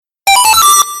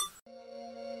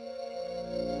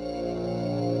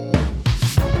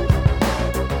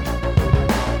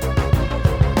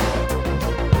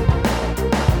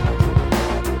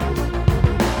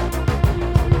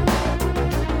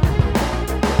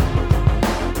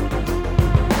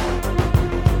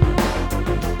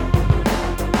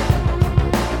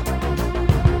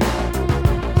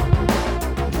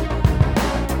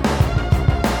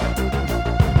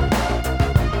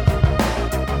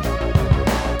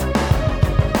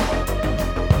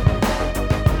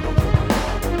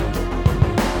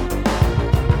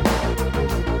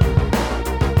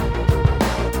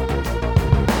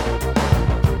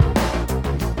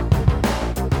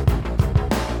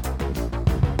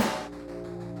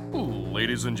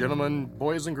Ladies and gentlemen,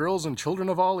 boys and girls, and children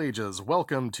of all ages,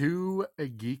 welcome to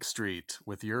Geek Street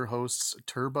with your hosts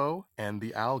Turbo and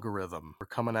the Algorithm. We're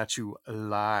coming at you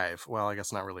live. Well, I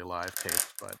guess not really live tape,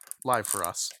 but live for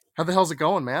us. How the hell's it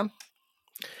going, man?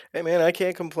 Hey man, I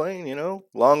can't complain,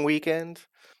 Long weekend,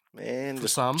 man, For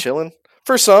just some. chilling.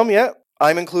 For some, yeah.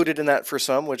 I'm included in that for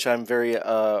some, which I'm very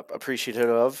appreciative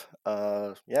of.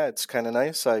 Yeah, it's kind of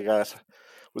nice.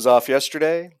 Was off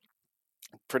yesterday.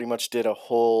 Pretty much did a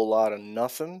whole lot of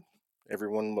nothing.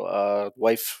 Everyone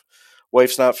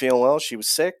wife's not feeling well. She was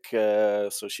sick,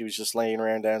 so she was just laying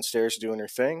around downstairs doing her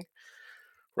thing,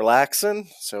 relaxing.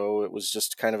 So it was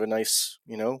just kind of a nice,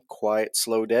 quiet,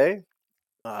 slow day.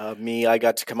 I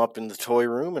got to come up in the toy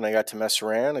room and I got to mess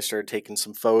around. I started taking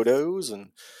some photos and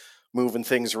moving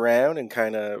things around and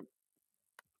kind of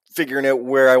figuring out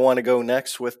where I want to go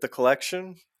next with the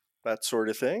collection, that sort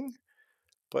of thing.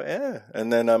 But yeah,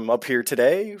 and then I'm up here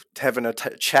today having a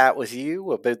chat with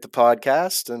you about the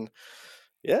podcast. And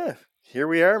yeah, here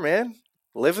we are, man.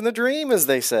 Living the dream, as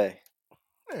they say.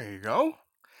 There you go.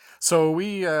 So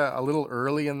we a little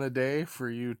early in the day for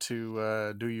you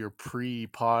to do your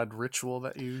pre-pod ritual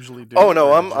that you usually do. Oh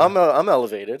no, Or I'm did you? I'm I'm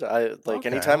elevated. I like Okay,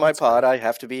 well anytime I that's good. pod, I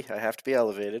have to be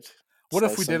elevated. What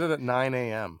It's if we nice did and it at 9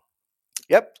 a.m.?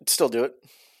 yep, still do it.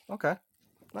 Okay,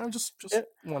 I'm just Yeah.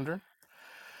 wondering.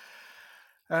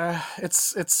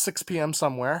 It's 6 p.m.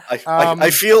 somewhere. I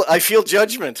feel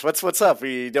judgment. What's up?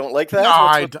 We don't like No,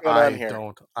 that? What's going on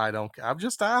here? I don't. I'm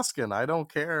just asking. I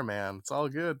don't care, man. It's all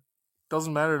good.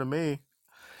 Doesn't matter to me.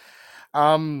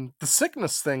 The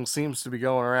sickness thing seems to be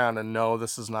going around, and no,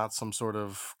 this is not some sort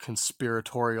of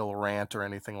conspiratorial rant or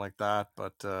anything like that.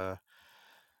 But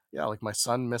yeah, like my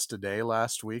son missed a day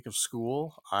last week of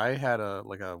school. I had a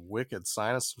wicked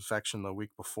sinus infection the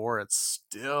week before. It's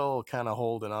still kind of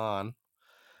holding on.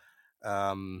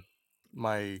 Um,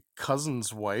 my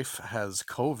cousin's wife has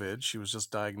COVID. She was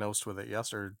just diagnosed with it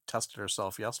yesterday, tested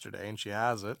herself yesterday, and she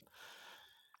has it.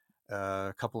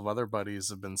 A couple of other buddies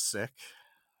have been sick.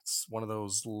 It's one of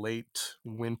those late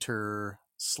winter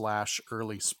 /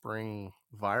 early spring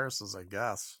viruses, I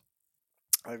guess.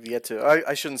 I've yet to.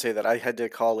 I shouldn't say that. I had to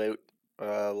call out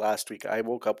last week. I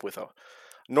woke up with a.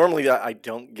 Normally I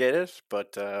don't get it,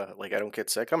 but like I don't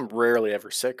get sick. I'm rarely ever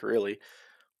sick, really.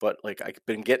 But like I've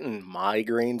been getting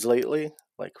migraines lately,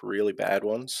 like really bad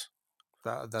ones.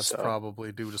 That's So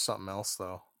probably due to something else,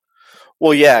 though.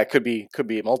 well, yeah, it could be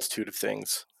a multitude of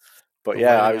things. But The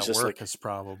yeah, I lighting was at just work like, is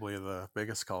probably the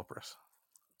biggest culprit.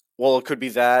 well, it could be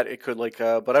that. It could like,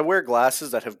 but I wear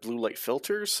glasses that have blue light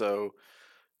filters, so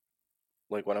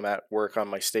like when I'm at work on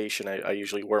my station, I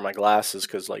usually wear my glasses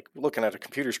because like looking at a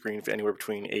computer screen for anywhere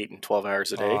between 8 and 12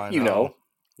 hours a Oh, day, I know.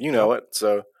 you Yep. know it.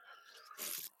 So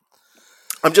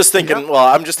I'm just Yep. thinking. Well,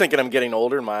 I'm just thinking I'm getting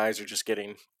older. And my eyes are just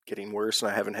getting worse,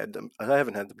 and I haven't had them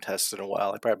tested in a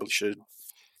while. I probably should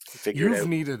figure it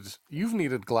out. You've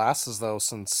needed glasses though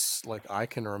since like I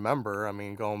can remember. I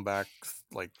mean, going back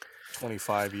like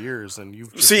 25 years, and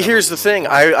you've just See, never here's the really thing.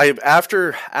 worn them.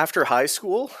 I after high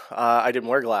school, I didn't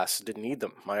wear glasses. Didn't need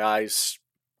them. My eyes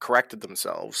corrected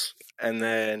themselves, and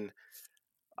then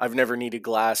I've never needed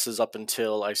glasses up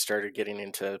until I started getting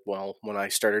into, well, when I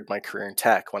started my career in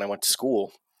tech, when I went to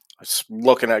school. I was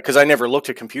looking at, because I never looked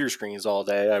at computer screens all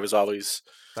day. I was always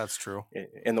That's true.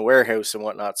 in the warehouse and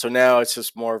whatnot. So now it's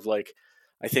just more of like,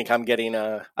 I think I'm getting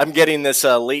this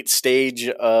late stage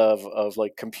of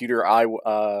like computer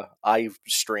eye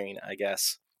strain, I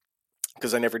guess,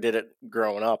 because I never did it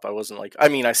growing up. I wasn't like, I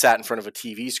mean, I sat in front of a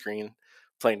TV screen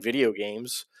playing video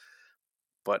games,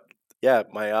 but yeah,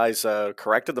 my eyes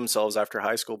corrected themselves after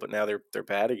high school, but now they're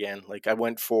bad again. Like I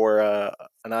went for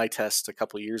an eye test a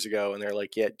couple of years ago, and they're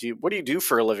like, "Yeah, what do you do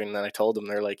for a living?" And then I told them,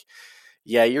 they're like,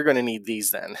 "Yeah, you're going to need these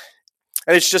then."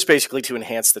 And it's just basically to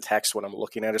enhance the text when I'm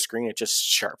looking at a screen. It just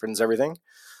sharpens everything.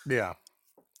 Yeah.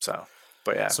 So,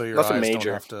 but yeah, So nothing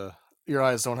major. your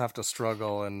eyes don't have to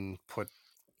struggle and put.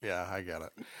 Yeah, I get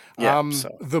it. Yeah.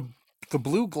 So The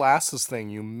blue glasses thing,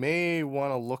 you may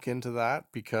want to look into that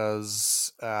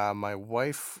because my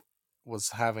wife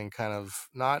was having kind of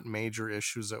not major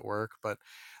issues at work, but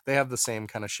they have the same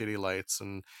kind of shitty lights,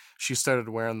 and she started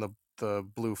wearing the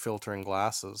blue filtering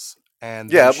glasses, and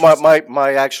then yeah, she's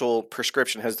my actual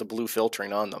prescription has the blue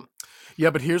filtering on them. yeah,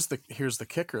 but here's the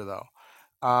kicker though.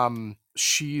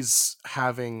 She's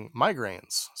having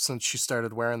migraines since she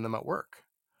started wearing them at work.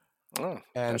 Oh,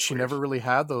 And that's she weird. never really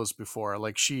had those before.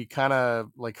 Like she kind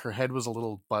of like her head was a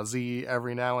little buzzy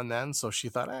every now and then, so she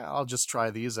thought, I'll just try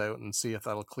these out and see if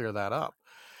that'll clear that up.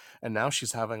 And now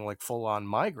she's having like full on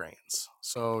migraines.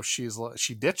 So she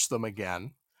ditched them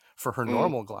again for her Mm.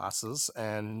 normal glasses,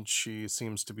 and she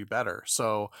seems to be better.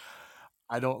 So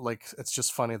I don't like. It's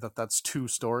just funny that that's two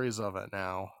stories of it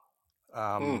now. Hmm.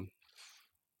 Um,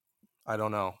 I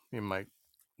don't know. You might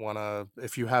want to,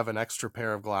 if you have an extra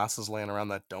pair of glasses laying around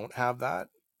that don't have that,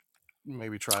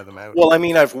 maybe try them out. Well, I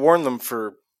mean, I've worn them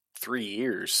for 3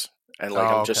 years, and like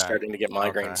Oh, I'm just okay. starting to get Okay.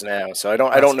 migraines now. So I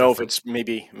That's don't know if different.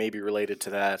 it's maybe related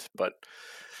to that, but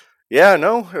yeah,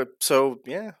 no. So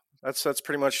yeah, that's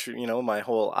pretty much my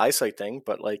whole eyesight thing.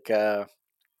 But like, yeah,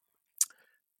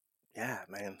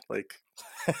 man, like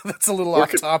That's a little off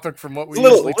working. topic from what It's we a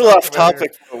usually little talk off about here.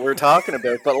 topic from what we're talking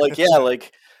about, but like, yeah,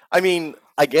 like I mean,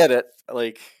 I get it.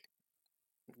 Like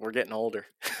we're getting older.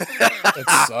 It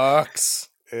sucks.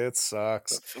 It The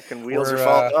sucks. fucking wheels are We're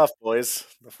falling off, boys.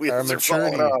 The our wheels are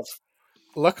falling maturity. off.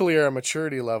 Luckily, our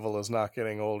maturity level is not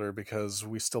getting older because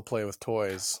we still play with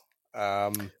toys.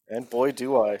 Um, And boy,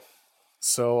 do I.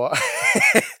 so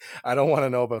I don't want to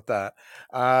know about that.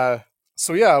 Uh,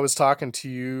 so yeah, I was talking to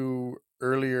you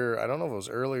earlier. I don't know if it was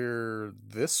earlier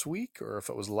this week or if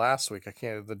it was last week. I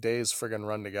can't. The days friggin'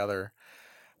 run together.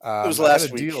 It was I had a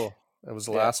last week. deal. It was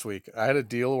Yeah. last week. I had a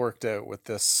deal worked out with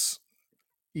this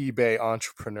eBay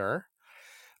entrepreneur.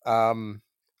 Um,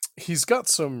 he's got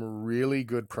some really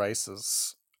good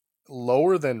prices,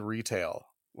 lower than retail,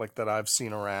 like that I've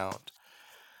seen around.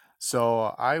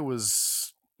 So I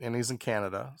was, and he's in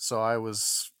Canada, so I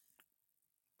was,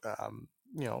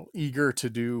 eager to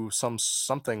do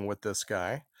something with this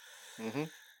guy. Mm-hmm.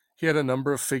 He had a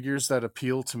number of figures that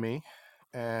appealed to me,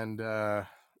 and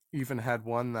even had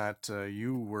one that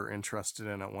you were interested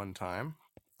in at one time.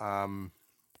 Um,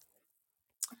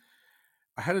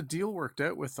 I had a deal worked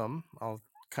out with them.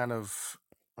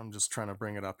 I'm just trying to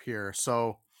bring it up here.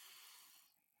 So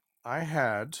I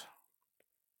had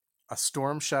a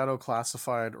Storm Shadow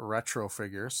classified retro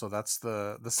figure. So that's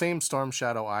the same Storm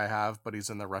Shadow I have, but he's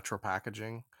in the retro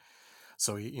packaging.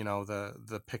 So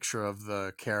the picture of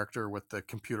the character with the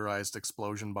computerized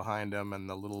explosion behind him and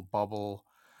the little bubble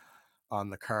on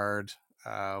the card,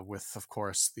 with of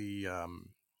course the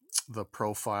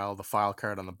profile, the file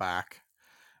card on the back,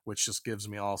 which just gives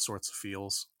me all sorts of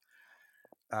feels.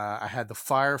 I had the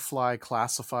Firefly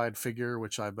classified figure,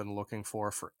 which I've been looking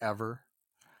for forever.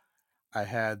 I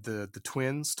had the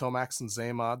twins, Tomax and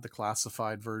Zaymod, the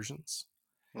classified versions.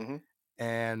 Mm-hmm.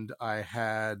 And I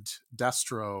had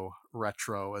Destro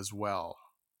Retro as well.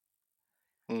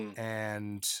 Mm.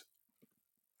 And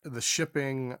the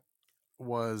shipping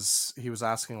he was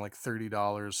asking like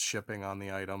 $30 shipping on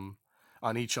the item,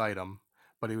 on each item.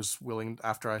 But he was willing,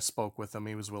 after I spoke with him,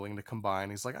 he was willing to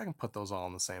combine. He's like, I can put those all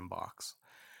in the same box.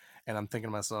 And I'm thinking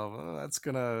to myself, that's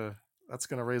gonna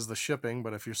raise the shipping,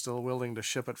 but if you're still willing to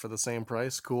ship it for the same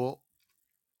price, cool.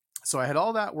 So I had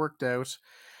all that worked out,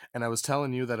 and I was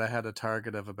telling you that I had a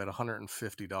target of about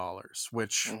 $150,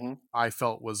 which Mm-hmm. I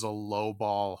felt was a low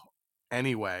ball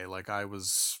anyway. Like I would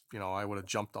have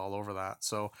jumped all over that.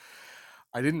 So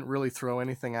I didn't really throw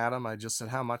anything at him. I just said,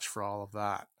 how much for all of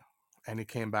that? And he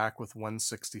came back with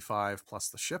 165 plus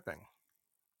the shipping.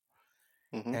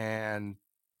 Mm-hmm. And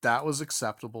that was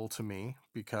acceptable to me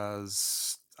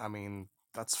because I mean,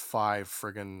 that's five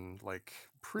friggin' like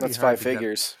pretty That's five hard to get.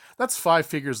 figures. That's five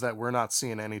figures that we're not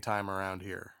seeing anytime around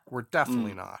here. We're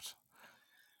definitely Mm. not.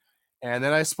 And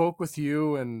then I spoke with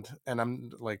you, and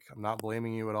I'm not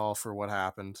blaming you at all for what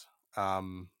happened.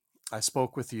 Um, I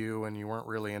spoke with you, and you weren't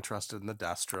really interested in the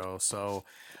Destro, so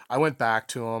I went back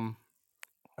to him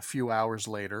a few hours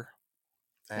later,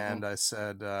 Mm-hmm. and I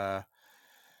said,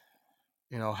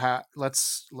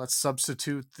 let's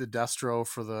substitute the Destro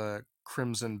for the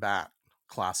Crimson Bat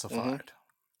Mm-hmm. classified.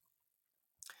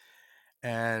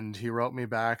 And he wrote me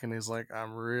back and he's like,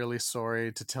 I'm really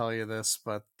sorry to tell you this,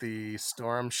 but the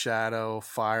Storm Shadow,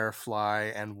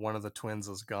 Firefly, and one of the twins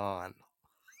is gone.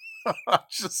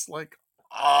 Just like,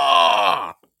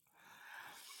 ah.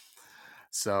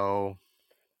 So,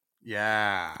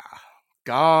 yeah,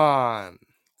 gone.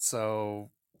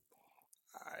 So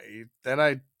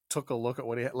I took a look at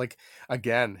what he had. Like,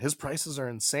 again, his prices are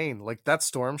insane. Like that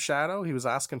Storm Shadow, he was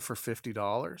asking for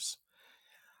 $50.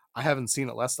 I haven't seen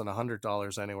it less than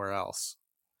 $100 anywhere else.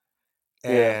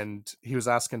 Yeah. And he was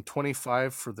asking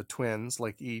 25 for the twins,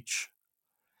 like each,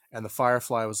 and the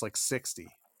Firefly was like 60,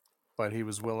 but he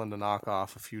was willing to knock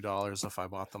off a few dollars if I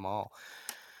bought them all.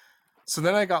 So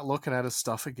then I got looking at his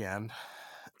stuff again,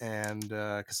 and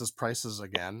because his prices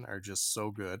again are just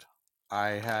so good.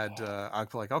 I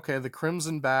was like, okay, the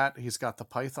Crimson Bat, he's got the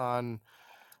Python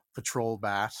Patrol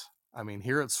Bat. I mean,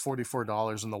 here it's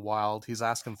 $44 in the wild. He's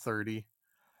asking 30.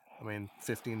 I mean,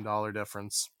 $15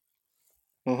 difference.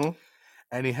 Mm-hmm.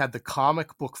 And he had the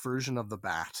comic book version of the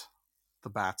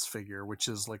Bat's figure, which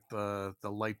is like the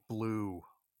light blue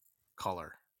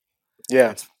color.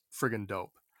 Yeah. It's friggin'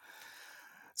 dope.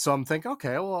 So I'm thinking,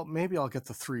 okay, well, maybe I'll get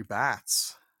the 3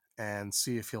 bats and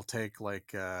see if he'll take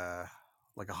like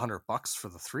 $100 for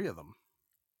the 3 of them.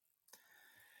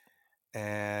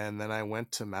 And then I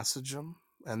went to message him,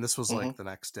 and this was Hmm. like the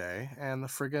next day, and the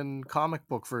friggin' comic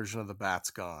book version of the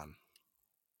bat's gone.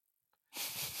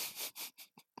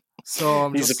 So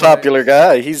I'm He's a just like, popular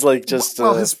guy. He's like just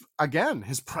well,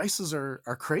 his prices are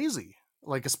crazy.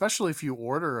 Like, especially if you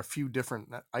order a few different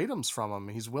items from him,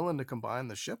 he's willing to combine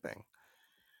the shipping.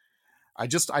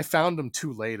 I found him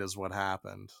too late, is what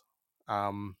happened.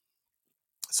 Um,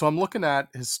 so I'm looking at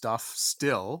his stuff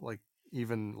still, like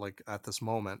even like at this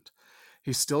moment,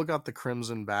 he's still got the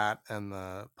Crimson Bat and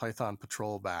the Python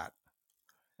Patrol Bat.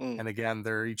 mm, And again,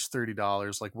 they're each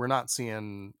 $30. Like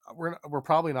we're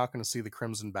probably not going to see the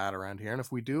Crimson Bat around here, and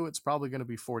if we do, it's probably going to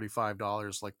be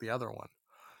 $45 like the other one.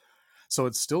 So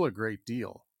it's still a great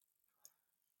deal.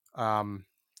 Um,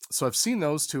 so I've seen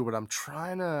those two, but I'm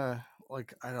trying to,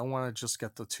 like, I don't want to just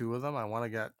get the 2 of them. I want to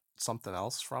get something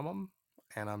else from them,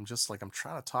 and I'm just like, I'm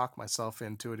trying to talk myself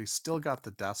into it. He's still got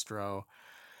the Destro,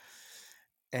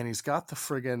 and he's got the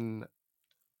friggin'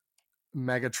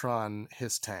 Megatron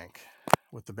his tank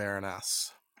with the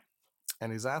Baroness,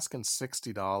 and he's asking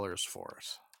 $60 for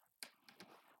it,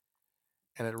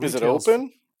 and it is it retails.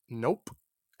 open? Nope,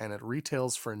 and it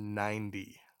retails for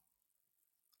 90.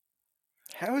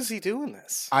 How is he doing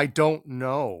this? I don't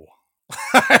know.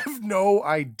 I have no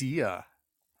idea.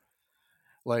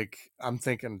 Like, I'm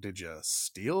thinking, did you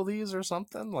steal these or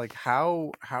something? Like,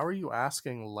 how are you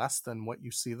asking less than what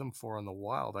you see them for in the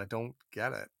wild? I don't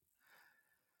get it.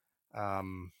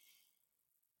 Um,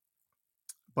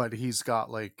 but he's got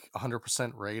like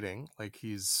 100% rating. Like,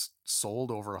 he's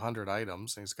sold over 100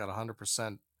 items, and he's got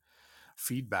 100%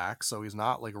 feedback. So he's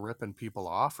not like ripping people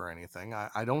off or anything.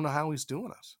 I don't know how he's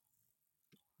doing it.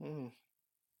 Mm,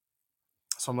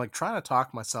 So I'm like trying to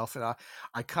talk myself.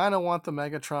 I kind of want the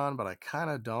Megatron, but I kind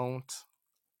of don't.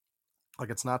 Like,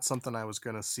 it's not something I was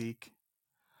gonna seek,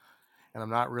 and I'm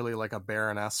not really like a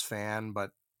Baroness fan,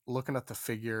 but looking at the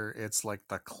figure, it's like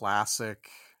the classic,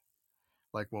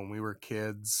 like when we were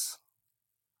kids.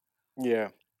 yeah.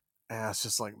 And it's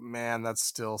just like, man, that's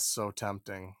still so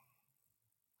tempting.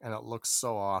 And it looks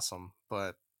so awesome.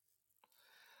 But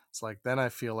it's like, then I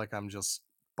feel like I'm just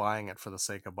buying it for the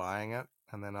sake of buying it.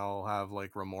 And then I'll have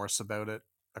like remorse about it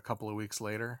a couple of weeks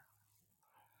later.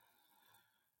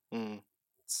 Mm,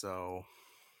 So,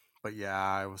 but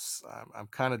yeah, I'm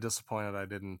kind of disappointed I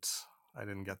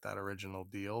didn't get that original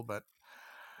deal, but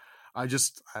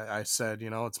I said,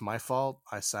 it's my fault.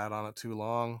 I sat on it too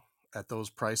long. At those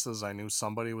prices, I knew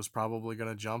somebody was probably going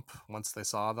to jump once they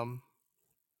saw them.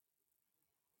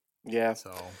 yeah.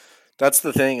 So, That's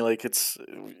the thing. Like, it's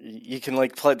you can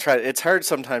like play try. It's hard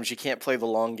sometimes. You can't play the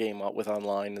long game with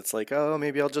online. It's like, oh,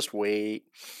 maybe I'll just wait.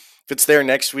 If it's there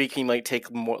next week, he might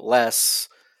take more less.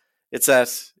 It's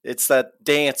that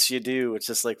dance you do. It's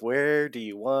just like, where do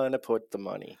you want to put the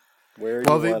money? Where do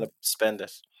well, you want to spend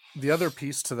it? the other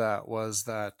piece to that was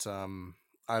that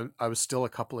I was still a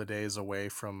couple of days away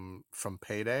from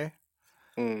payday.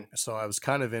 Mm, So I was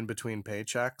kind of in between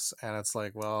paychecks, and it's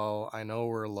like, well, I know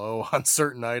we're low on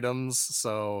certain items,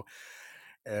 so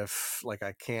if like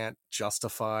I can't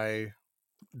justify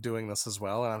doing this as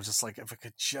well, and I was just like, if I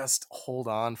could just hold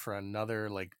on for another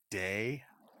like day,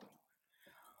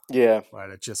 yeah. but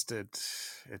it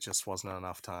just wasn't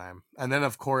enough time. And then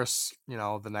of course,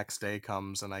 the next day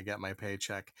comes and I get my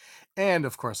paycheck, and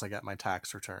of course I get my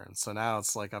tax return. So now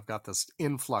it's like I've got this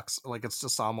influx, like it's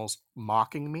just almost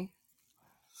mocking me.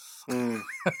 Mm,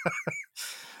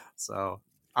 So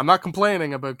I'm not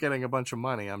complaining about getting a bunch of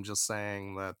money. I'm just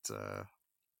saying that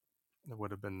it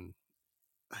would have been,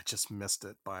 I just missed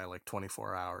it by like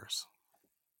 24 hours.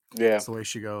 yeah. It's the way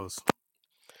she goes.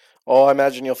 Oh, I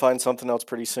imagine you'll find something else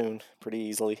pretty soon, pretty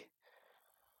easily.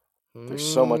 There's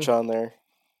so Mm, much on there.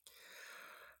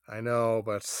 I know,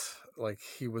 but like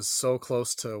he was so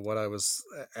close to what I was,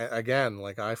 again,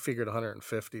 like I figured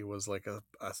 150 was like a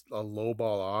low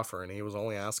ball offer, and he was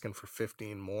only asking for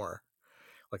 15 more.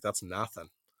 Like, that's nothing.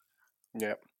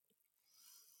 Yeah.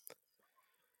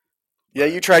 Yeah, But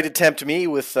you tried to tempt me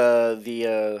with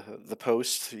the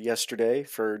post yesterday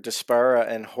for Dispara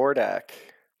and Hordak.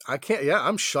 I can't, yeah,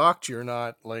 I'm shocked you're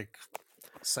not like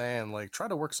saying, like, try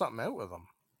to work something out with him.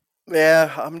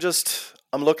 Yeah,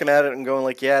 I'm looking at it and going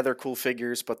like, yeah, they're cool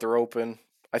figures, but they're open.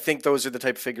 I think those are the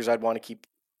type of figures I'd want to keep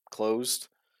closed.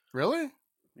 Really?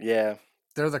 Yeah.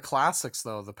 They're the classics,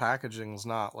 though. The packaging's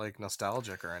not like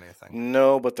nostalgic or anything.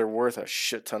 No, but they're worth a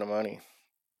shit ton of money.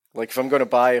 Like if I'm going to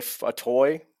buy a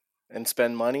toy and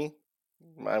spend money,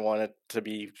 I want it to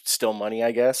be still money,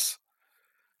 I guess.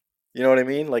 You know what I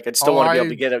mean? Like I'd still Oh, want to be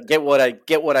able to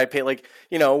get what I pay. Like,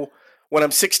 when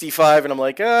I'm 65 and I'm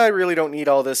like, I really don't need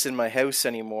all this in my house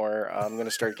anymore. I'm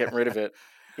gonna start getting rid of it.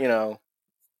 You know.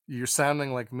 you're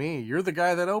sounding like me. You're the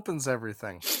guy that opens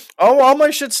everything. Oh, all my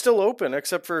shit's still open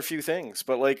except for a few things.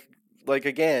 But like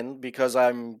again, because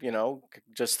I'm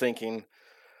just thinking,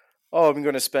 oh, I'm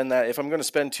going to spend that. If I'm going to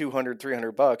spend 200,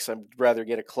 $300, I'd rather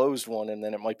get a closed one, and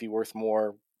then it might be worth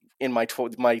more in my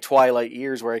twilight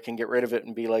years where I can get rid of it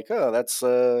and be like, oh, that's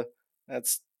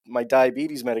my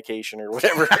diabetes medication or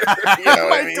whatever. You know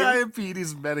what I My mean?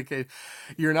 diabetes medication.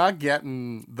 You're not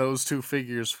getting those two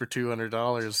figures for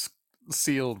 $200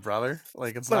 sealed, brother.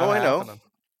 Like it's not No, happening.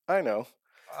 I know.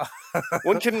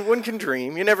 One can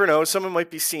dream. You never know. Someone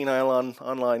might be senile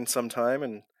online sometime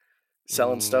and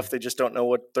selling Mm, stuff they just don't know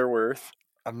what they're worth.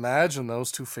 imagine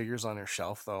those two figures on your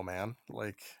shelf, though, man.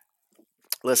 Like,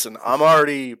 Listen, I'm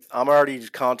already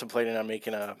contemplating on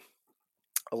making a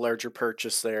larger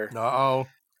purchase there. oh,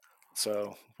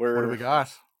 So what do we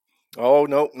got? oh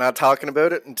no, not talking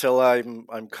about it until I'm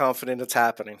confident it's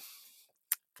happening.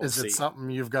 We'll Is it see. something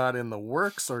you've got in the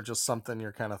works, or just something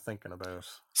you're kind of thinking about?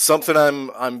 Something I'm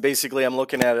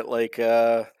looking at it like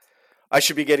I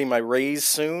should be getting my raise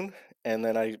soon, and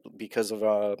then I because of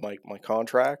my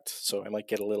contract, so I might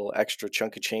get a little extra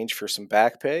chunk of change for some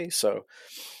back pay. So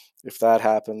if that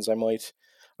happens, I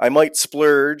might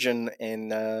splurge and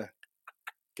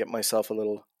get myself a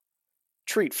little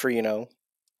treat for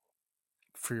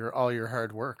For your all your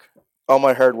hard work. all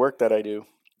my hard work that I do.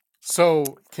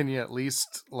 So, can you at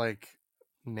least like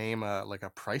name a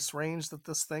price range that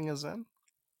this thing is in?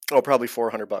 Oh, probably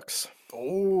 $400.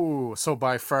 Oh, so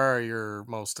by far your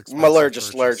most My expensive largest,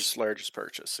 purchase. largest, largest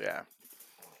purchase. Yeah,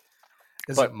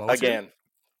 Is it but Motu? again,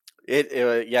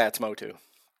 yeah, it's Motu.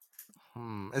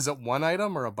 Is it one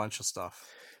item or a bunch of stuff?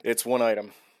 It's one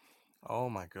item. Oh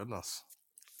my goodness.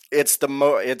 It's the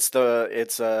mo. It's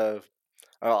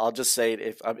I'll just say it.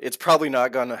 If it's probably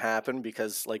not going to happen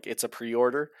because like it's a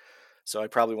pre-order, so I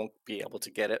probably won't be able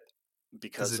to get it Is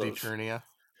because it of. Eternia?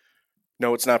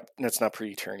 No, it's not. It's not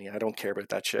pre-Eternia. I don't care about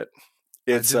that shit.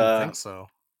 I It's didn't think so.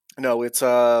 no, it's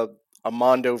a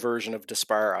Mondo version of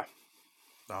Despara.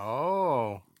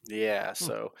 Oh. Yeah, Hmm.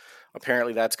 so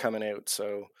apparently that's coming out.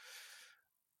 So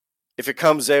if it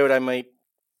comes out, I might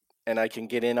and I can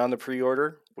get in on the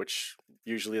pre-order, which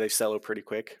usually they sell out pretty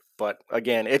quick. But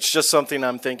again, it's just something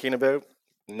I'm thinking about,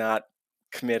 not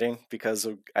committing because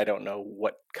I don't know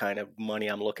what kind of money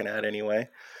I'm looking at anyway.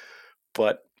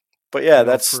 But but You yeah,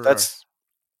 know,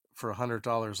 for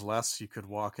 $100 less, you could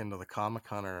walk into the Comic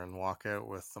Hunter and walk out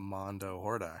with the Mondo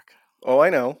Hordak. oh, I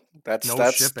know. That's No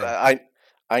that's shipping.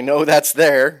 I know that's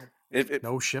there.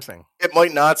 No shipping. It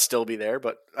might not still be there,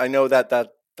 but I know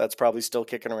that's probably still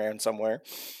kicking around somewhere.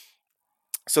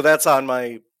 So that's on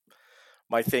my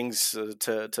things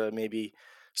to maybe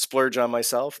splurge on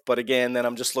myself. But again, then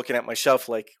I'm just looking at my shelf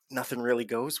like nothing really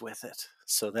goes with it.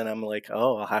 So then I'm like,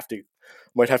 oh,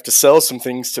 might have to sell some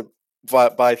things to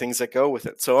buy things that go with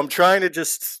it. So I'm trying to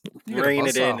just You get a rein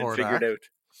it buzzsaw in and figure it Hordak. out.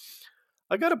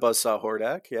 I got a buzzsaw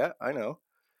Hordak, yeah, I know.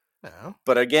 Yeah.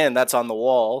 But again, that's on the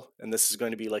wall, and this is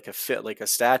going to be like like a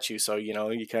statue. So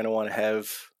you kind of want to have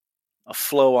a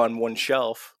flow on one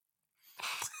shelf.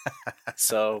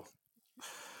 So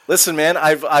listen, man,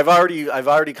 I've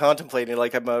already contemplated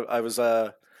like I was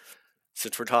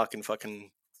since we're talking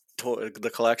fucking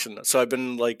the collection. So I've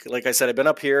been like I said, I've been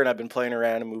up here and I've been playing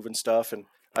around and moving stuff, and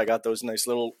I got those nice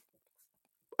little.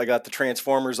 I got the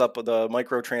Transformers up, the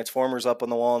micro Transformers up on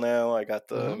the wall now. I got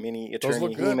the Mm-hmm. mini Those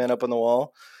look Eternia good. He-Man up on the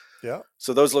wall. Yeah.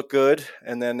 So those look good.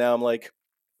 And then now I'm like,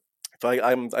 if I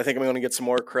think I'm going to get some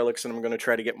more acrylics, and I'm going to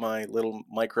try to get my little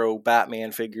micro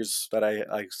Batman figures that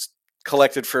I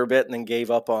collected for a bit and then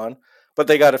gave up on. But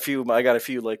they got a few. I got a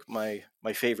few like my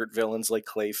favorite villains like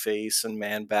Clayface and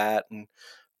Man Bat and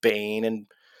Bane and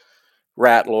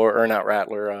Rattler or not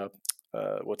Rattler.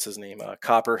 What's his name?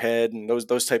 Copperhead and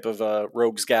those type of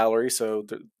rogues gallery. So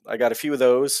I got a few of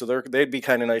those. So they'd be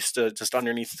kind of nice to just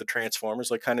underneath the Transformers,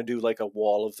 like kind of do like a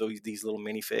wall of these little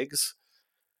minifigs.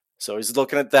 So he's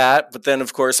looking at that, but then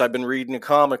of course I've been reading the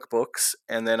comic books,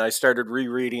 and then I started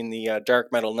rereading the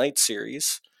Dark Metal Knight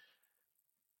series,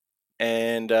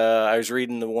 and I was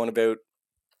reading the one about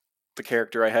the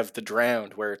character I have, the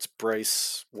Drowned, where it's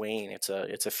Bryce Wayne. It's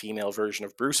a female version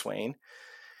of Bruce Wayne,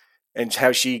 and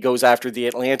how she goes after the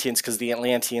Atlanteans because the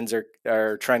Atlanteans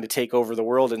are trying to take over the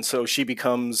world, and so she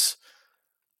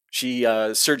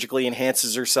surgically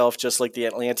enhances herself just like the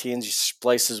Atlanteans. She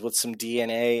splices with some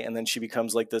DNA, and then she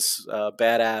becomes like this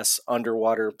badass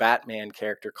underwater Batman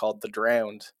character called the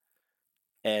Drowned.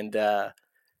 And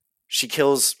she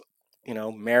kills.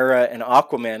 Mara and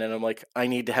Aquaman, and I'm like, I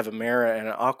need to have a Mara and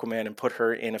an Aquaman and put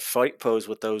her in a fight pose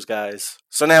with those guys.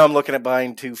 So now I'm looking at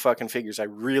buying two fucking figures I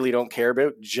really don't care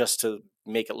about just to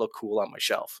make it look cool on my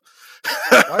shelf.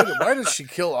 Why does she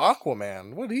kill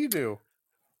Aquaman? What did he do?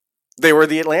 They were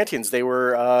the Atlanteans. They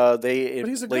were But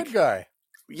he's a good like, guy.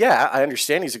 yeah, I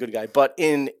understand he's a good guy, but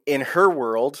in her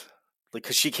world, like,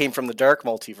 because she came from the dark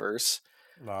multiverse,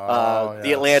 Oh the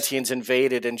yes. Atlanteans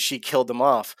invaded and she killed them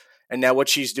off. And now what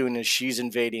she's doing is she's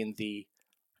invading the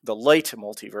light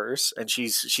multiverse, and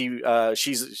she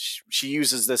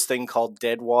uses this thing called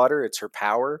dead water. It's her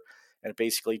power, and it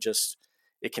basically just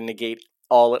it can negate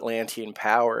all Atlantean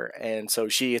power. And so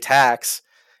she attacks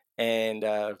and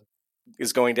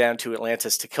is going down to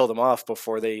Atlantis to kill them off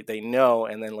before they know.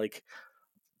 And then, like,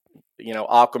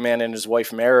 Aquaman and his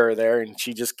wife Mara are there, and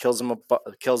she just kills them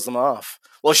off.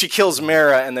 Well, she kills Mm.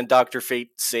 Mara, and then Doctor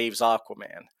Fate saves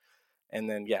Aquaman, and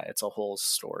then yeah, it's a whole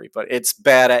story. But it's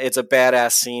bad. It's a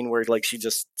badass scene where, like, she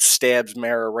just stabs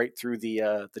Mara right through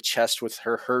the chest with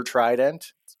her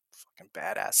trident. It's a fucking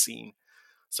badass scene.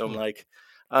 So I'm Hmm. like,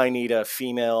 I need a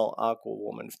female Aqua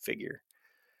Woman figure.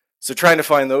 So trying to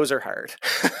find those are hard.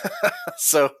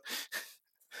 So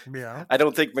Yeah. I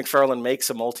don't think McFarlane makes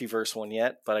a multiverse one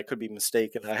yet, but I could be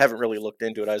mistaken. I haven't really looked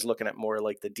into it. I was looking at more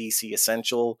like the DC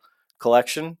Essential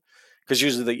collection, because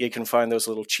usually you can find those a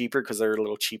little cheaper because they're a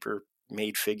little cheaper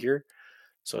made figure.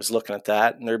 So I was looking at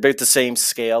that, and they're about the same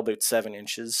scale, about 7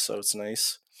 inches, so it's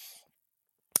nice.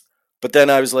 But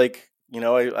then I was like,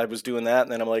 I was doing that,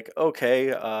 and then I'm like,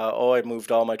 okay, I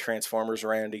moved all my Transformers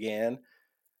around again,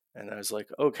 and I was like,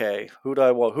 okay, who do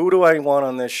I want? Who do I want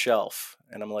on this shelf?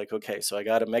 And I'm like, okay, so I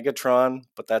got a Megatron,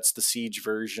 but that's the Siege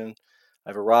version. I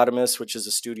have a Rodimus, which is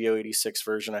a Studio 86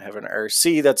 version. I have an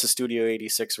RC, that's a Studio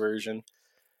 86 version.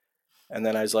 And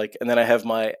then I was like, and then I have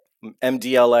my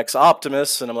MDLX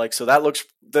Optimus, and I'm like, so that looks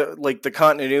the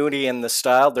continuity and the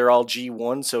style. They're all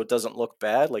G1, so it doesn't look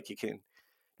bad. Like, you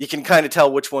can kind of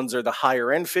tell which ones are the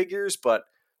higher end figures, but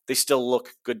they still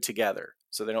look good together,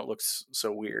 so they don't look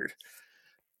so weird,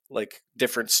 like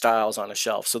different styles on a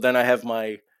shelf. So then I have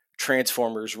my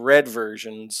Transformers red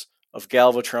versions of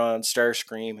Galvatron,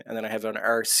 Starscream, and then I have an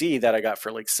RC that I got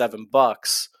for like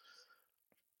 $7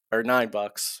 or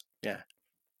 $9. Yeah.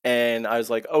 And I was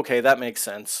like, okay, that makes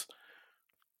sense.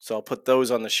 So I'll put those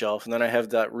on the shelf. And then I have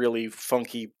that really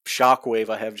funky Shockwave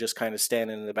I have just kind of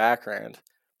standing in the background.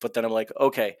 But then I'm like,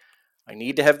 okay, I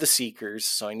need to have the Seekers.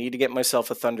 So I need to get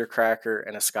myself a Thundercracker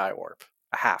and a Skywarp.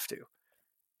 I have to.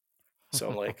 So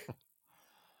I'm like,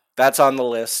 that's on the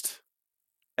list.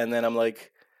 And then I'm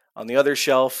like, on the other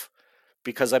shelf,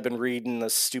 because I've been reading the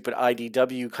stupid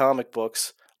IDW comic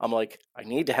books, I'm like, I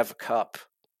need to have a Cup.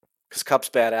 Because Cup's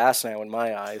badass now in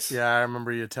my eyes. Yeah, I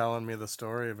remember you telling me the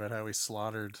story about how he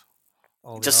slaughtered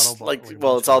all the Just Autobot, like, like a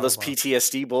well, bunch it's of all this Autobots.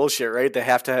 PTSD bullshit, right?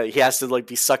 He has to like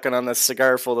be sucking on this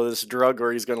cigar full of this drug,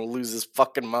 or he's gonna lose his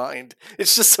fucking mind.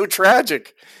 It's just so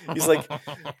tragic. He's like,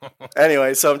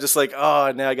 anyway, so I'm just like,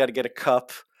 oh, now I got to get a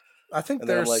Cup. I think And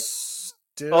then I'm there's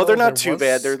like, oh, they're still not too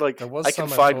bad. They're there like, was I can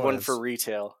some at find one for toys.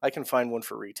 retail. I can find one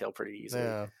for retail pretty easily.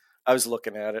 Yeah. I was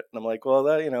looking at it, and I'm like, well,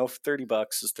 that,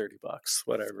 $30 is $30,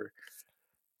 whatever.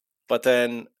 But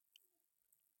then,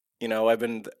 I've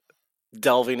been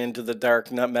delving into the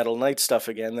dark metal knight stuff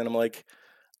again. Then I'm like,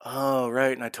 oh,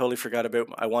 right. And I totally forgot about,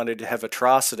 I wanted to have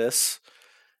Atrocitus.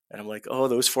 And I'm like, oh,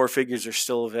 those four figures are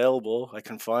still available. I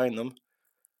can find them.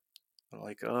 I'm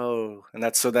like, oh, and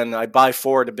that's, so then I buy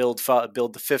four to build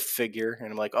the fifth figure, and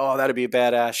I'm like, oh, that'd be a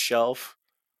badass shelf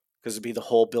because it'd be the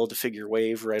whole build a figure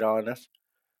wave right on it.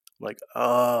 I'm like,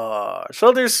 oh,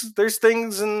 so there's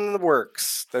things in the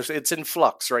works. It's in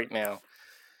flux right now.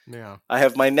 Yeah. I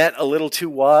have my net a little too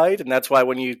wide, and that's why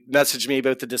when you message me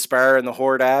about the Despair and the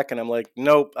Hordak, and I'm like,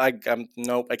 nope,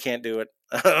 nope, I can't do it.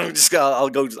 I'm just I'll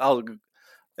go.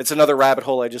 It's another rabbit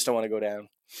hole I just don't want to go down.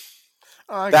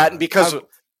 I That, get and it. I've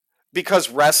because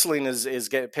wrestling is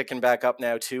picking back up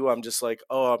now too. I'm just like,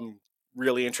 oh, I'm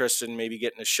really interested in maybe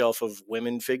getting a shelf of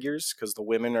women figures because the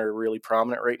women are really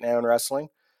prominent right now in wrestling.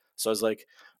 So I was like,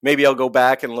 maybe I'll go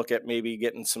back and look at maybe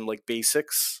getting some like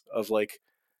basics of, like,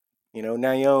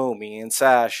 Naomi and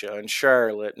Sasha and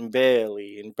Charlotte and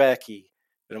Bailey and Becky.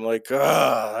 And I'm like,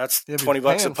 ah, that's You'll be $20 a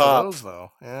paying for pop. those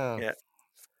though. Yeah. Yeah.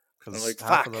 I'm Because like,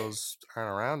 half of fuck. those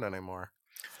aren't around anymore.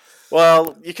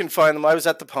 Well, you can find them. I was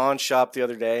at the pawn shop the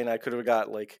other day, and I could have got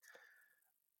like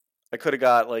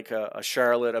a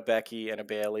Charlotte, a Becky, and a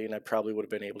Bailey, and I probably would have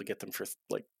been able to get them for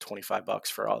like $25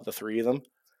 for all the three of them.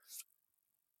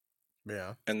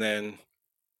 Yeah. And then,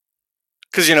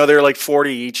 because they're like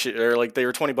 40 each, or like they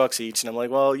were $20 each, and I'm like,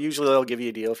 well, usually they'll give you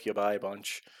a deal if you buy a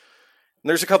bunch. And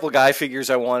there's a couple guy figures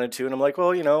I wanted to, and I'm like,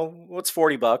 well, what's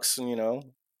 $40, and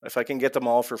if I can get them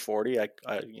all for 40, I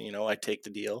take the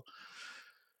deal.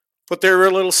 But they were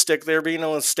a little they're being a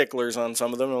little sticklers on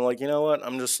some of them. I'm like, you know what?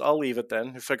 I'll leave it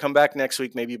then. If I come back next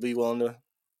week, maybe be willing to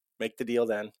make the deal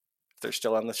then, if they're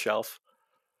still on the shelf.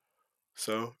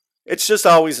 So it's just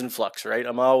always in flux, right?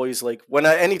 I'm always like,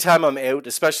 anytime I'm out,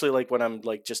 especially like when I'm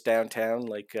like just downtown,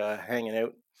 like hanging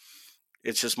out.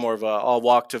 It's just more of I'll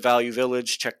walk to Value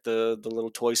Village, check the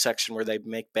little toy section where they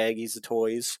make baggies of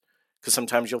toys, because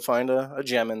sometimes you'll find a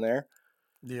gem in there.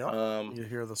 Yep. Um, You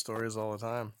hear the stories all the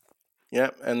time.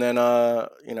 yeah, and then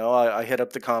I hit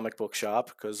up the comic book shop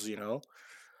because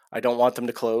I don't want them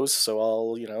to close, so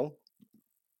I'll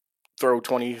throw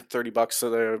 20-30 bucks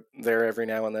there every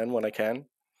now and then when I can,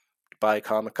 buy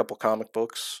couple comic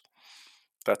books,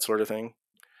 that sort of thing.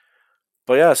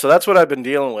 But yeah, so that's what I've been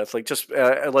dealing with. Like just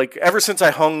like ever since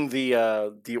I hung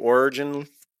the Origin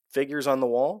figures on the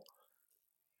wall,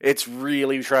 I'm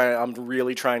really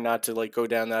trying not to like go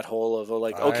down that hole of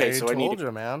like, okay, I so told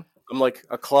you, man. I'm like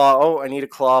a claw. Oh, I need a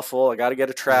clawful. I got to get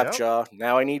a trap Yep. jaw.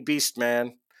 Now I need Beast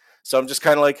Man. So I'm just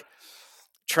kind of like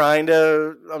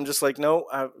I'm just like, no,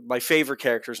 my favorite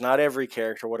characters, not every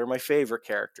character. What are my favorite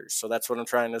characters? So that's what I'm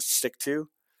trying to stick to.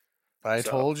 I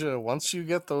So told you, once you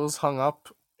get those hung up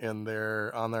in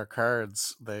their on their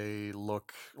cards, they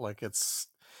look like it's.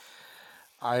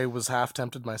 I was half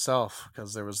tempted myself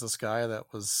because there was this guy that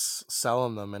was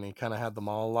selling them and he kind of had them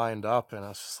all lined up, and I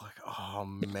was just like, oh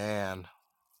man.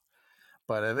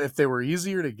 But if they were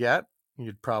easier to get,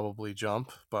 you'd probably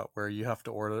jump. But where you have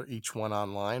to order each one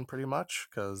online pretty much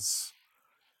because,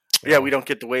 you yeah, we know, don't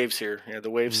get the waves here. Yeah,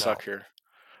 the waves no. suck here.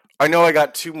 I know I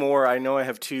got two more. I know I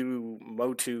have two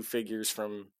Motu figures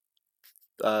from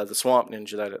the Swamp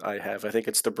Ninja that I have. I think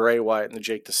it's the Bray Wyatt and the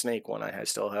Jake the Snake one I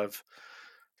still have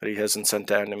that he hasn't sent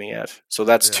down to me yet. So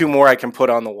that's two Yeah. more I can put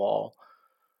on the wall.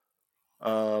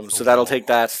 The So that'll wall. take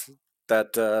that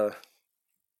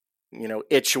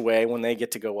itch away when they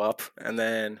get to go up, and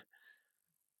then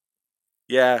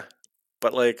yeah,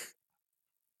 but like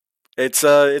it's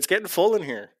getting full in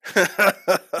here.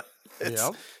 it's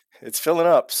Yep. it's filling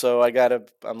up, so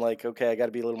I'm like, okay, I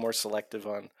gotta be a little more selective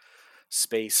on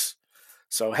space.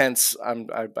 So hence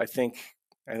I think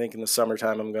in the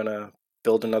summertime I'm gonna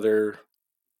build another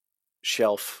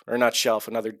shelf, or not shelf,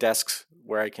 another desk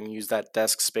where I can use that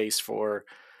desk space for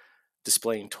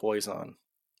displaying toys on.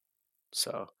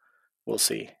 So we'll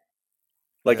see.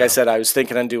 Like I Yeah. said, I was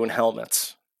thinking on doing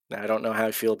helmets. Now I don't know how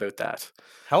I feel about that.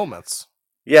 Helmets.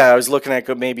 Yeah, I was looking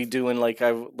at maybe doing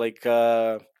having like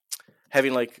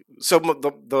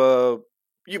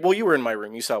you were in my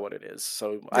room. You saw what it is.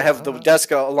 So I have the Yeah. desk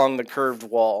along the curved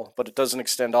wall, but it doesn't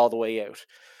extend all the way out.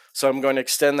 So I'm going to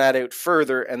extend that out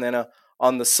further, and then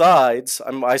on the sides,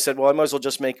 I said, well, I might as well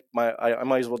just make I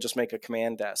might as well just make a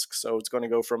command desk. So it's going to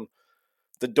go from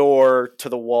the door to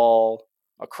the wall,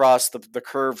 across the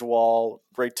curved wall,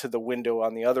 right to the window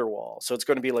on the other wall. So it's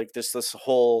going to be like this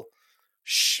whole.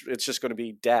 It's just going to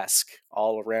be desk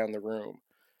all around the room.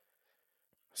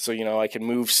 So I can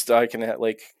move. I can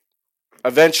like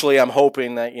eventually I'm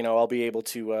hoping that I'll be able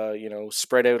to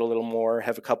spread out a little more,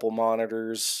 have a couple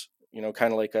monitors,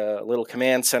 kind of like a little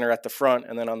command center at the front,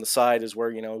 and then on the side is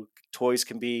where toys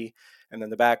can be, and then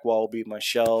the back wall will be my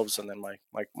shelves, and then my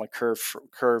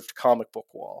curved comic book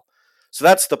wall. So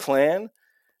that's the plan,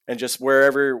 and just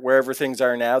wherever things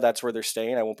are now, that's where they're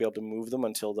staying. I won't be able to move them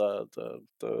until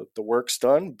the work's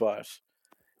done, but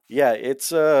yeah,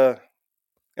 it's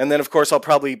and then of course I'll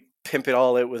probably pimp it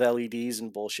all out with LEDs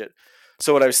and bullshit.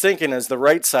 So what I was thinking is the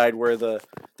right side where the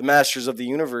Masters of the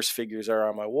Universe figures are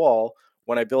on my wall.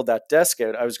 When I build that desk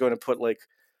out, I was going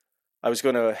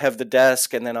to have the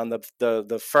desk, and then on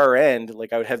the far end,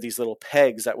 like I would have these little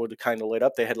pegs that would kind of light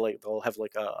up. They'll have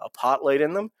like a pot light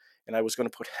in them, and I was going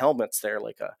to put helmets there,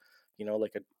 like a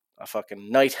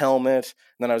fucking knight helmet.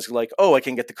 And then I was like, oh, I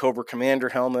can get the Cobra Commander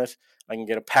helmet. I can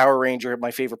get a Power Ranger,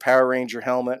 my favorite Power Ranger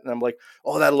helmet, and I'm like,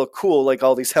 oh, that'll look cool, like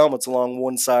all these helmets along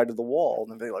one side of the wall.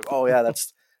 And they're like, oh yeah,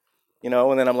 that's And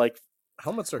then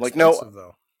Helmets are I'm like, no, expensive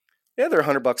though. yeah, they're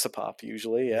 $100 a pop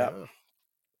usually, yeah. Yeah.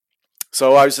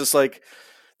 So I was just like,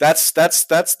 that's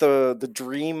the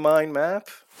dream mind map.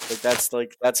 That's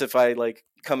if I like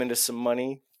come into some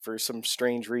money for some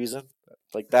strange reason.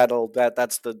 Like that's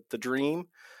the dream.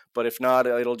 But if not,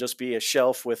 it'll just be a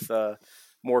shelf with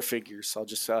more figures. I'll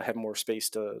just have more space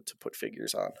to put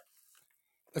figures on.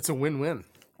 It's a win-win.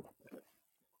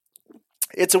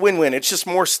 It's a win-win. It's just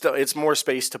it's more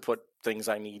space to put things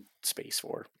I need space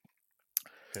for.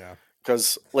 Yeah.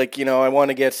 Because I want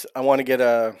to get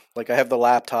a, like, I have the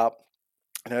laptop.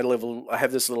 And I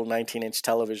have this little 19-inch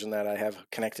television that I have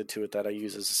connected to it that I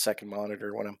use as a second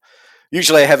monitor when I'm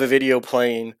usually I have a video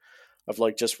playing of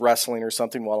like just wrestling or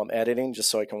something while I'm editing,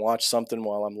 just so I can watch something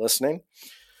while I'm listening.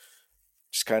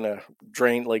 Just kind of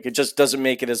drain, like it just doesn't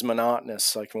make it as monotonous.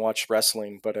 So I can watch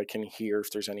wrestling, but I can hear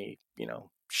if there's any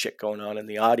shit going on in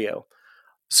the audio.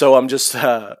 So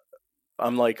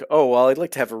I'm like, oh well, I'd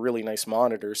like to have a really nice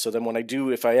monitor. So then when I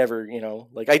do, if I ever,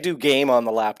 like I do game on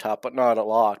the laptop, but not a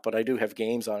lot, but I do have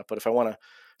games on it. But if I want to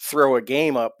throw a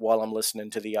game up while I'm listening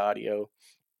to the audio,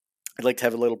 I'd like to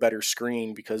have a little better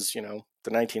screen because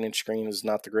the 19-inch screen is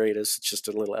not the greatest. It's just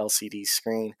a little LCD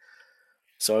screen.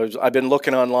 So I've been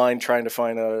looking online trying to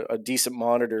find a decent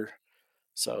monitor.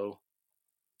 So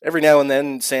every now and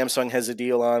then Samsung has a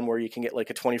deal on where you can get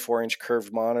like a 24-inch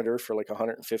curved monitor for like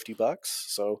 $150.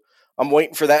 So I'm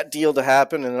waiting for that deal to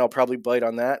happen, and then I'll probably bite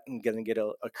on that and get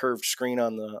a curved screen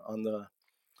on the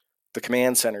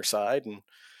command center side and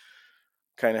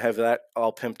kind of have that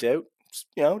all pimped out.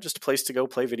 Just a place to go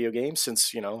play video games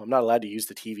since I'm not allowed to use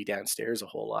the TV downstairs a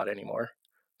whole lot anymore.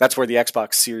 That's where the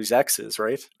Xbox Series X is,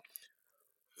 right?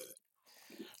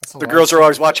 That's a The lot of girls are stuff to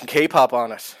always fit. watching K-pop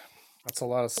on it. That's a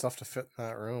lot of stuff to fit in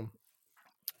that room.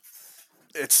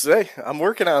 I'm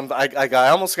working on. I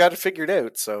almost got it figured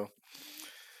out. So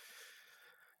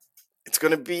it's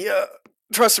gonna be.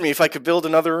 Trust me, if I could build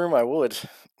another room, I would.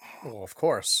 Well, of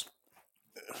course.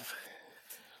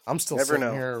 I'm still Never sitting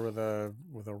know. here with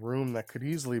a room that could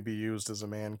easily be used as a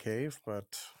man cave, but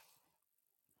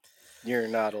You're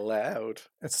not allowed.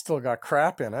 it's still got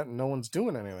crap in it and no one's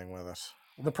doing anything with it.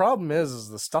 The problem is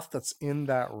the stuff that's in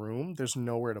that room, there's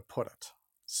nowhere to put it.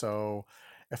 So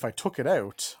if I took it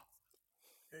out,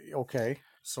 okay,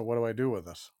 so what do I do with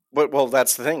it? But well,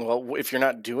 that's the thing. Well, if you're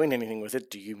not doing anything with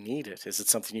it, do you need it? Is it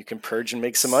something you can purge and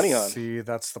make some money on? See,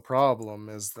 that's the problem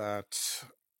is that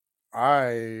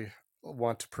I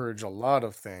want to purge a lot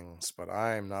of things, but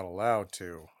I'm not allowed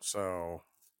to. So,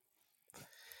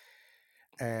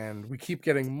 and we keep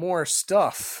getting more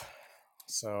stuff.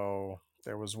 So,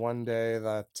 there was one day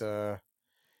that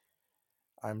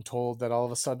I'm told that all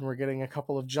of a sudden we're getting a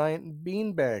couple of giant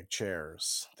beanbag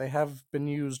chairs. They have been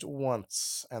used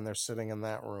once and they're sitting in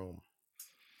that room,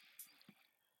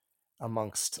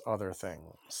 amongst other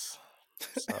things.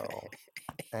 So,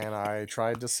 and I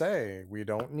tried to say, we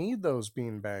don't need those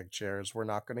beanbag chairs. We're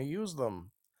not going to use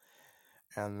them.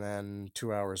 And then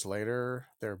 2 hours later,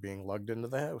 they're being lugged into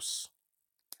the house.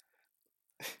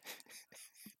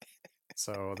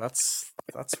 So that's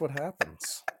what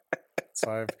happens.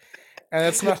 So I've, and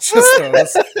it's not just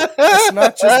those. It's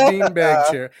not just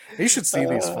beanbag chair. You should see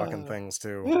these fucking things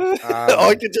too.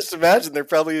 I could just imagine they're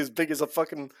probably as big as a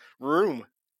fucking room.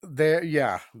 They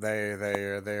yeah,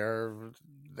 they're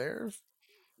they're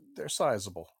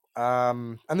sizable.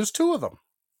 And there's two of them.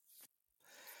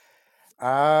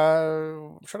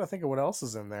 I'm trying to think of what else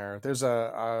is in there. There's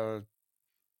a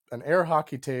an air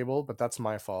hockey table, but that's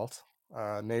my fault.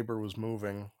 Neighbor was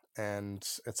moving, and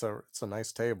it's a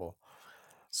nice table.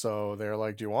 So they're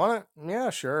like, "Do you want it?" Yeah,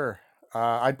 sure.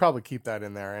 I'd probably keep that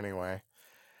in there anyway.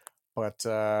 But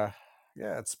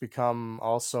yeah, it's become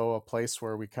also a place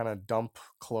where we kind of dump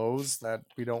clothes that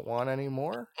we don't want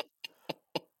anymore.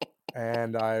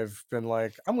 And I've been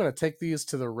like, I'm going to take these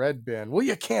to the red bin. Well,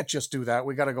 you can't just do that.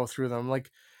 We got to go through them. I'm like,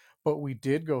 but we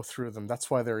did go through them. That's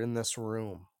why they're in this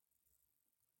room.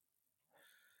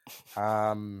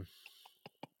 I'm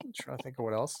trying to think of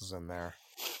what else is in there.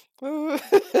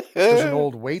 There's an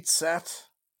old weight set.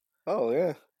 Oh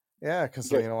yeah. Yeah, because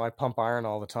You I pump iron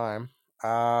all the time.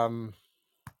 Um,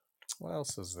 what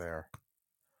else is there?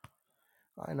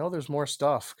 I know there's more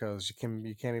stuff because you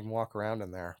can't even walk around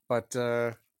in there. But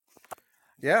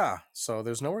yeah, so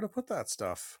there's nowhere to put that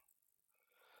stuff.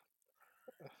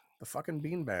 The fucking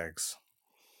bean bags.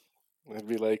 It'd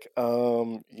be like,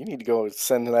 you need to go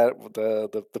send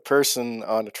the person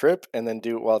on a trip and then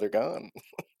do it while they're gone.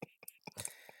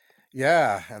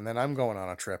 Yeah, and then I'm going on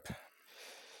a trip.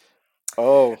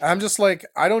 Oh, I'm just like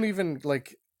I don't even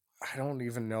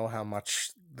know how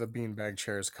much the beanbag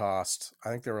chairs cost. I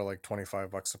think they were like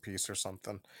 $25 a piece or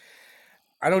something.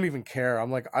 I don't even care.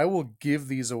 I'm like, I will give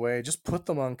these away. Just put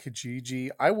them on Kijiji.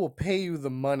 I will pay you the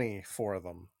money for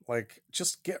them. Like,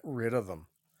 just get rid of them.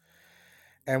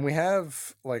 And we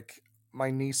have like my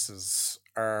nieces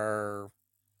are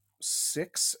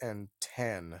 6 and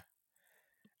 10.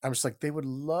 I'm just like, they would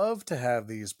love to have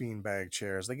these beanbag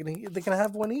chairs. They can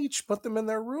have one each. Put them in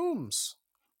their rooms.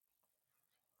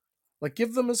 Like,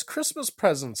 give them as Christmas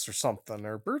presents or something,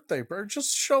 or birthday, or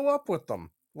just show up with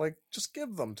them. Like, just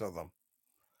give them to them.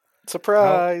 No,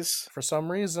 surprise. for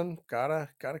some reason, gotta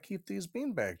keep these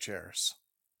beanbag chairs.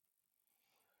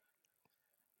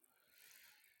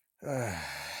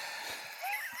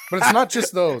 But it's not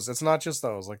just those. It's not just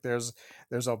those. Like there's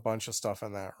a bunch of stuff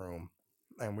in that room,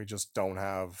 and we just don't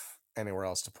have anywhere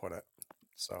else to put it.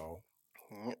 So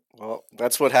Well,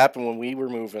 that's what happened when we were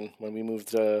moving. When we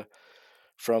moved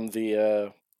from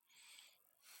the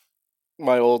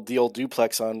old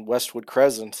duplex on Westwood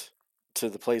Crescent to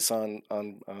the place on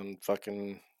fuck,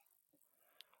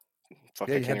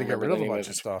 yeah, I you can't had to even get remember rid the of a name bunch of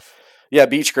of it. stuff. Yeah,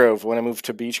 Beech Grove. When I moved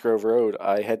to Beech Grove Road,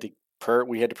 we had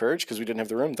to purge because we didn't have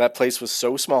the room. That place was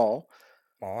so small.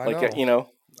 Oh, I Like know.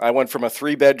 I went from a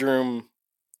 3 bedroom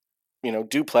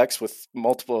duplex with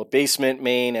multiple basement,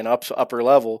 main, and upper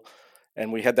level,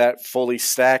 and we had that fully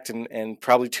stacked and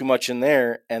probably too much in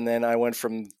there. And then I went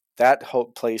from that whole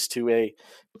place to a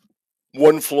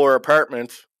 1 floor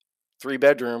apartment, 3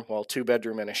 bedroom, well, 2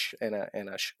 bedroom and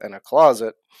a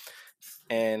closet,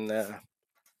 and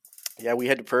yeah, we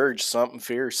had to purge something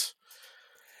fierce,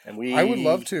 and I would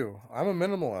love we to. I'm a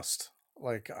minimalist.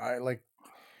 Like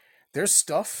there's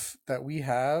stuff that we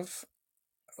have.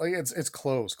 Like it's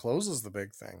clothes. Clothes is the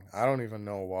big thing. I don't even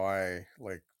know why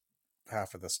like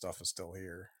half of this stuff is still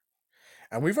here.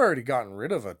 And we've already gotten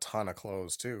rid of a ton of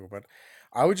clothes too, but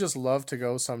I would just love to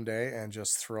go someday and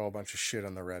just throw a bunch of shit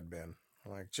in the red bin.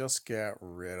 Like just get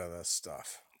rid of this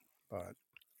stuff. But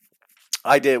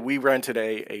I did. We rented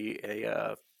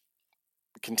a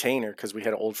container because we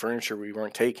had old furniture we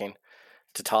weren't taking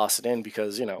to toss it in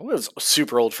because it was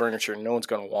super old furniture and no one's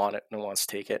gonna want it. No one wants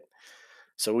to take it.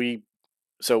 So it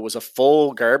was a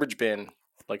full garbage bin,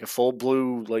 like a full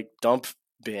blue like dump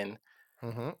bin,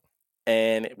 mhm.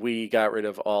 and we got rid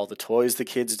of all the toys the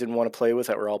kids didn't want to play with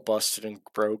that were all busted and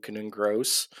broken and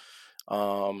gross.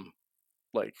 Um,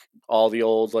 like all the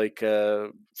old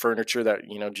furniture that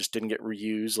just didn't get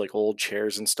reused, like old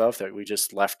chairs and stuff that we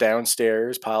just left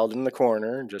downstairs, piled in the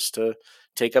corner just to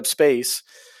take up space.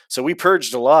 So we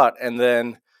purged a lot, and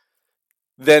then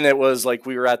it was like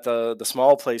we were at the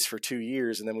small place for 2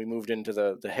 years, and then we moved into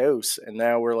the house, and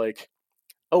now we're like,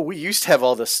 oh, we used to have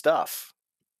all this stuff.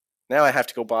 Now I have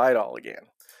to go buy it all again,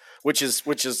 which is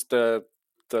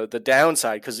the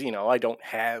downside because I don't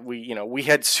have we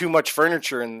had too much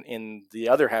furniture in the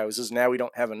other houses. Now we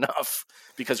don't have enough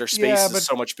because our Yeah, space is but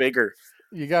so much bigger.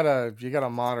 you gotta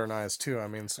modernize too. I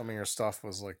mean, some of your stuff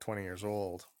was like 20 years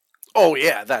old. Oh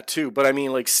yeah, that too. But I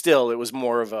mean, like, still, it was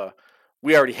more of a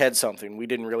we already had something. We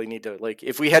didn't really need to like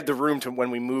if we had the room to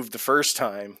when we moved the first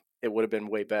time, it would have been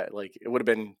way better. Like it would have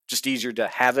been just easier to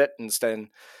have it instead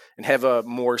and have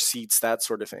more seats, that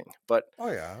sort of thing. But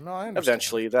Oh yeah, no, I understand.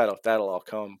 eventually that'll all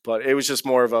come. But it was just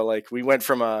more of a like we went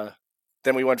from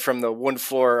the 1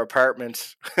 floor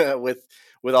apartment with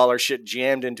all our shit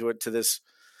jammed into it to this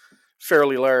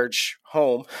fairly large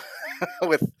home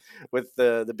with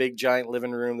the big giant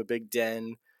living room, the big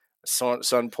den,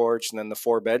 sun porch, and then the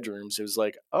 4 bedrooms. It was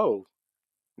like, oh,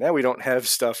 now we don't have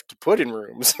stuff to put in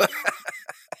rooms.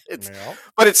 it's Yeah.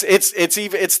 but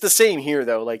it's the same here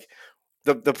though. Like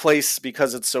the place,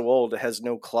 because it's so old, it has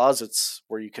no closets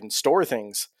where you can store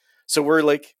things. So we're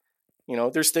like,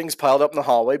 there's things piled up in the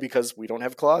hallway because we don't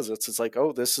have closets. It's like,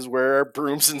 oh, this is where our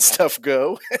brooms and stuff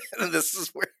go. This is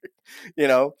where you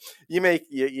know you make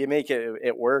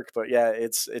it work. But yeah,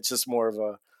 it's just more of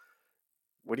a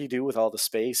what do you do with all the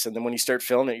space? And then when you start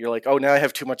filling it, you're like, oh, now I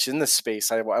have too much in this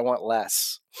space. I want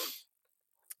less.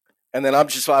 And then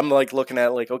I'm like looking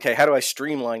at like, okay, how do I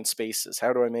streamline spaces?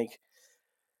 How do I make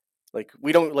like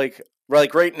we don't like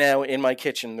right now in my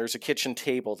kitchen, there's a kitchen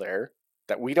table there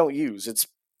that we don't use. It's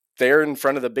there in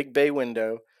front of the big bay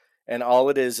window, and all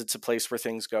it is, it's a place where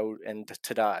things go and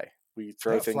to die. We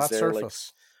throw Yeah, things flat there like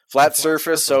surface. It's a flat flat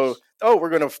surface. So, surface. oh, we're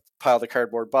gonna pile the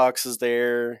cardboard boxes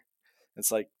there.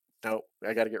 It's like, no,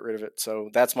 I got to get rid of it. So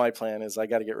that's my plan. Is I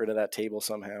got to get rid of that table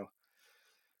somehow.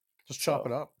 Just chop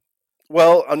it So, up.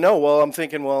 well, no, well, I'm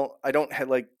thinking, well, I don't have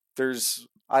like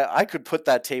I could put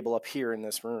that table up here in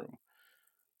this room.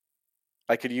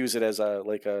 I could use it as a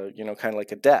like a kind of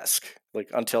like a desk. Like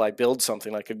until I build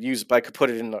something, I could put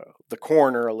it in the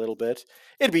corner a little bit.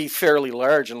 It'd be fairly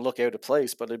large and look out of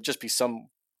place, but it'd just be some.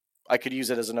 I could use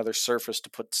it as another surface to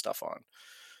put stuff on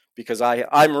because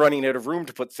I'm running out of room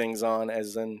to put things on.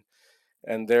 As in,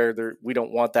 and there we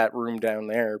don't want that room down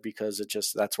there because it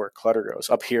just that's where clutter goes.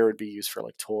 Up here would be used for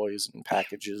like toys and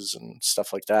packages and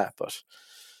stuff like that. But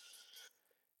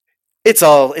it's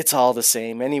all the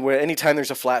same. Anywhere, anytime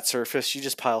there's a flat surface, you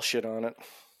just pile shit on it.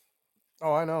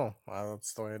 Oh, I know.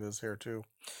 That's the way it is here too.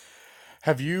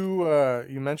 Have you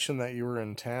you mentioned that you were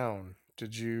in town.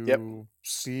 Did Yep. you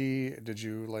see did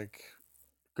you like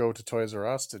go to Toys R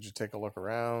Us? Did you take a look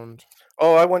around?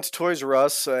 Oh, I went to Toys R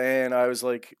Us and I was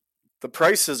like, the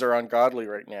prices are ungodly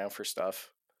right now for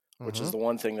stuff. which is Mm-hmm. the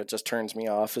one thing that just turns me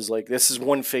off. Is like, this is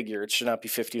one figure. It should not be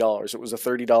 $50. It was a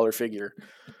 $30 figure.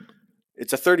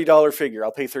 It's a $30 figure.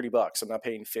 I'll pay $30. I'm not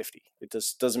paying 50. It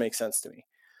just doesn't make sense to me.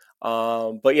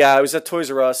 But yeah, I was at Toys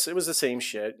R Us. It was the same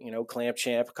shit, Clamp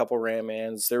Champ, a couple Ram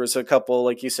Mans. There was a couple,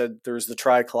 like you said, there was the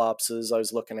Triclopses I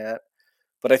was looking at,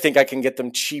 but I think I can get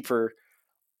them cheaper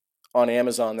on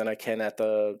Amazon than I can at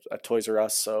Toys R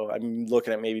Us. So I'm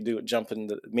looking at jumping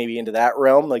maybe into that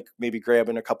realm, like maybe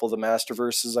grabbing a couple of the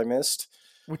Masterverses I missed.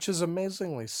 Which is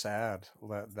amazingly sad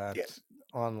that Yeah,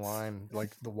 online,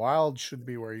 like the wild should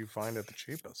be where you find it the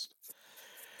cheapest.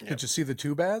 yeah. Did you see the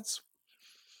two bads?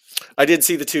 I did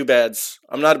see the Two Bads.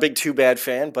 I'm not a big Two Bad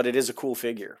fan, but it is a cool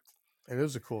figure. It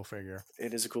is a cool figure.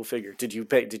 It is a cool figure. Did you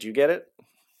pay? Did you get it?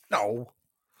 No,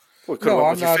 Well, could have no, went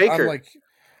I'm with your not. faker.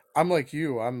 I'm like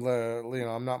you. I'm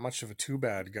not much of a two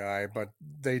bad guy, but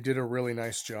they did a really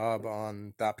nice job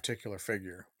on that particular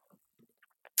figure.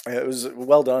 It was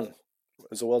well done. It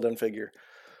was a well done figure.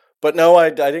 But no, I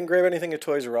didn't grab anything at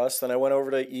Toys R Us. Then I went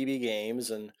over to EB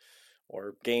Games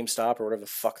or GameStop or whatever the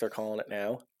fuck they're calling it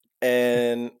now,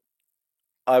 and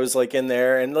I was like in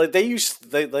there, and like they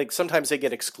like sometimes they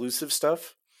get exclusive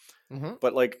stuff, Mm-hmm.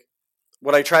 but like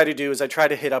what I try to do is I try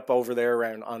to hit up over there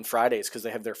around on Fridays because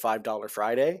they have their $5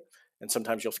 Friday, and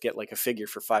sometimes you'll get like a figure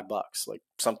for $5, like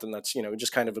something that's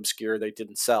just kind of obscure they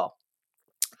didn't sell.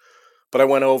 But I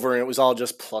went over and it was all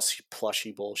just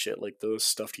plushy bullshit, like those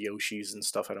stuffed Yoshis and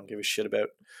stuff I don't give a shit about.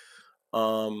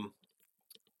 Um,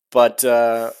 but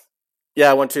yeah,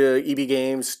 I went to EB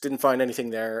Games, didn't find anything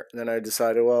there, and then I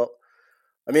decided, well,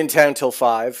 I'm in town till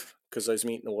 5 because I was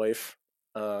meeting the wife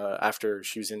after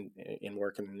she was in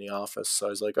working in the office. So I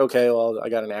was like, okay, well, I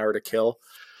got an hour to kill.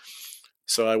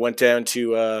 So I went down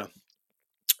to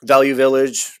Value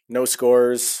Village, no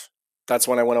scores. That's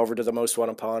when I went over to the Most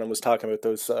Wanted Pawn and was talking about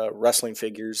those wrestling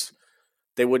figures.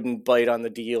 They wouldn't bite on the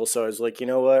deal, so I was like, you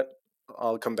know what?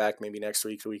 I'll come back maybe next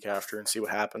week, the week after, and see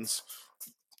what happens.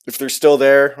 If they're still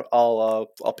there, I'll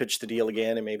pitch the deal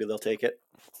again, and maybe they'll take it.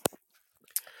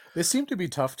 They seem to be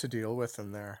tough to deal with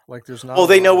in there. Like there's not Well, a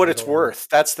they know lot of what it's middlemen. worth.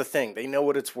 That's the thing. They know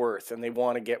what it's worth, and they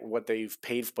want to get what they've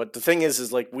paid. But the thing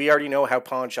is like we already know how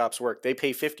pawn shops work. They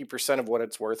pay 50% of what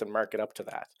it's worth and mark it up to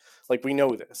that. Like we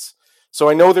know this, so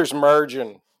I know there's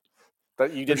margin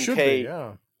that you There didn't should be, pay.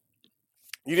 yeah.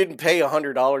 You didn't pay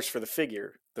 $100 for the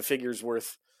figure. The figure's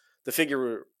worth. The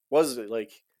figure was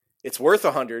like it's worth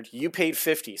 100. You paid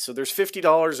 50, so there's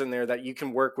 $50 in there that you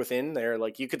can work within there.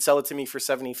 Like you could sell it to me for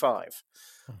 75,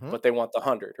 Mm-hmm. but they want the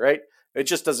 100, right? It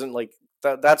just doesn't like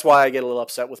that. That's why I get a little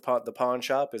upset with the pawn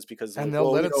shop is because they're And like, they'll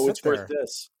well, let it it's sit worth there.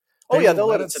 this. Oh They yeah, will they'll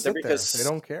let let it it sit there sit there. They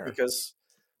don't care. because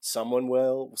someone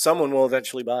will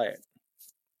eventually buy it.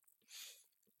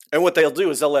 And what they'll do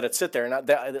is they'll let it sit there, and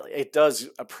it does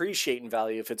appreciate in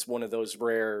value if it's one of those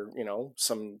rare,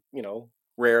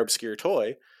 rare obscure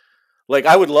toy. Like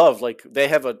I would love, like they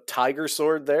have a tiger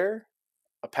sword there,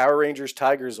 a Power Rangers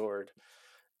Tiger Zord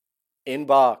in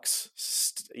box,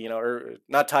 or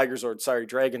not Tiger Zord, sorry,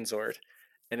 Dragon Zord,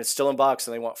 and it's still in box,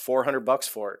 and they want $400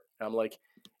 for it. And I'm like,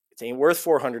 it ain't worth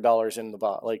 $400 in the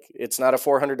box. Like it's not a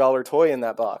 $400 toy in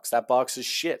that box. That box is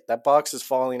shit. That box is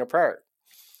falling apart.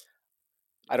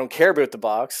 I don't care about the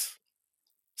box.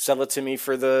 Sell it to me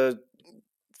for the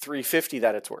 350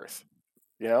 that it's worth.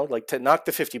 Like to knock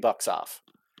the $50 off.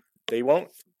 They won't.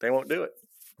 They won't do it.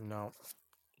 No.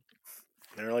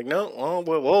 They're like, no,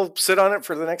 well, we'll sit on it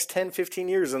for the next 10, 15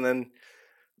 years, and then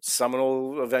someone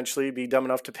will eventually be dumb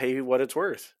enough to pay what it's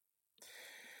worth.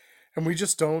 And we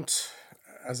just don't,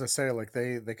 as I say, like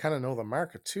they kind of know the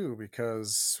market too,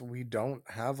 because we don't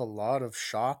have a lot of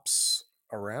shops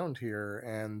around here,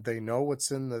 and they know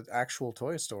what's in the actual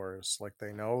toy stores. Like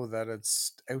they know that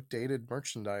it's outdated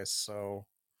merchandise, so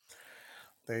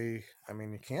I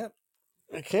mean, you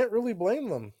can't really blame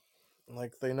them.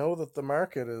 Like they know that the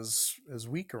market is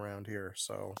weak around here,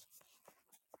 so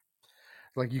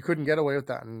like you couldn't get away with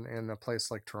that in a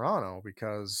place like Toronto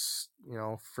because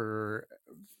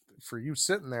for you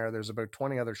sitting there, there's about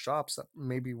 20 other shops that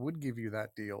maybe would give you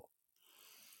that deal.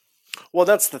 Well,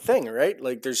 that's the thing, right?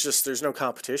 Like, there's no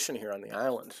competition here on the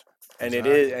island, and it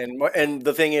is, Exactly. and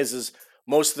the thing is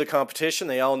most of the competition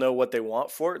they all know what they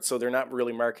want for it, so they're not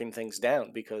really marking things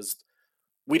down because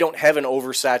we don't have an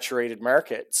oversaturated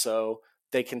market, so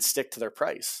they can stick to their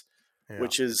price, Yeah.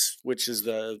 which is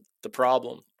the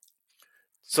problem.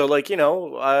 So like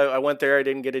I went there, I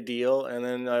didn't get a deal, and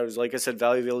then I was like I said,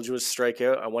 Value Village was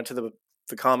strikeout. I went to the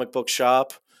comic book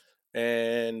shop,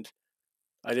 and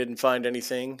I didn't find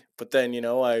anything. But then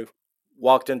I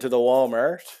walked into the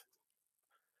Walmart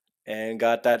and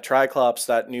got that Triclops,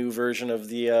 that new version of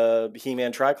the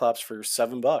He-Man Triclops for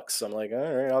 $7. I'm like, all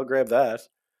right, I'll grab that.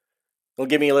 It'll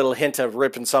give me a little hint of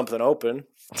ripping something open.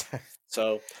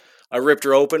 So I ripped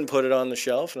her open, put it on the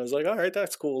shelf, and I was like, all right,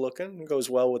 that's cool looking. It goes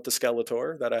well with the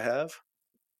Skeletor that I have.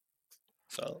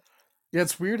 So Yeah,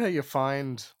 it's weird how you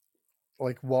find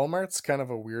like Walmart's kind of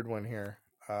a weird one here,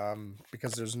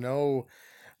 because there's no,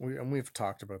 and we've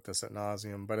talked about this at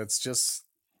nauseum, but it's just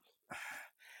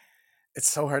it's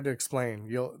so hard to explain.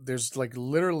 There's like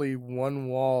literally one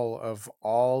wall of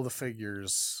all the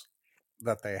figures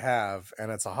that they have,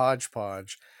 and it's a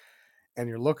hodgepodge. And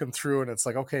you're looking through, and it's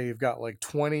like, okay, you've got like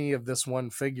 20 of this one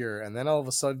figure, and then all of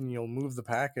a sudden you'll move the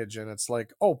package, and it's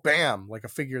like, oh, bam, like a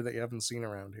figure that you haven't seen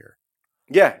around here,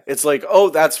 yeah, it's like, oh,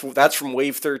 that's from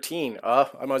Wave 13. I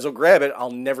might as well grab it.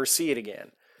 I'll never see it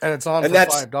again. and it's on And for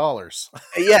that's $5.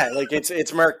 yeah, like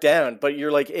it's marked down, but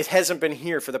you're like, it hasn't been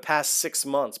here for the past 6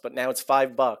 months, but now it's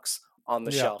 $5 on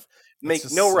the Yeah, shelf. it's Make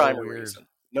just no so rhyme or weird. reason.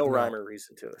 No No, rhyme or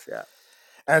reason to this. Yeah.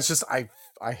 and it's just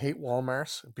I hate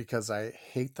Walmart because I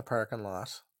hate the parking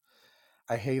lot.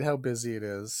 I hate how busy it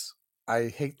is. I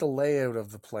hate the layout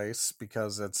of the place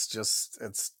because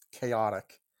it's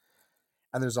chaotic,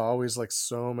 and there's always like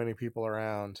so many people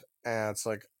around, and it's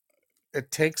like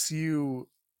it takes you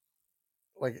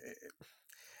like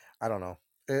I don't know.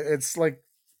 It's like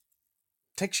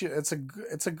takes you. It's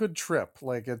a good trip.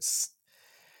 Like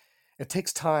it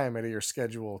takes time out of your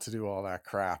schedule to do all that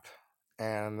crap,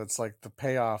 and it's like the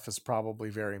payoff is probably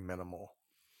very minimal.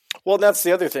 Well, that's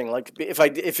the other thing. Like, if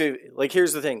it, like,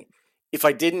 here's the thing: if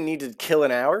I didn't need to kill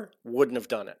an hour, wouldn't have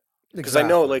done it because I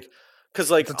know, Exactly. like, because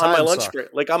But like the on my time lunch suck. break,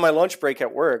 like on my lunch break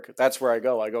at work, that's where I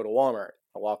go. I go to Walmart.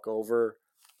 I walk over,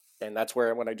 and that's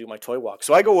where when I do my toy walk.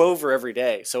 So I go over every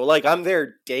day. So like I'm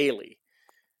there daily,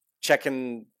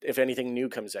 checking if anything new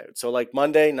comes out. So like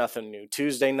Monday, nothing new.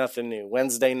 Tuesday, nothing new.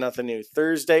 Wednesday, nothing new.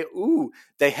 Thursday, ooh,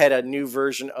 they had a new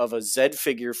version of a Zed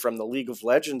figure from the League of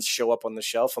Legends show up on the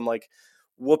shelf. I'm like,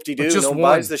 whoop de But doo, no just one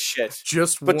buys one. this shit.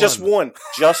 Just But just one. one,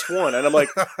 just one. And I'm like,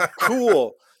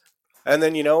 cool. And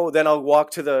then then I'll walk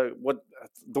to the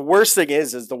worst thing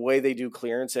is the way they do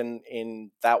clearance in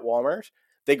that Walmart.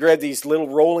 They grab these little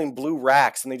rolling blue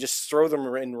racks and they just throw them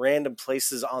in random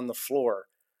places on the floor,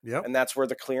 Yep. and that's where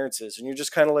the clearance is. And you're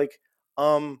just kind of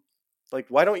um, like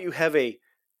why don't you have a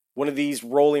one of these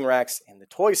rolling racks in the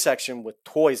toy section with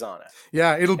toys on it?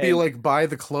 Yeah, it'll be And like buy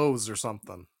the clothes or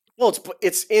something. well,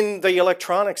 it's in the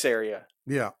electronics area,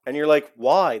 Yeah. and you're like,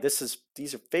 why?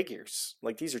 These are figures,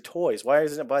 like these are toys. Why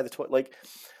isn't it by the toy? Like,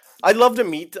 I'd love to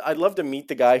meet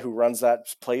the guy who runs that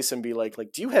place and be like,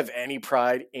 do you have any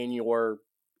pride in your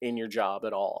job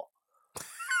at all?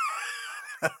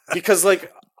 Because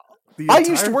like The I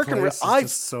used to entire work in place is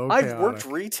just so I've worked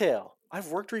chaotic. retail. I've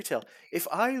worked retail. If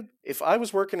I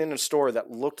was working in a store that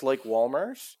looked like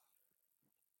Walmart,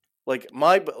 like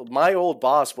my old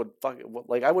boss would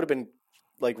like I would have been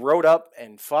like wrote up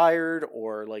and fired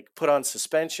or like put on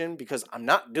suspension because I'm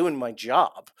not doing my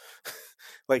job.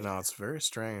 like No, it's very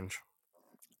strange.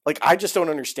 I just don't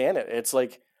understand it. It's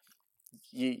like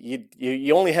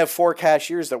you only have four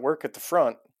cashiers that work at the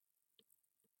front.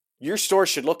 Your store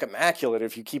should look immaculate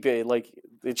if you keep it like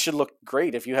it should look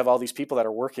great if you have all these people that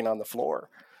are working on the floor.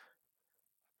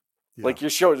 Yeah. Like your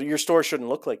store shouldn't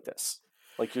look like this.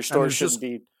 Like your And store there's shouldn't just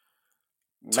be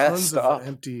tons messed of up.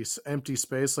 empty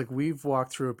space. Like we've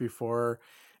walked through it before,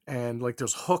 and like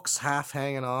there's hooks half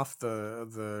hanging off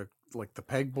the like the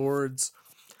pegboards.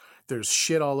 There's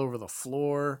shit all over the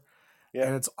floor, Yeah.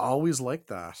 and it's always like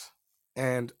that.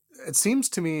 And it seems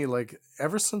to me like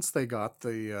ever since they got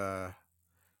the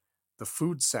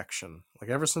food section, like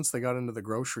ever since they got into the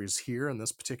groceries here in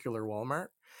this particular Walmart,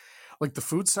 like the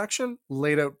food section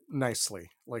laid out nicely.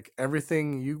 Like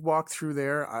everything you walk through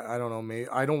there, I don't know, maybe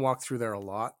I don't walk through there a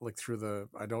lot. Like through the,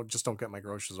 I don't get my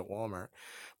groceries at Walmart,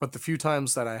 but the few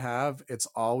times that I have, it's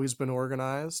always been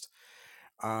organized.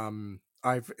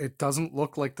 It doesn't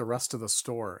look like the rest of the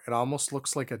store. It almost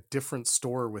looks like a different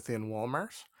store within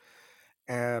Walmart.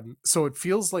 And so it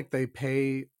feels like they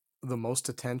pay the most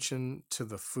attention to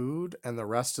the food and the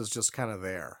rest is just kind of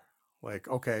there. Like,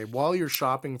 okay, while you're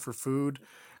shopping for food,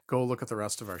 go look at the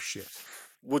rest of our shit.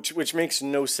 Which makes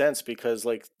no sense because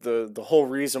like the whole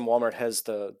reason Walmart has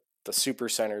the super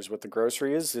centers with the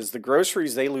grocery is the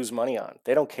groceries they lose money on.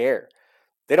 They don't care.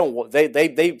 They don't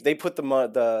they put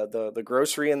the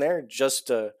grocery in there just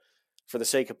for the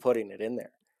sake of putting it in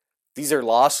there. These are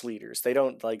loss leaders. They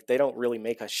don't really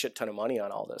make a shit ton of money on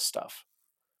all this stuff.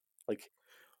 Like,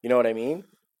 you know what I mean?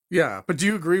 Yeah, but do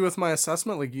you agree with my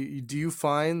assessment? Like, do you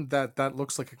find that that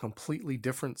looks like a completely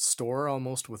different store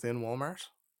almost within Walmart?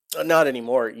 Not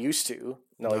anymore. It used to.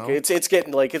 No, like No. it's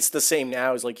getting like it's the same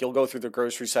now. Is like you'll go through the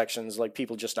grocery sections, like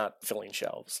people just not filling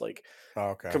shelves, like Oh,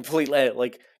 okay.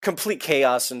 complete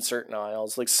chaos in certain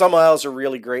aisles. Like some aisles are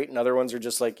really great, and other ones are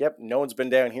just like, yep, no one's been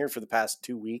down here for the past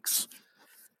 2 weeks.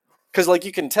 Because like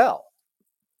you can tell,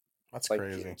 That's like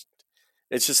crazy.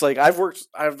 it's just like I've worked.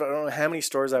 I don't know how many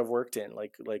stores I've worked in.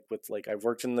 Like I've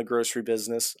worked in the grocery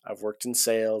business. I've worked in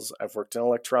sales. I've worked in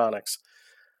electronics.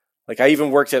 Like I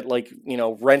even worked at like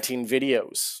renting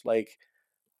videos. Like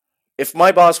if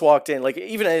my boss walked in, like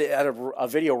even at a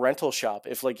video rental shop,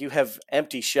 if like you have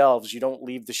empty shelves, you don't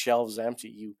leave the shelves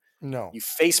empty. No. You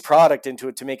face product into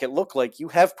it to make it look like you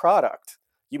have product.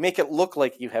 You make it look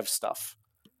like you have stuff,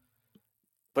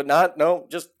 but not no.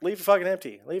 Just leave it fucking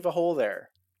empty. Leave a hole there.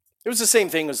 It was the same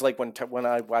thing as like when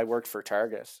I worked for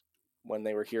Target when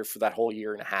they were here for that whole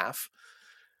year and a half.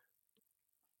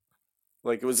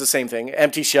 Like it was the same thing.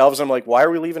 Empty shelves. I'm like, why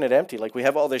are we leaving it empty? Like we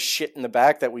have all this shit in the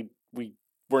back that we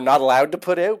we're not allowed to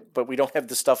put out, but we don't have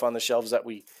the stuff on the shelves that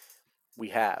we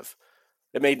have.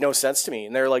 It made no sense to me.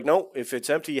 And they're like, no, if it's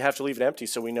empty, you have to leave it empty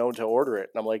so we know to order it.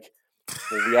 And I'm like,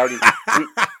 well,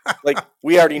 we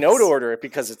we already know to order it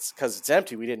because it's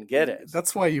empty. We didn't get it.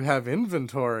 That's why you have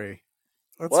inventory.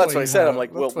 Well, that's what I said. I'm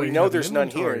like, well, That's why we you know have an there's none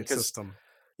here inventory because system.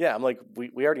 yeah, I'm like,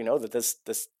 we already know that this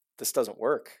doesn't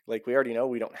work. Like we already know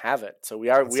we don't have it. So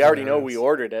That's we already know we hilarious.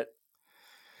 ordered it.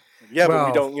 Yeah, but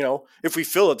we Well, don't, if we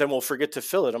fill it, then we'll forget to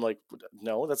fill it. I'm like,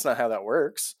 no, that's not how that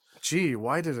works. gee,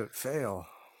 why did it fail?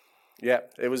 Yeah,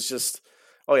 it was just,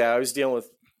 oh yeah, I was dealing with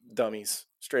dummies,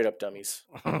 straight up dummies.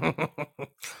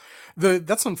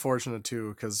 That's unfortunate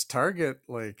too, because Target,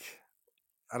 like,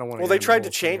 I don't want to Well, get they into the tried to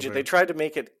whole thing change it. They about. tried to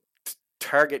make it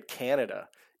target Canada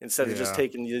instead of just Yeah.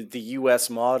 taking the US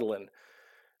model and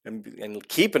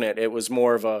keeping it. It was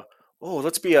more of a, oh,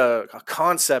 let's be a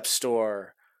concept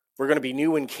store. We're going to be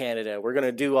new in Canada. We're going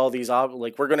to do all these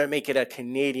like we're going to make it a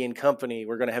Canadian company.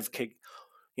 We're going to have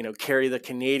carry the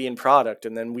Canadian product,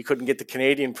 and then we couldn't get the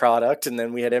Canadian product, and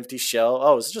then we had empty shell.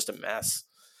 Oh, it was just a mess.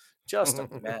 Just a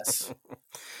mess.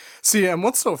 See, and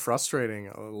what's so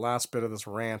frustrating, last bit of this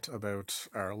rant about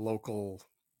our local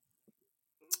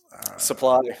uh,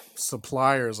 Supply.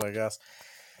 suppliers, I guess,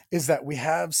 is that we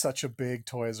have such a big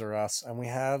Toys R Us and we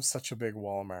have such a big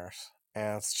Walmart,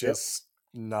 and it's Yep. just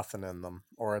nothing in them,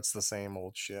 or it's the same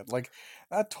old shit. Like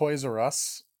that Toys R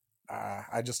Us,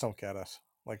 I just don't get it.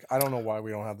 Like, I don't know why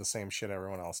we don't have the same shit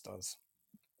everyone else does.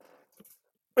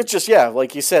 It's just yeah,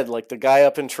 like you said, like the guy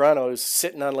up in Toronto is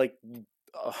sitting on like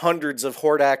hundreds of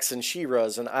Hordaks and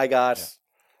Shiras, and I got Yeah.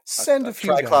 Send a a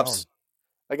few Triclops. down.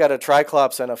 I got a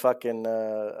Triclops and a fucking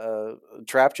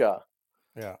trap jaw.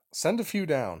 Yeah. Send a few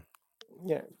down.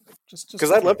 Yeah, Just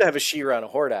because a I'd love few. to have a Shira and a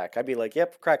Hordak. I'd be like,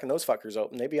 yep, cracking those fuckers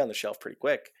open. They'd be on the shelf pretty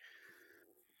quick.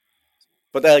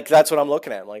 But like that's what I'm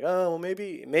looking at. I'm like, oh, well,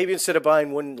 maybe instead of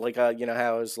buying one, like how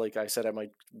I was like I said I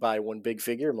might buy one big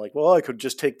figure. I'm like, well, I could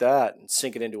just take that and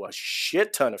sink it into a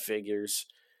shit ton of figures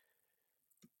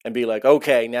and be like,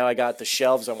 okay, now I got the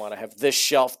shelves I want. I have this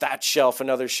shelf, that shelf,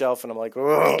 another shelf, and I'm like,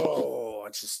 oh,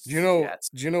 it's Do you just know yeah,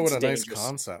 do you know what it's a nice dangerous.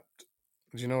 concept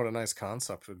do you know what a nice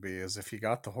concept would be is if you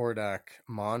got the Hordak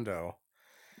Mondo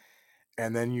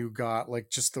and then you got like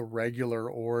just the regular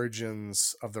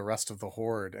origins of the rest of the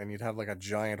horde, and you'd have like a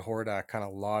giant Hordak kind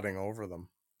of lauding over them,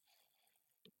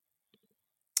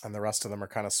 and the rest of them are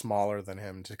kind of smaller than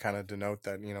him to kind of denote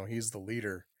that he's the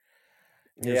leader.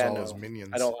 Here's Yeah, all his no,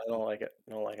 minions. I don't like it.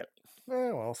 I don't like it.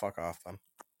 Well, fuck off then.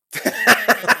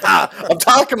 I'm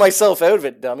talking myself out of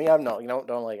it, dummy. I'm not.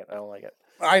 Don't like it. I don't like it.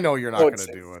 I know you're Oh, not going to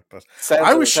do it, but it sounds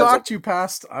like I was shocked you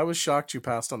passed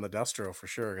on the Destro for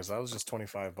sure, because that was just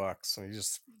 $25, and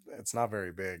it's not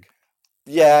very big.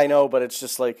 yeah, I know, but it's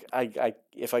just like I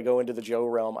if I go into the Joe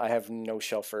realm, I have no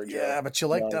shelf for a Joe. Yeah, but you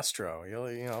like None. Destro.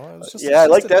 Yeah, It's I just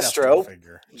like a Destro Destro.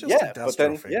 figure. Just a Yeah, but Destro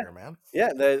then yeah, figure, man. yeah,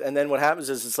 and then what happens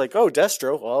is it's like, oh,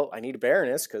 Destro. Well, I need a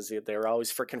Baroness because they're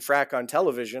always freaking frack on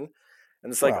television,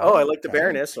 and it's like, oh, I Well, like the okay.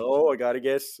 Baroness. Oh, I gotta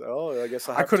get. Oh, I guess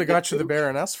I'll I have could to have get got you the two.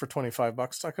 Baroness for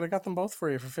 $25. I could have got them both for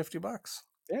you for $50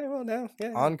 Yeah, well, no,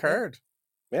 yeah, on yeah, card.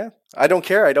 yeah. I don't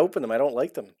care. I'd open them. I don't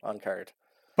like them on card.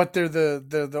 But they're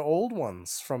the old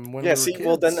ones from when Yeah, we were see,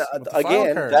 well, then kids with the file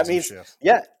again, that cards and means, shit.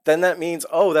 yeah, then that means,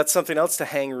 oh, that's something else to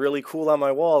hang really cool on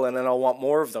my wall, and then I'll want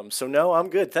more of them. So, no, I'm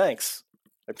good. Thanks.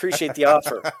 I appreciate the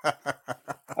offer.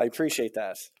 I appreciate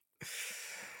that.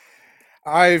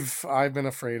 I've been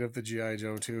afraid of the GI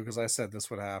Joe too, because I said this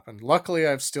would happen. Luckily,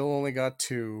 I've still only got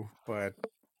two, but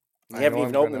You I haven't know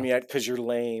even I'm opened them gonna. yet because you're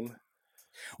lame.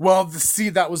 Well, see,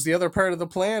 that was the other part of the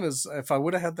plan. Is if I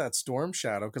would have had that Storm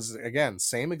Shadow, because again,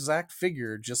 same exact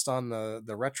figure, just on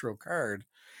the retro card.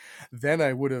 then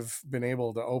I would have been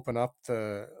able to open up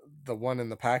the one in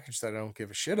the package that I don't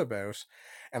give a shit about,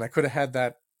 and I could have had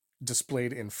that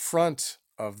displayed in front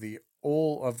of the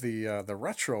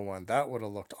retro one. That would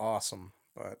have looked awesome,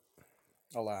 but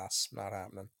alas, not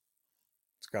happening.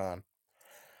 It's gone.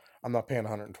 I'm not paying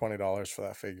 $120 for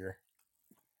that figure.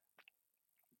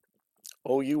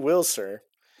 Oh, you will, sir.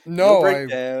 You'll No, break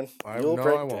down. I You'll no, I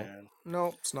break won't. down.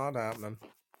 No, it's not happening.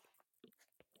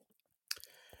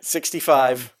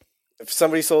 65. Um, If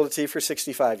somebody sold it to you for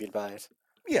 65, you'd buy it.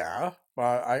 yeah,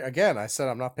 but I said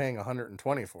I'm not paying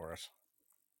 120 for it.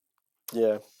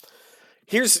 Yeah.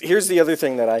 Here's the other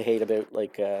thing that I hate about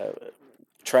like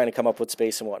trying to come up with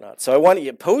space and whatnot. So I want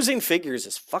you posing figures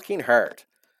is fucking hard,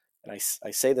 and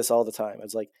I say this all the time.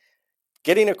 It's like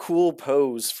getting a cool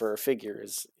pose for a figure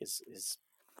is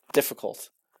difficult,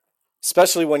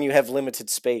 especially when you have limited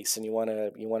space and you want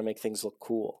to make things look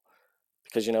cool.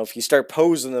 Because if you start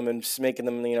posing them and just making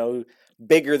them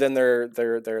bigger than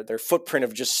their footprint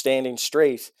of just standing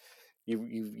straight,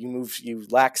 you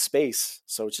lack space.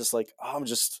 So it's just like, oh, I'm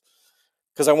just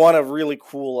because I want a really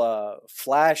cool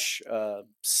Flash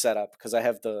setup, because I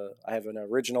have an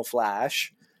original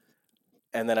Flash,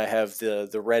 and then I have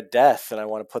the Red Death, and I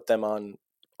want to put them on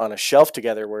a shelf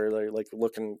together where they're like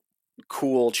looking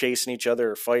cool, chasing each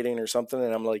other or fighting or something.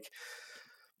 And I'm like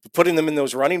putting them in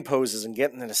those running poses and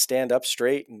getting them to stand up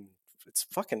straight, and it's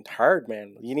fucking hard,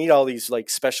 man. You need all these like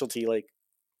specialty like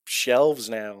shelves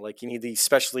now. Like you need these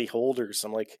specialty holders.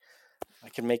 I'm like, I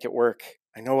can make it work.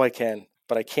 I know I can,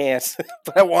 but I can't.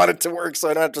 But I want it to work so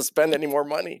I don't have to spend any more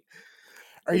money.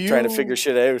 Are Like trying to figure you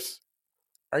shit out.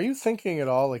 are you thinking at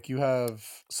all like you have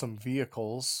some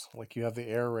vehicles, like you have the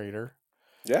Air Raider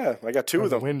Yeah, I got two or of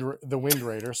them. the Wind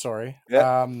Raider, sorry.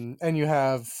 Yeah. And you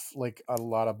have like a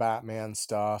lot of Batman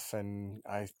stuff, and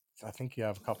I think you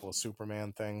have a couple of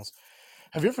Superman things.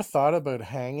 Have you ever thought about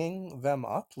hanging them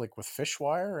up like with fish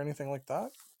wire or anything like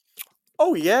that?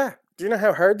 Oh yeah. Do you know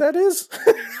how hard that is?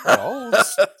 Well,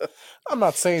 it's I'm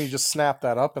not saying you just snap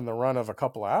that up in the run of a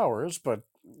couple of hours, but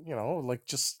like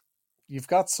just you've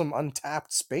got some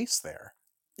untapped space there.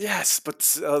 Yes, but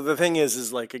the thing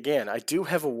is like again, I do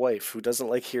have a wife who doesn't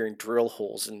like hearing drill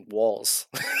holes in walls.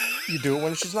 You do it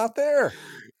when she's not there.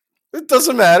 It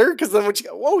doesn't matter because then when you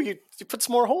go, whoa, you put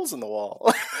some more holes in the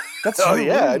wall. That's Oh your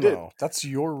yeah, I room, did. though. That's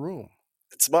your room.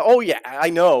 It's my. Oh yeah, I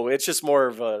know. It's just more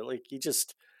of a like you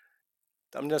just.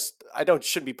 I don't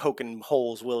shouldn't be poking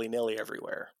holes willy nilly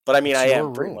everywhere. But I mean, It's I your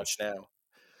am pretty room. much now.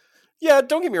 Yeah,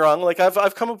 don't get me wrong. Like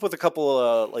I've come up with a couple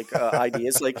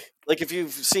ideas. Like if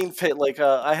you've seen fit, like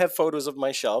I have photos of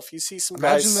my shelf. You see some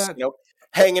Imagine guys, that.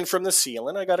 hanging from the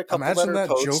ceiling. I got a couple that Imagine are that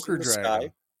posed Joker in the sky.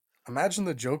 dragon. Imagine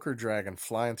the Joker dragon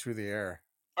flying through the air.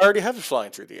 I already have it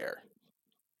flying through the air.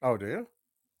 Oh, do you?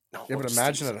 No, Yeah, we'll but just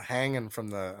tease it. imagine it hanging from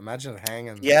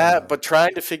Yeah, the. but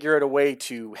trying to figure out a way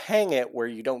to hang it where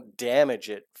you don't damage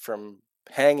it from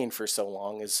hanging for so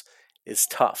long is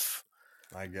tough.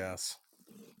 I guess.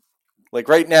 Like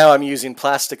right now, I'm using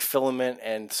plastic filament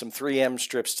and some 3M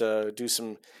strips to do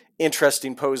some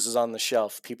interesting poses on the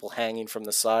shelf. People hanging from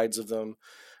the sides of them.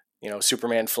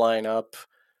 Superman flying up.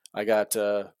 I got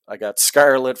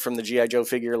Scarlet from the GI Joe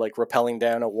figure like rappelling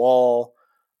down a wall.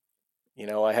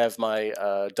 I have my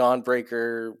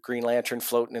Dawnbreaker Green Lantern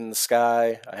floating in the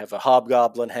sky. I have a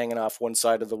Hobgoblin hanging off one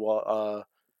side of the wall,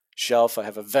 shelf. I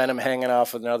have a Venom hanging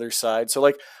off another side. So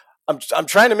like, I'm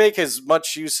trying to make as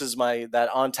much use as my that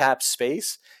on tap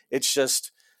space. It's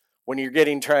just when you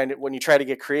try to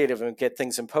get creative and get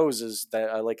things in poses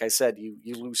that, like I said, you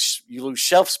lose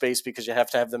shelf space because you have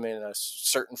to have them in a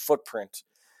certain footprint.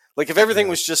 Like if everything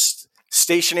Yeah. was just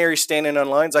stationary, standing on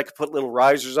lines, I could put little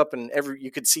risers up and you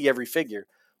could see every figure.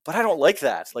 But I don't like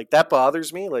that. Like that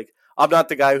bothers me. Like I'm not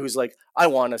the guy who's like I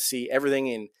want to see everything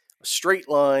in a straight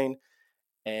line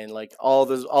and like all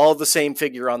the same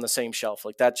figure on the same shelf.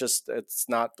 Like that just it's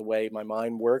not the way my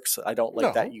mind works. I don't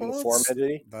like that No, well,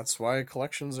 uniformity. that's why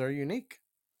collections are unique.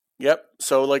 Yep.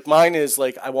 So like mine is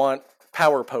like I want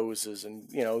power poses and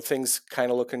things kind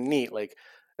of looking neat. Like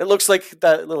it looks like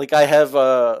that. Like I have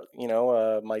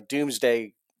my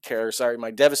Doomsday character, sorry,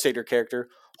 my Devastator character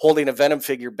holding a Venom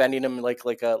figure, bending him like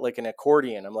an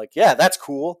accordion. I'm like, yeah, that's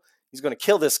cool. He's gonna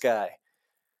kill this guy.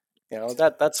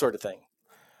 That sort of thing.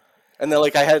 And then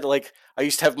I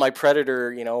used to have my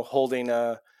Predator, holding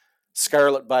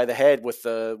Scarlet by the head with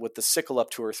the sickle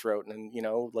up to her throat, and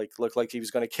like looked like he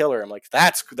was going to kill her. I'm like,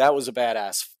 that was a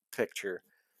badass picture.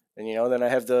 And then I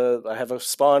have a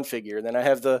Spawn figure, and then I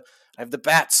have the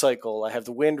Bat Cycle, I have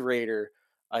the Wind Raider,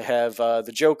 I have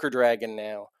the Joker Dragon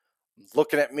now. I'm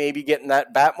looking at maybe getting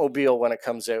that Batmobile when it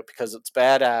comes out because it's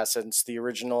badass and it's the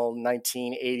original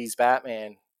 1980s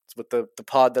Batman. with the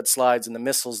pod that slides and the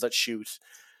missiles that shoot.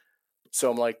 So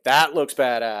I'm like, that looks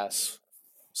badass.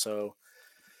 So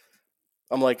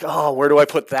I'm like, oh, where do I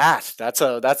put that? That's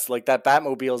like that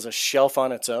Batmobile is a shelf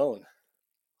on its own.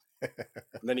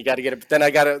 And then you got to get it. Then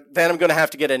I'm gonna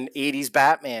have to get an '80s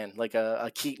Batman, like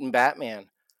a Keaton Batman.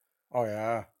 Oh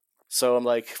yeah, So I'm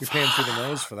like, you're paying through the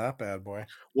nose for that bad boy.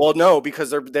 well, no,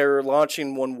 because they're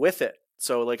launching one with it.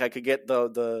 So like I could get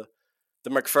the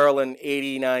McFarlane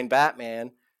 '89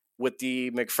 Batman with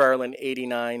the McFarlane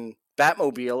 '89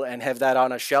 Batmobile and have that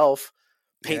on a shelf.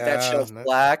 Paint that Yeah, shelf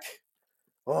black.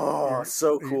 Oh, you're,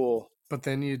 so you cool. but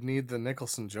then you'd need the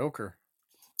Nicholson Joker.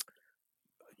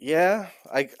 Yeah,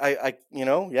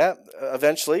 yeah.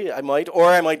 Eventually, I might, or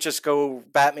I might just go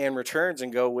Batman Returns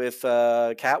and go with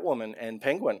Catwoman and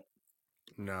Penguin.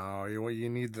 No, you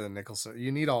need the Nicholson.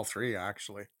 You need all three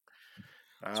actually.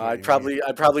 That's what I'd you need. probably,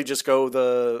 I'd probably just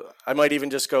go I might even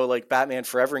just go like Batman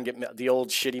Forever and get the old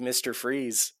shitty Mister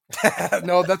Freeze.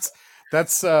 No, that's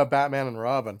Batman and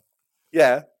Robin.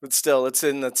 Yeah, but still, it's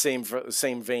in that same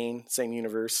vein, same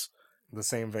universe. The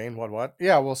same vein. What?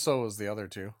 Yeah. Well, so was the other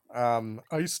two.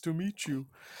 Nice to meet you.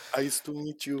 I used to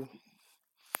meet you.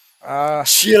 Uh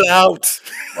Chill out.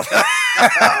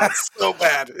 It's so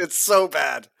bad. It's so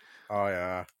bad. oh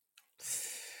yeah.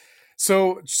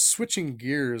 So switching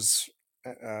gears,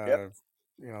 Yep.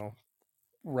 you know,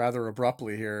 rather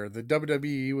abruptly here, the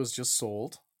WWE was just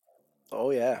sold.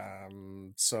 Oh yeah.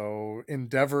 So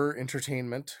Endeavor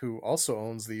Entertainment, who also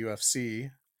owns the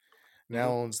UFC, now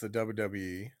Hmm. owns the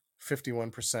WWE.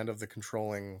 51% of the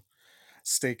controlling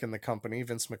stake in the company.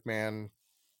 Vince McMahon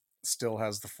still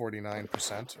has the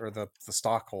 49%, or the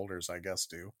stockholders, I guess,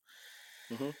 do.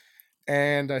 Hmm.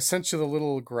 And I sent you the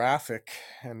little graphic,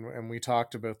 and we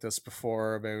talked about this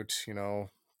before about,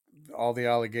 all the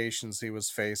allegations he was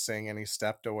facing, and he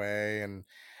stepped away, and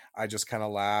I just kind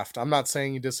of laughed. I'm not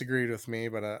saying you disagreed with me,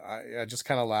 but I just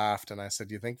kind of laughed, and I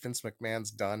said, "You think Vince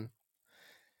McMahon's done?"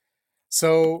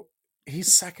 So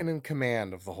he's second in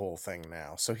command of the whole thing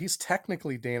now. So he's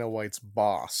technically Dana White's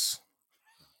boss.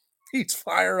 He's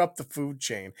higher up the food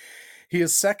chain. He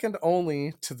is second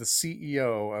only to the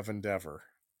CEO of Endeavor,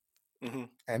 Hmm.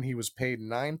 and he was paid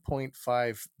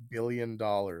 $9.5 billion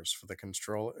for the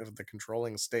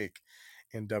controlling stake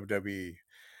in WWE.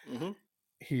 Hmm.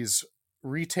 He's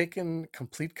retaken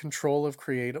complete control of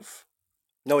creative.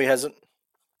 No, he hasn't.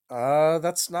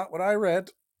 That's not what I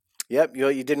read. Yep.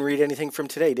 You didn't read anything from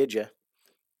today, did you?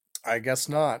 I guess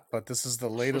not, but this is the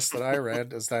latest that I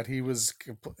read, is that he was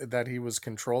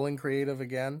controlling creative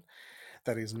again,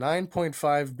 that he's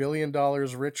 $9.5 billion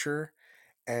richer,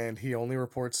 and he only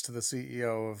reports to the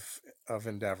CEO of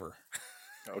Endeavor.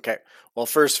 Okay. Well,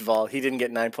 first of all, he didn't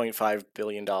get $9.5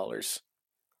 billion.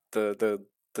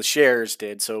 The shares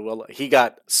did. So well, he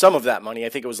got some of that money. I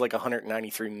think it was like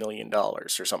 $193 million or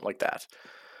something like that.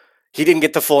 He didn't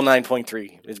get the full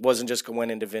 9.3. It wasn't just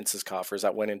went into Vince's coffers.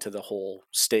 That went into the whole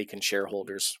stake and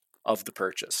shareholders of the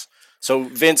purchase. So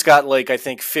Vince got like I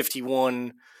think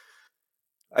 51.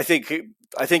 I think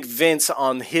I think Vince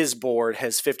on his board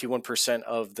has 51%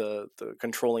 of the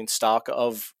controlling stock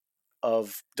of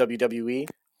WWE.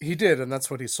 He did, and that's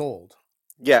what he sold.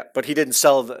 Yeah, but he didn't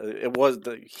sell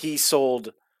he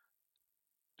sold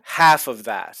half of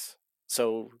that.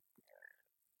 So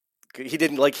he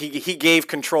didn't like he gave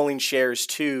controlling shares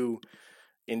to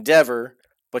Endeavor,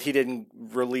 but he didn't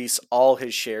release all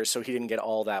his shares, so he didn't get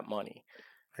all that money.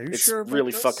 Are you It's sure about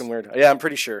really fucking this? weird. Yeah, I'm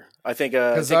pretty sure. I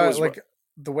Because think it I was like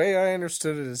the way I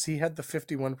understood it is he had the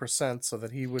 51%, so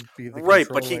that he would be the right,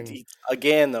 but controlling,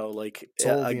 again though, like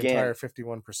sold the again, entire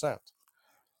 51%.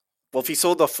 well, if he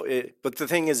sold but the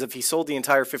thing is, if he sold the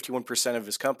entire 51% of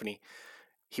his company,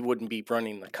 he wouldn't be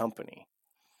running the company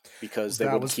because they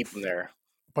That wouldn't was, keep him there.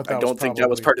 but I that was don't think that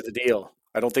was probably part of the deal.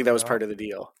 I don't think that was no. part of the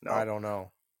deal. I No. don't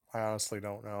know. I honestly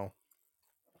don't know.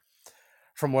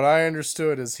 From what I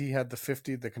understood, is he had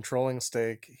the controlling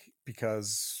stake,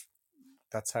 because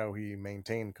that's how he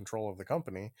maintained control of the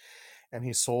company, and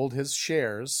he sold his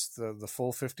shares, the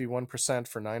full 51%,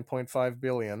 for 9.5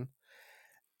 billion,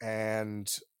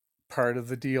 and part of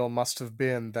the deal must have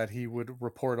been that he would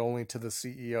report only to the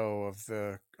CEO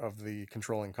of the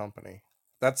controlling company.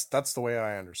 That's the way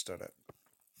I understood it.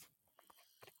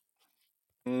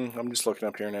 I'm just looking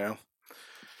up here now.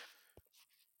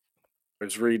 I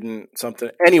was reading something.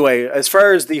 Anyway, as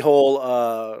far as the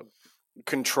whole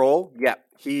control, yeah,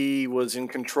 he was in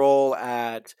control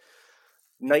at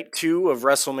night 2 of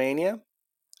WrestleMania,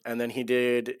 and then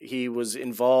he was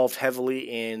involved heavily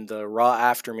in the Raw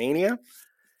After Mania,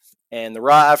 and the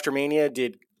Raw After Mania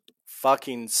did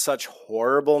fucking such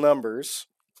horrible numbers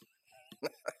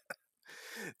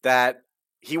that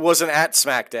he wasn't at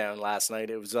SmackDown last night.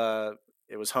 It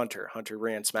was Hunter. Hunter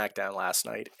ran SmackDown last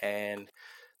night, and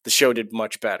the show did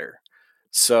much better.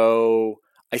 So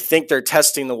I think they're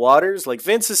testing the waters. Like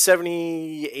Vince is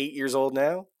 78 years old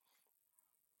now.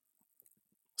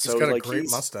 He's So got a like great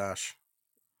he's mustache.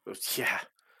 yeah.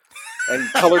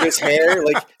 And colored his hair.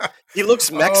 Like he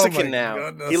looks Oh Mexican my now. He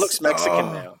goodness. looks Mexican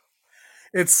Oh, now.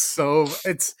 it's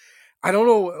I don't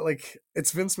know, like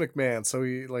it's Vince McMahon, so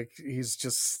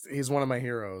he's one of my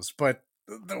heroes. But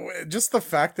just the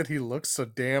fact that he looks so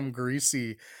damn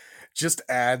greasy just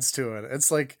adds to it.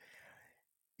 It's like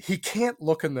he can't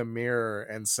look in the mirror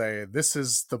and say, "This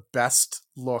is the best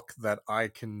look that I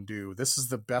can do. This is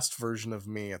the best version of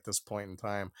me at this point in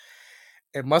time."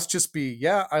 It must just be,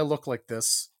 yeah, I look like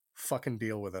this. Fucking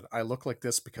deal with it. I look like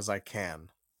this because I can.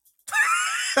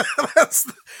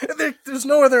 That's there's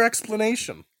no other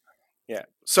explanation. Yeah.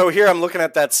 So here I'm looking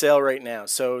at that sale right now.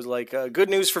 So like good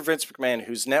news for Vince McMahon,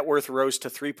 whose net worth rose to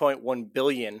 3.1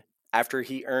 billion after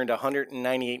he earned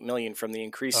 198 million from the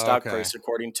increased stock Okay. price,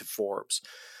 according to Forbes.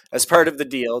 As part Okay. of the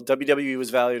deal, WWE was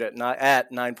valued at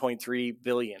 9.3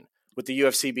 billion, with the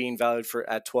UFC being valued for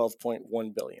at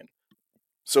 12.1 billion.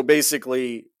 So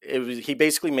basically, he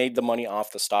basically made the money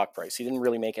off the stock price. He didn't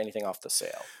really make anything off the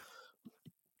sale.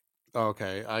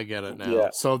 Okay, I get it now. Yeah,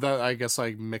 So that I guess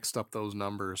I mixed up those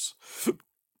numbers.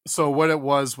 So what it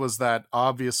was that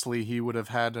obviously he would have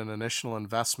had an initial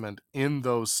investment in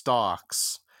those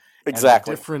stocks, and the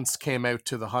exactly. difference came out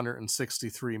to the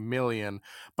 163 million,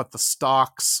 but the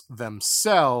stocks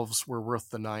themselves were worth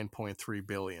the 9.3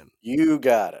 billion. You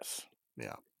got it.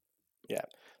 Yeah. Yeah.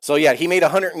 So yeah, he made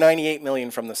 198 million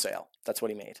from the sale. That's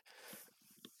what he made.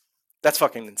 That's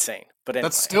fucking insane. But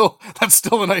That's anyway, still that's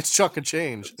still a nice chunk of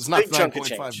change. it's It's a not big chunk of 9.5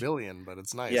 change. billion, but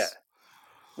it's Yeah. nice.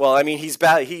 Well, I mean, he's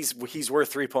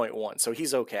worth 3.1, so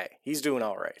he's okay. He's doing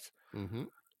all right. Mhm.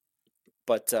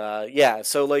 But yeah,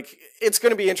 so like it's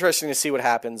going to be interesting to see what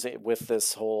happens with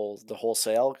the whole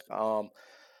sale.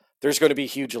 There's going to be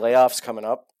huge layoffs coming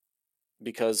up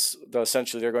because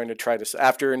essentially they're going to try to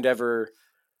after Endeavor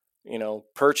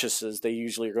purchases, they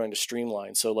usually are going to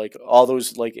streamline. So like all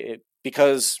those like it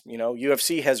because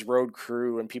UFC has road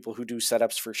crew and people who do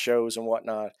setups for shows and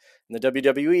whatnot, and the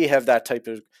WWE have that type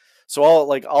of so all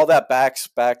that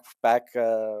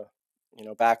backlogging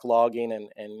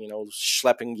and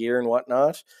schlepping gear and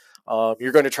whatnot.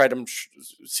 You're going to try to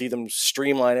see them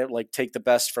streamline it, like take the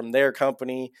best from their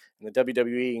company and the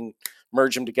WWE and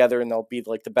merge them together, and they'll be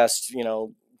like the best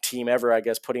team ever, I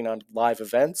guess, putting on live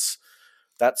events,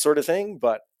 that sort of thing.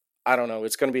 But I don't know.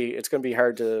 It's gonna be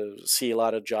hard to see a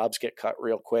lot of jobs get cut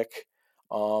real quick.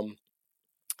 Um,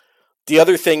 the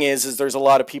other thing is there's a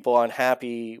lot of people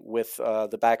unhappy with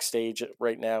the backstage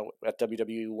right now at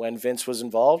WWE when Vince was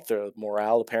involved. The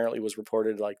morale apparently was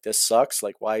reported like this sucks.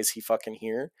 Like why is he fucking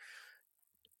here?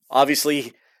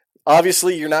 Obviously,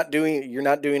 obviously you're not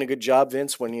doing a good job,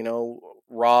 Vince. When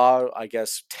Raw, I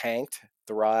guess, tanked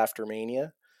the Raw after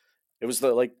Mania. It was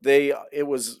it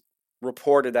was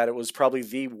reported that it was probably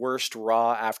the worst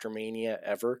Raw after Mania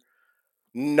ever.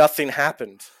 Nothing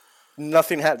happened.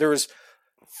 There was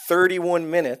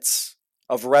 31 minutes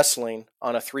of wrestling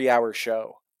on a 3-hour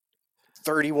show.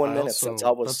 31 I minutes. also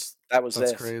That was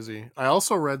that's this. crazy. I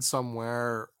also read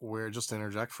somewhere where, just to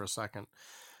interject for a second,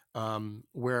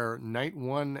 where night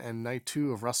one and night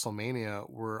two of WrestleMania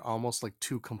were almost like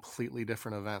two completely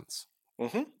different events.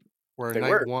 Hmm. Where They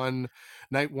were.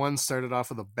 night one started off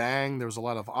with a bang. There was a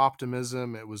lot of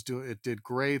optimism. It did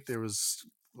great. There was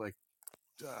like,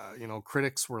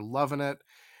 critics were loving it,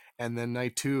 and then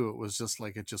night two, it was just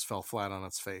like it just fell flat on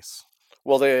its face.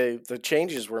 Well, the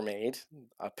changes were made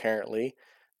apparently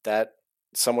that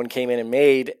someone came in and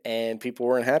made, and people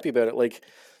weren't happy about it. Like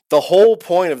the whole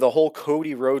point of the whole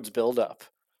Cody Rhodes buildup,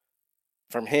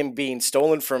 from him being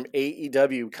stolen from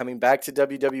AEW, coming back to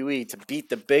WWE to beat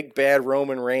the big bad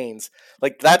Roman Reigns.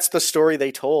 Like that's the story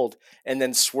they told, and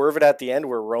then swerve it at the end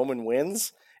where Roman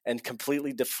wins and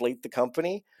completely deflate the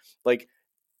company. Like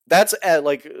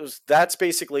that's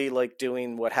basically like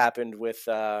doing what happened with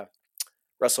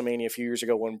WrestleMania a few years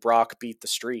ago when Brock beat the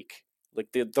Streak. Like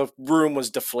the room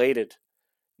was deflated.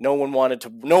 No one wanted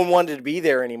to be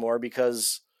there anymore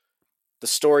because the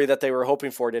story that they were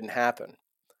hoping for didn't happen.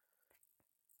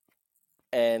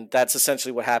 And that's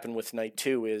essentially what happened with night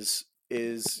two is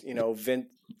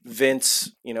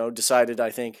Vince decided, I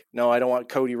think, no, I don't want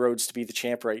Cody Rhodes to be the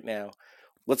champ right now.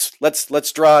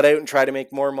 Let's draw it out and try to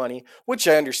make more money, which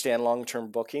I understand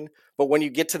long-term booking, but when you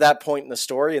get to that point in the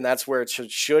story and that's where it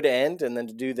should end, and then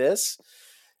to do this,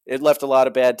 it left a lot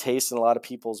of bad taste in a lot of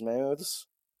people's mouths.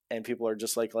 and people are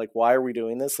just like why are we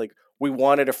doing this? Like we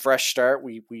wanted a fresh start.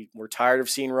 We're tired of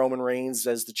seeing Roman Reigns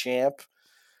as the champ.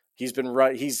 He's been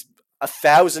right. He's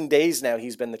 1,000 days now.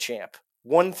 He's been the champ.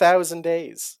 1,000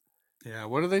 days. Yeah,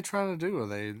 what are they trying to do?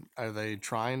 Are they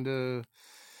trying to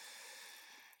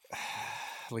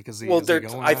like Well, is he they're.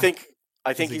 going I at think.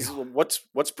 I is think he go he's.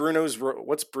 What's Bruno's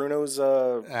It's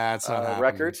not happening.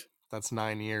 record? That's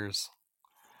 9 years.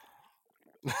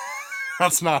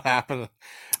 That's not happening.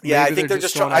 Yeah, I Maybe think they're they're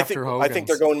just just trying. going after I think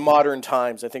they're Hogan's, going modern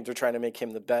times. I think they're trying to make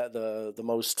him the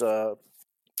most. You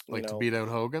like to know. beat out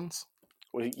Hogan's.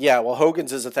 Yeah. Well,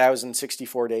 Hogan's is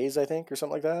 1,064 days, I think, or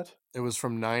something like that. It was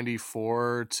from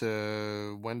 '94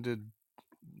 to when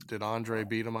did Andre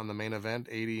beat him on the main event?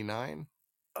 '89.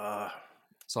 Uh,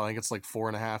 So I think it's like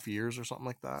 4.5 years or something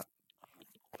like that.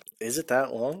 is it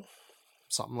that long?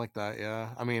 Something like that. Yeah.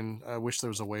 I mean, I wish there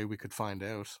was a way we could find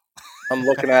out. I'm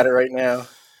looking at it right now.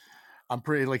 I'm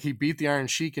pretty like he beat the Iron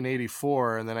Sheik in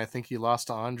 '84, and then I think he lost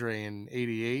to Andre in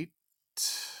 '88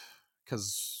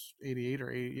 because '88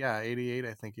 or 80, yeah, '88.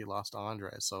 I think he lost to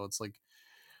Andre, so it's like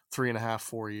 3.5,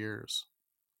 4 years,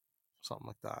 something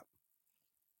like that.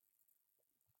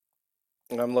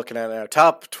 I'm looking at it now.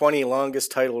 Top 20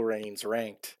 longest title reigns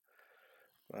ranked.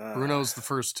 Uh, Bruno's the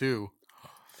first two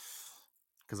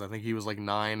because I think he was like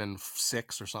 9 and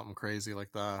 6 or something crazy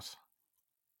like that,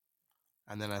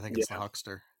 and then I think it's the yeah.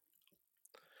 Huckster.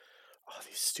 Oh,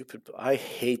 these stupid. I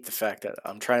hate the fact that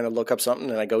I'm trying to look up something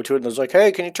and I go to it and it's like,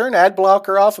 hey, can you turn ad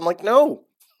blocker off? I'm like, no,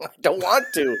 I don't want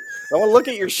to. I want to look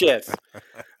at your shit.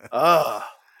 Ah.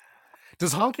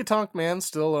 Does Honky Tonk Man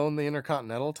still own the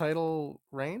Intercontinental title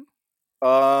reign?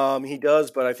 He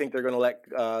does, but I think they're going to let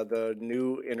the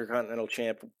new Intercontinental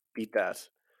champ beat that.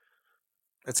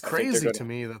 It's I think they're crazy going to to.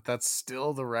 me that that's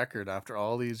still the record after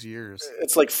all these years.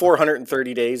 It's like The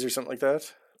 430 days or something like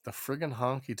that. the friggin'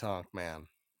 Honky Tonk Man.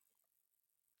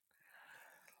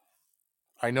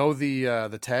 I know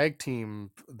the tag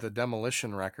team, the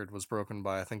Demolition record was broken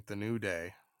by I think the New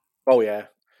Day Oh yeah.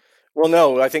 Well,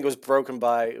 no, I think it was broken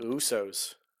by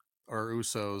Usos. or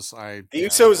Usos. I The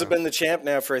Usos have yeah. been the champ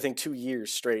now for I think 2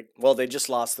 years straight. Well, they just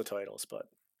lost the titles, but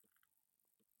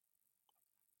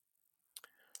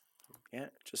yeah,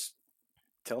 just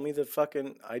tell me the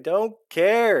fucking. I don't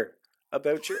care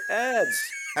about your ads.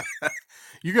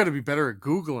 You got to be better at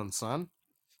googling, son.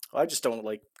 I just don't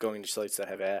like going to sites that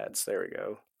have ads. There we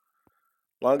go.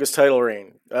 Longest title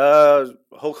reign.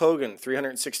 Hulk Hogan,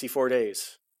 364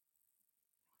 days.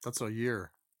 That's a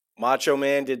year. Macho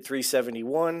Man did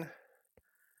 371.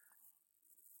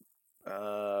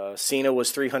 Cena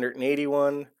was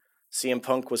 381. CM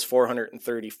Punk was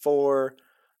 434.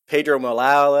 Pedro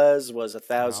Morales was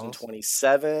Malice.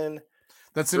 1,027.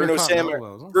 That's Bruno Sam Intercontinental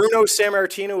though, isn't it? Bruno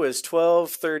Sammartino is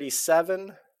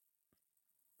 1,237.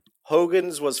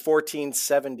 Hogan's was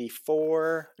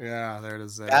 1,474. Yeah, there it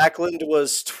is. There. Backlund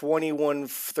was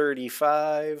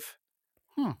 2,135.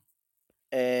 Hmm.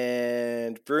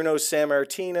 And Bruno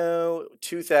Sammartino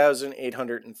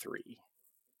 2,803.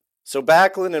 So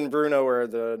Backlund and Bruno are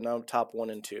the top one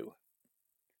and two.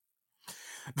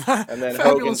 And then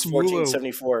Hogan's Fabulous Moolah.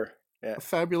 1474. Yeah.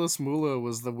 Fabulous Moolah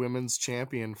was the women's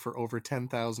champion for over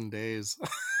 10,000 days.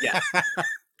 Yeah.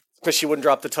 Because she wouldn't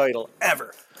drop the title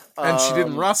ever. And she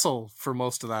didn't wrestle for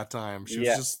most of that time. She was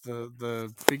Yeah. just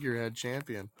the figurehead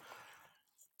champion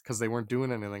because they weren't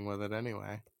doing anything with it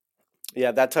anyway.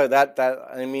 Yeah, that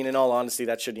I mean, in all honesty,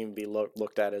 that shouldn't even be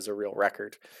looked at as a real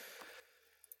record.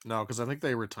 No, because I think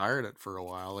they retired it for a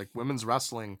while. Like women's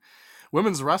wrestling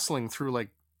through like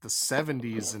the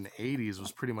 70s and 80s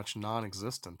was pretty much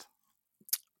non-existent.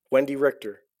 Wendy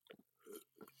Richter,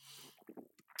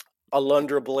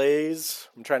 Alundra Blaze.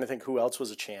 I'm trying to think who else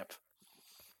was a champ.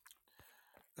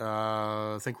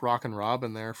 I think Rock and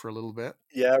Robin there for a little bit.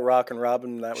 Yeah, Rock and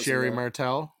Robin. That was in Sherry there.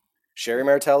 Martel. Sherry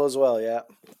Martel as well. Yeah.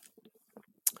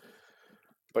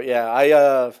 But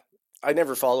yeah, I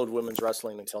never followed women's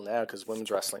wrestling until now because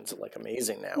women's wrestling's like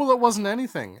amazing now. Well, it wasn't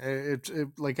anything. It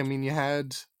like I mean, you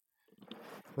had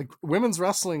like women's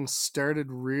wrestling started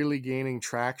really gaining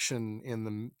traction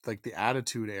in the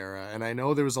Attitude Era, and I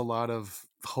know there was a lot of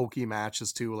hokey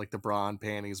matches too, like the bra and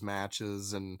panties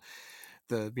matches and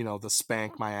the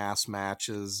spank my ass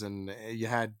matches, and you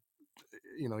had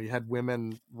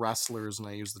women wrestlers, and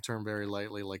I use the term very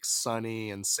lightly, like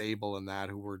Sunny and Sable and that,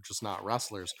 who were just not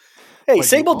wrestlers. Hey, But you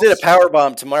Sable did a also, power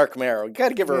bomb to Mark Merrow. You got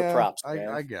to give her yeah, props, man.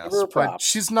 I Give her guess, her but props.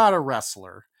 she's not a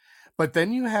wrestler. But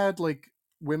then you had like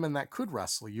women that could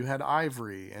wrestle. You had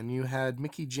Ivory, and you had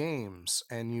Mickey James,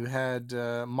 and you had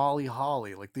Molly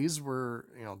Holly. Like these were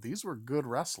good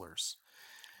wrestlers,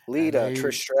 and Lita,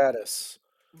 Trish Stratus.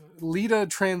 Lita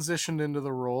transitioned into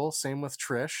the role. Same with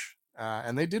Trish.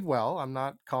 and they did well. I'm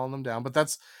not calling them down, but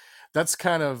that's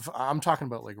kind of, I'm talking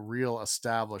about like real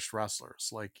established wrestlers.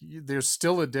 Like there's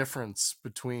still a difference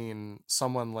between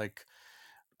someone like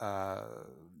uh,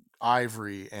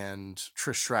 Ivory and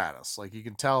Trish Stratus. Like you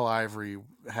can tell Ivory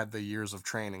had the years of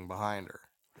training behind her.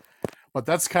 But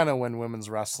that's kind of when women's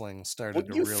wrestling started When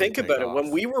to you really think take about it, off.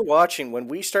 when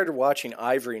we started watching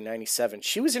Ivory in '97,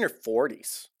 she was in her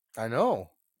 40s, I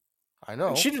know. I and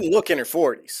know. she didn't look in her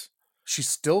 40s. She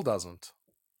still doesn't.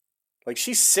 Like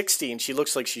she's 60 and she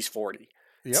looks like she's 40.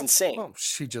 It's Yep. insane. Well,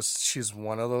 she's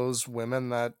one of those women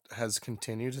that has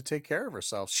continued to take care of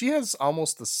herself. She has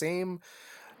almost the same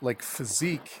like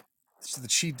physique that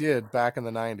she did back in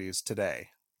the 90s today.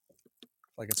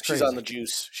 Like it's She's on crazy. the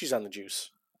juice. She's on the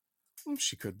juice.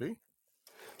 She could be.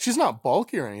 She's not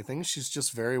bulky or anything. She's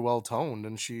just very well toned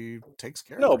and she takes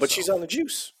care of No, but she's on herself. the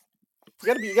juice.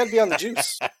 You gotta be on the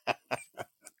juice.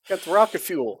 Got the rocket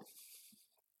fuel.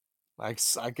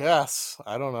 I guess.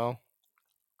 I don't know.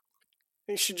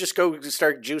 You should just go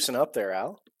start juicing up there,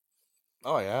 Al.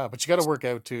 Oh yeah, but you got to work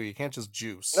out too. You can't just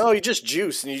juice. No, you just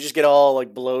juice and you just get all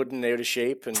like bloated and out of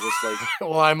shape and just like.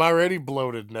 Well, I'm already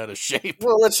bloated and out of shape.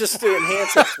 Well, let's just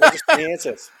enhance it. We'll just enhance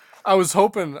it. I was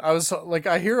hoping. I was like,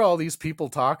 I hear all these people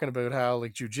talking about how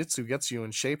like jujitsu gets you in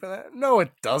shape, and that. No,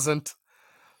 it doesn't.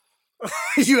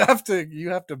 You have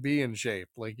to be in shape.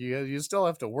 Like you still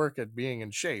have to work at being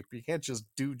in shape. You can't just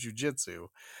do jujitsu.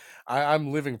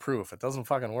 I'm living proof. It doesn't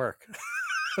fucking work.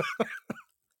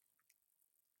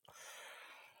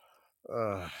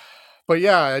 uh, but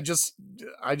yeah, I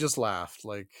just laughed.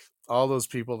 Like all those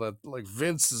people that like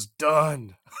Vince is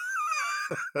done.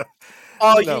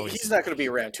 Oh, No, he's he's not not. going to be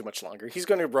around too much longer. He's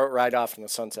going to ride off in the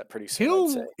sunset pretty soon, I'd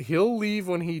say. He'll leave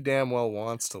when he damn well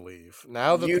wants to leave.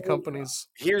 Now that You the company's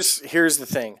here's the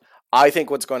thing. I think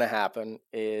what's going to happen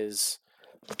is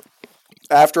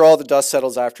after all the dust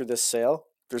settles after this sale,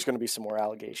 there's going to be some more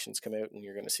allegations come out, and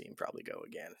you're going to see him probably go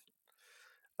again.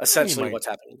 he Essentially, might what's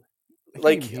happening?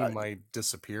 Like, he might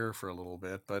disappear for a little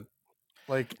bit, but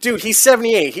like dude, he's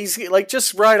 78. He's like,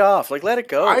 just ride off. Like, let it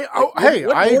go. Like, hey,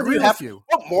 what I more do agree you have? with you.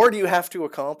 What more do you have to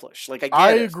accomplish? Like, I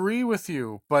I get it. agree with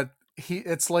you, but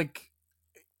it's like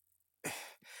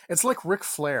Ric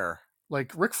Flair.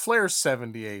 Like Ric Flair's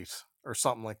 78 or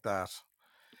something like that.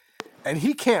 And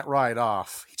he can't ride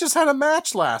off. He just had a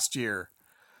match last year.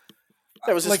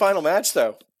 That was his Like, final match,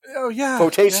 though. oh yeah,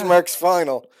 Quotation yeah. marks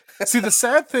final. See, the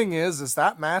sad thing is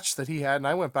that match that he had, and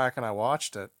I went back and I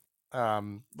watched it,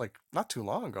 like not too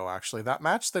long ago, actually. That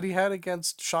match that he had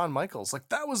against Shawn Michaels, like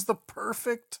that was the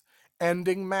perfect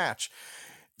ending match.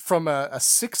 From a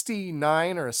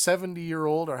 69 or a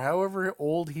 70-year-old or however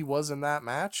old he was in that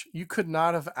match, you could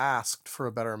not have asked for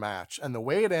a better match. And the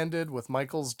way it ended with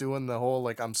Michaels doing the whole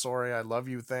like "I'm sorry, I love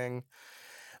you" thing,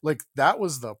 like that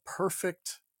was the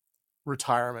perfect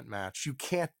retirement match. You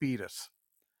can't beat it.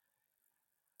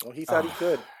 Well, he thought he Uh,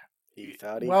 could. He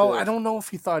thought he well, I could. don't know if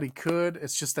he thought he could.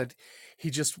 It's just that he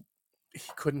just he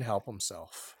couldn't help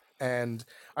himself. And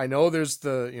I know there's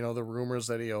the rumors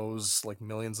that he owes like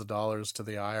millions of dollars to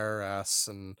the IRS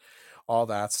and all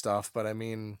that stuff, but I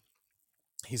mean,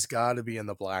 he's got to be in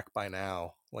the black by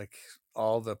now. Like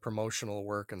all the promotional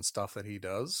work and stuff that he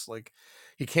does, like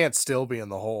he can't still be in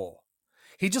the hole.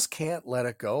 He just can't let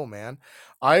it go, man.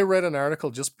 I read an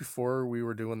article just before we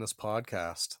were doing this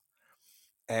podcast,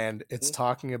 and it's Mhm.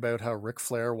 talking about how Ric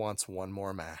Flair wants one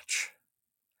more match.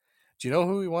 Do you know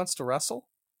who he wants to wrestle?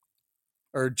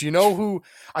 Or do you know who?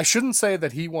 I shouldn't say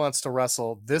that he wants to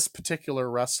wrestle. This particular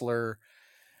wrestler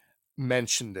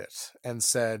mentioned it and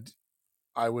said,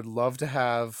 I would love to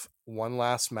have one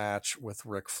last match with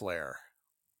Ric Flair.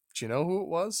 Do you know who it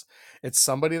was? It's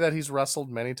somebody that he's wrestled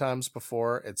many times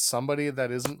before. It's somebody that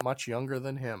isn't much younger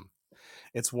than him.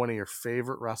 It's one of your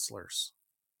favorite wrestlers.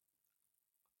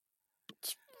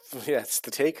 Yeah, it's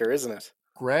the Taker, isn't it?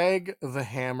 Greg the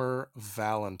Hammer Oh,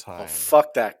 Valentine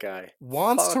fuck that guy.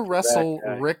 wants to Fuck that wrestle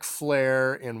guy. Ric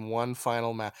Flair in one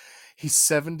final match. He's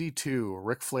 72.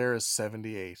 Ric Flair is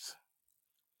 78.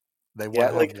 They want Yeah,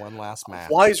 to have like one last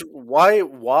why match. is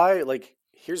why like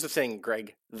here's the thing,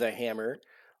 Greg the Hammer.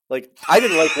 Like I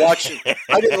didn't like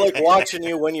watching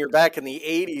you when you're back in the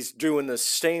 80s doing the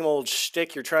same old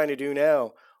shtick you're trying to do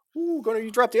now. Ooh, gonna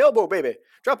you drop the elbow, baby.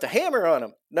 Drop the hammer on him.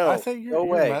 I No, think no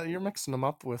way. you're mixing them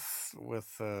up with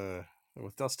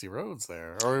Dusty Rhodes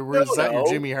there, or No, is that your no.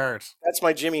 Jimmy Hart? That's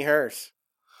my Jimmy Hart.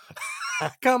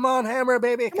 Come on, Hammer,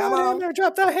 baby, Come come on, on! Hammer,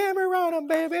 drop the hammer on him,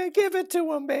 baby. Give it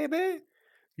to him, baby.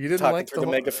 You didn't Talking like through the the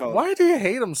whole. megaphone. Why do you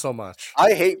hate him so much?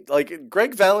 I hate like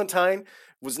Greg Valentine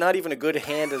was not even a good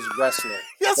hand as wrestler.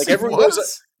 Yes, Like he everyone goes,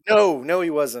 was. no, he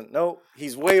wasn't. No,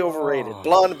 he's way overrated. Oh,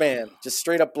 Blonde man, just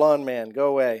straight up blonde man. Go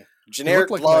away. He looked Generic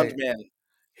like blonde my man.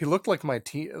 he looked like my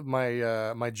gym You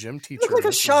look teacher, like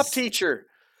a shop teacher.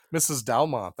 Mrs.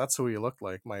 Dalmont. That's who he looked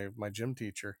like, my gym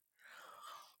teacher.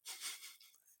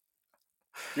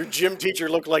 Your gym teacher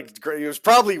looked like it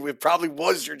probably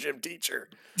was your gym teacher.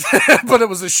 But it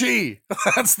was a she.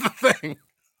 That's the thing.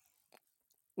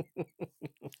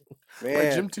 My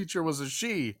Man, gym teacher was a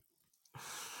she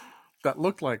that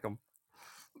looked like him.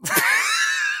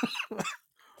 it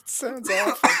sounds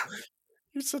awful.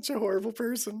 You're such a horrible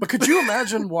person. But could you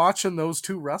imagine watching those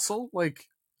two wrestle? Like,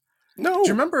 No. do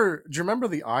you remember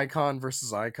the Icon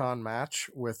versus Icon match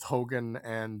with Hogan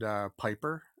and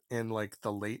Piper in like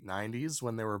the late '90s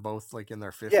when they were both like in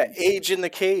their Yeah, 50s? age in the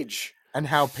cage. And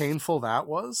how painful that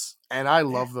was? And I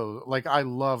love those. Like, I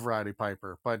love Roddy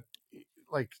Piper, but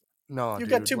like, no, You've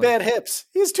got dude. two Like, bad hips.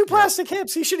 He has two yeah, plastic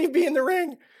hips. He shouldn't even be in the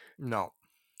ring. no.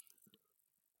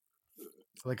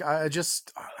 Like, I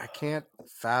can't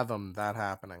fathom that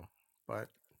happening. But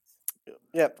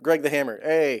Yep, Greg the Hammer.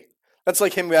 Hey, that's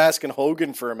like him asking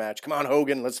Hogan for a match. Come on,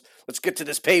 Hogan, let's get to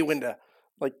this pay window.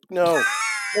 Like, no,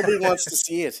 nobody wants to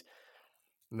see it.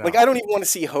 Like, no. I don't even want to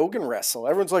see Hogan wrestle.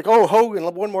 Everyone's like, "Oh, Hogan,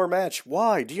 one more match."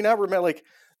 Why? Do you not remember? Like,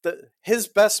 his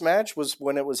best match was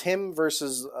when it was him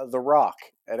versus The Rock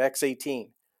at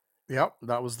X18. Yep,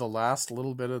 that was the last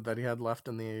little bit of that he had left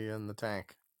in the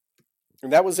tank.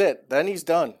 And that was it. Then he's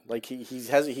done. Like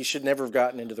he should never have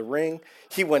gotten into the ring.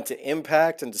 He went to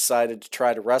Impact and decided to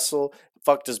try to wrestle.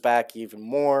 Fucked his back even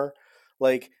more.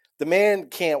 Like the man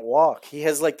can't walk. He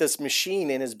has like this machine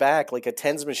in his back, like a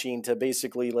TENS machine to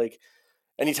basically like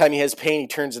anytime he has pain, he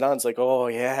turns it on. It's like, oh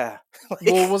yeah. Well,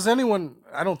 Like, was anyone?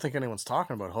 I don't think anyone's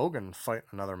talking about Hogan fighting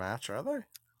another match, are they?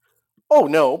 oh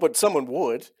no, but someone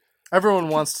would. Everyone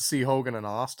wants to see Hogan and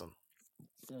Austin,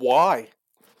 Why?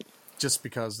 just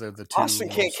because they're the two Austin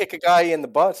can't most. kick a guy in the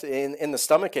butt in the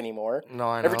stomach anymore. No,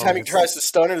 I Every know time he tries to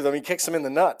stunner them, he kicks him in the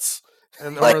nuts.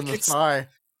 and or Like in the it's thigh.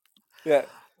 yeah.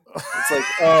 It's like,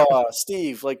 oh,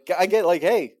 Steve, like I get like,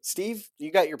 hey, Steve,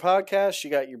 you got your podcast, you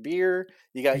got your beer,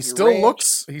 you got your ranch, He still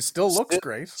looks still,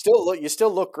 great. you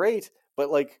still look great, but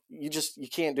like you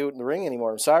can't do it in the ring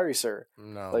anymore. I'm sorry, sir.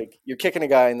 No, Like you're kicking a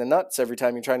guy in the nuts every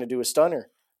time you're trying to do a stunner.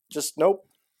 Just nope.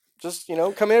 Just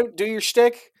come out, do your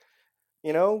shtick,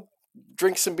 you know,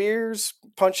 drink some beers,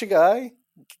 punch a guy,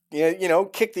 yeah,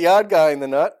 kick the odd guy in the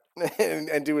nut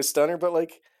and do a stunner. But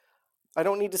like I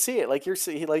don't need to see it. Like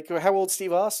like how old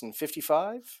Steve Austin?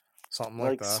 55? something like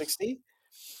Like that. 60?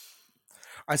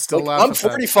 I still Like laugh I'm at that.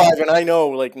 45 and I know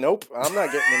like nope, I'm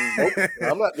not getting in. Nope,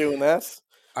 I'm not doing that.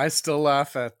 I still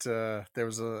laugh at there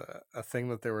was a thing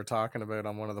that they were talking about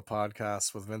on one of the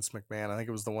podcasts with Vince McMahon. I think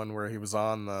it was the one where he was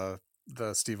on the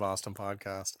Steve Austin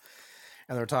podcast,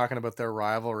 and they were talking about their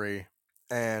rivalry,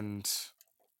 and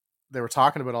they were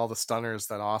talking about all the stunners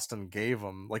that Austin gave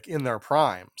them, like in their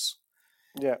primes.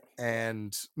 Yeah.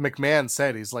 And McMahon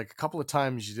said, he's like, a couple of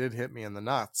times you did hit me in the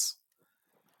nuts.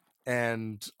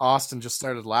 And Austin just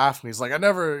started laughing. He's like, I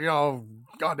never,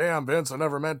 goddamn Vince, I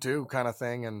never meant to, kind of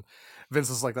thing. And Vince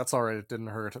is like, that's all right. It didn't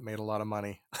hurt. It made a lot of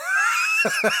money.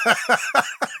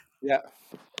 Yeah.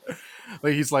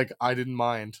 Like, he's like, I didn't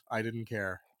mind. I didn't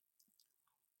care.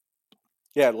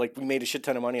 Yeah, like we made a shit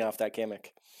ton of money off that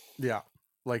gimmick. Yeah.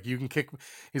 Like, you can kick,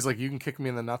 he's like, you can kick me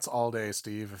in the nuts all day,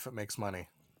 Steve, if it makes money.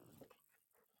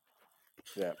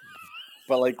 Yeah.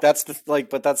 But like that's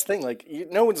but that's the thing. Like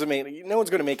no one's going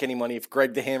to make any money if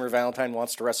Greg the Hammer Valentine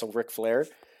wants to wrestle Ric Flair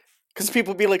cuz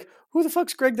people be like, "Who the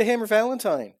fuck's Greg the Hammer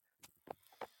Valentine?"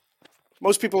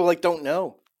 Most people like don't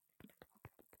know.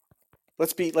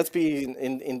 Let's be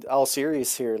in all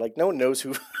serious here. Like no one knows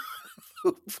who,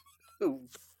 who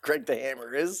Greg the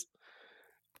Hammer is.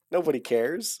 Nobody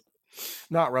cares.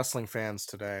 Not wrestling fans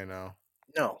today, no.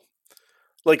 No.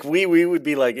 Like we would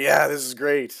be like, yeah, this is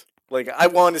great. Like I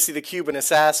wanted to see the Cuban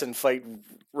assassin fight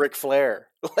Ric Flair.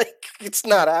 Like it's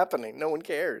not happening. No one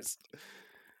cares.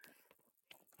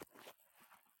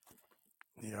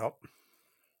 Yep.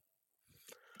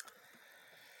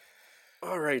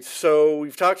 All right, so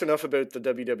we've talked enough about the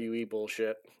WWE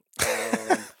bullshit,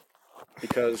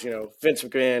 because Vince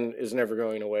McMahon is never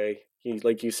going away. He,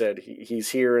 like you said, he's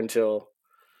here until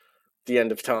the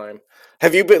end of time.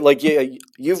 Have you been like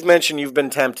you've mentioned you've been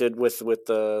tempted with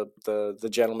the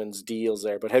gentleman's deals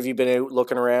there, but have you been out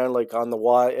looking around like out in the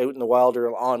wild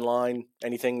or online?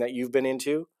 Anything that you've been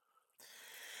into?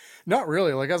 Not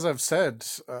really. Like, as I've said,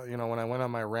 when I went on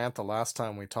my rant the last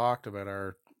time we talked about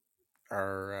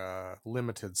our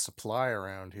limited supply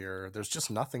around here, there's just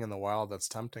nothing in the wild that's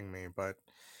tempting me. But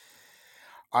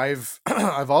I've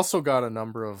I've also got a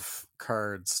number of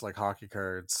cards, like hockey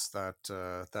cards, that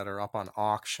are up on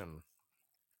auction.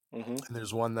 Hmm. And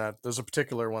there's a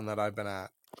particular one that I've been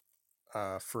at,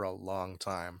 for a long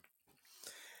time,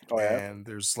 Oh yeah. and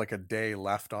there's like a day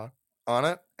left on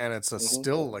it, and it's a Hmm.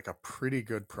 still like a pretty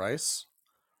good price.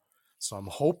 So I'm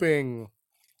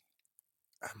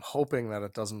hoping that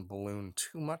it doesn't balloon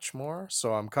too much more.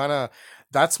 So I'm kind of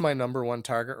that's my number one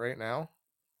target right now.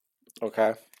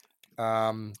 Okay.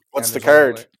 What's And the there's only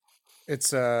card? like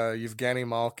it's Yevgeny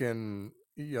Malkin,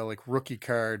 like rookie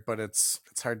card, but it's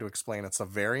hard to explain. It's a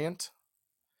variant,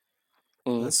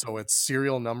 Hmm. so it's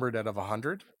serial numbered out of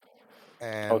 100,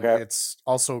 and Okay. it's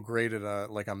also graded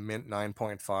like a mint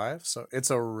 9.5. So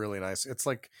it's a really nice. It's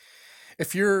like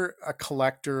if you're a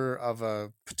collector of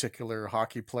a particular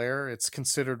hockey player, it's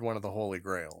considered one of the holy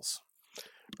grails.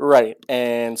 Right.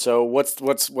 And so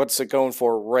what's it going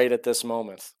for right at this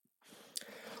moment?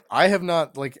 I have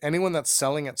not like anyone that's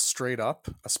selling it straight up,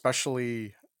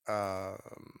 especially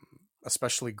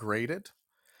graded.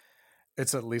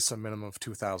 It's at least a minimum of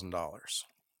 $2,000.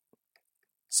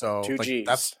 So Two like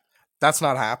G's. that's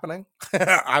not happening.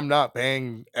 I'm not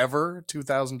paying ever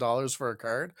 $2,000 for a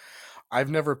card. I've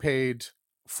never paid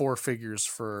four figures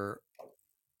for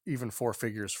even four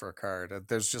figures for a card.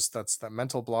 There's just that's that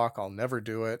mental block. I'll never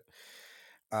do it.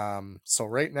 So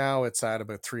right now it's at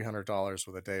about $300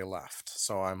 with a day left.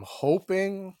 So I'm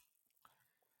hoping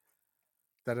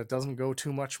that it doesn't go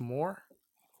too much more.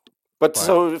 But But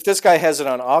so if this guy has it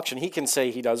on auction, he can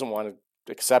say he doesn't want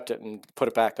to accept it and put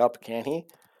it back up, can't he?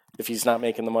 If he's not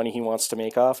making the money he wants to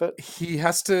make off it. he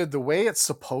has to. The way it's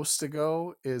supposed to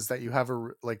go is that you have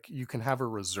like you can have a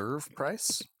reserve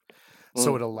price,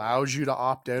 so Mm, it allows you to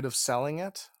opt out of selling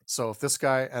it. So if this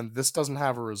guy and this doesn't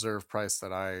have a reserve price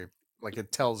that I like,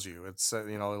 it tells you it's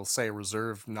it'll say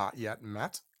reserve not yet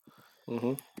met,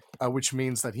 hmm. which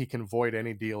means that he can void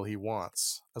any deal he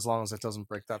wants as long as it doesn't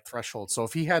break that threshold. So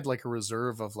if he had like a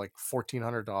reserve of like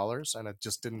 $1,400 and it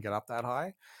just didn't get up that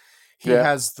high, he Yeah.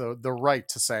 has the right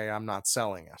to say I'm not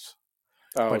selling it.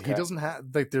 Oh, But he okay. doesn't have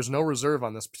like there's no reserve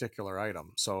on this particular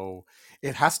item, so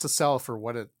it has to sell for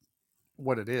what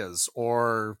it is,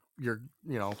 or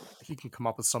he can come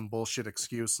up with some bullshit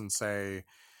excuse and say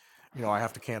I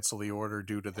have to cancel the order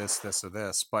due to this or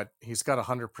this, but he's got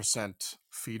 100%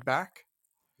 feedback,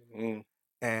 Mm,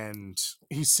 and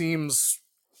he seems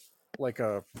like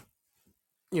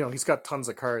he's got tons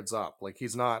of cards up. Like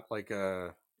he's not like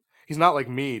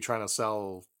me trying to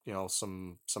sell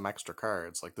some extra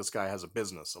cards. Like this guy has a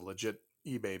business, a legit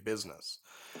eBay business.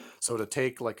 So to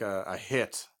take like a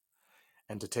hit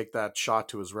and to take that shot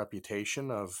to his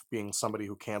reputation of being somebody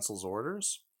who cancels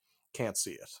orders, can't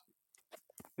see it.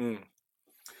 mm.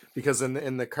 Because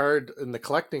in the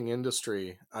collecting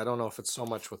industry, I don't know if it's so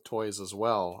much with toys as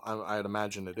well. I'd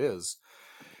imagine it is.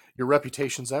 Your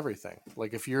reputation's everything.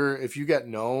 Like if you get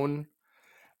known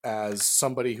as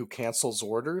somebody who cancels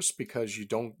orders because you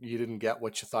didn't get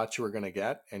what you thought you were going to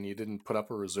get and you didn't put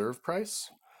up a reserve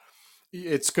price,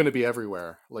 it's going to be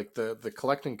everywhere. Like the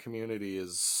collecting community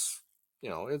is,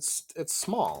 it's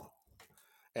small,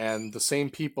 and the same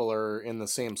people are in the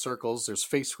same circles. There's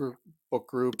Facebook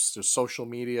groups, there's social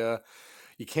media.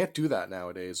 You can't do that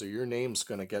nowadays or your name's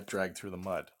going to get dragged through the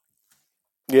mud.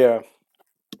 Yeah.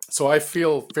 So I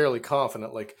feel fairly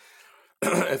confident like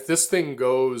if this thing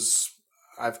goes,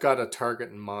 I've got a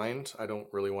target in mind. I don't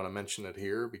really want to mention it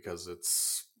here because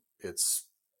it's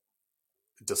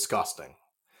disgusting.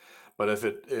 But if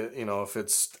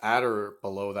it's at or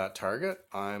below that target,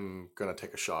 I'm gonna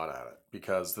take a shot at it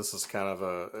because this is kind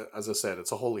of as I said,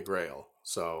 it's a holy grail.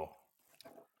 So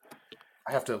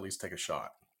I have to at least take a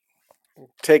shot.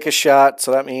 Take a shot.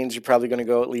 So that means you're probably going to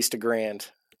go at least $1,000.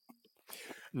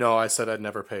 No, I said I'd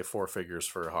never pay four figures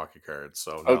for a hockey card.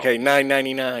 So no, Okay,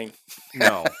 9.99.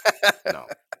 no, no,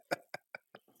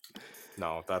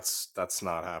 no. That's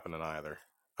not happening either.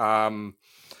 Um,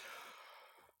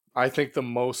 I think the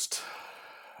most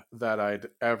that I'd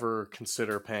ever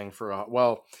consider paying for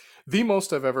the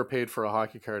most I've ever paid for a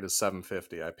hockey card is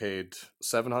 $750. I paid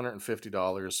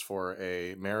 $750 for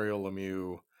a Mario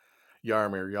Lemieux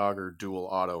Yarmir Yager dual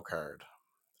auto card.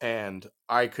 And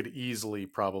I could easily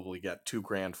probably get 2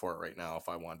 grand for it right now if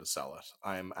I wanted to sell it.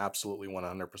 I am absolutely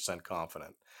 100%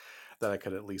 confident that I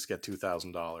could at least get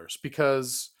 $2,000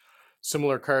 because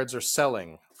similar cards are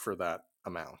selling for that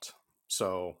amount.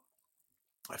 So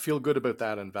I feel good about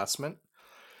that investment.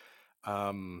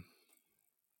 Um,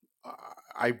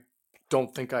 I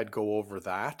don't think I'd go over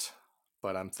that,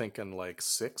 but I'm thinking like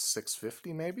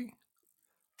 650 maybe.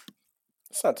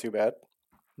 It's not too bad.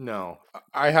 No,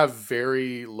 I have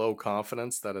very low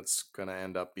confidence that it's going to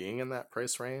end up being in that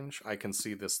price range. I can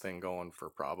see this thing going for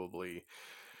probably,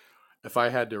 if I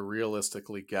had to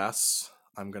realistically guess,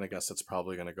 I'm going to guess it's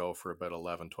probably going to go for about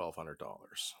 $1,100,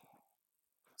 $1,200.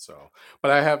 So,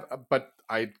 but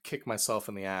I'd kick myself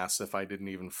in the ass if I didn't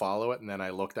even follow it, and then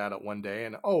I looked at it one day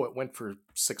and oh, it went for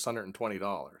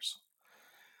 $620.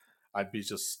 I'd be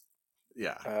just,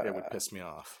 yeah, it would Uh, piss me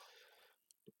off.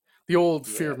 The old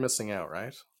fear yeah. of missing out,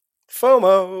 right?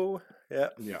 FOMO. Yeah.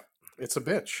 Yeah, it's a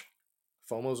bitch.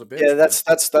 FOMO's a Yeah, bitch, man.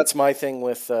 that's my thing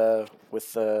with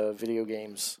video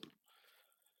games.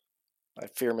 I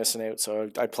fear missing out, so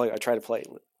I play. I try to play.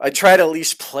 I try to at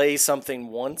least play something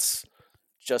once,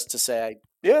 just to say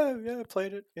yeah I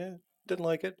played it. Yeah, didn't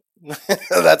like it.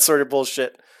 That sort of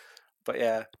bullshit. But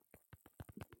yeah,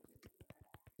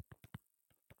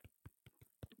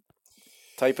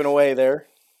 typing away there.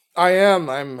 I am.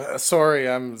 I'm sorry.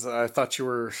 I thought you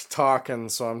were talking,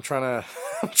 so I'm trying to.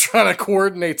 I'm trying to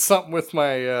coordinate something with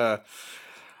my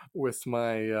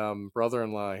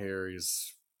brother-in-law here.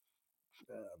 He's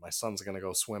my son's gonna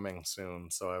go swimming soon,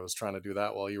 so I was trying to do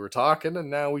that while you were talking, and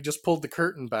now we just pulled the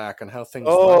curtain back on how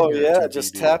things run Oh here at yeah,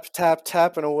 just 2BD.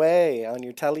 tapping away on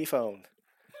your telephone.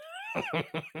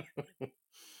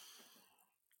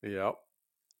 Yep.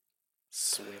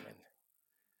 Swimming.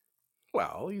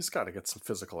 Well, he's got to get some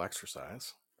physical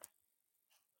exercise.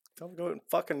 Don't go and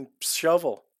fucking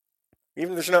shovel.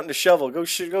 Even if there's nothing to shovel, go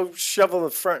shovel the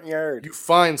front yard. You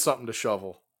find something to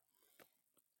shovel.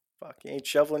 Fuck, you ain't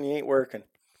shoveling, you ain't working.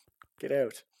 Get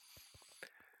out.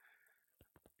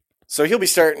 So he'll be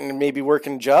starting maybe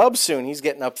working jobs soon. He's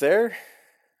getting up there.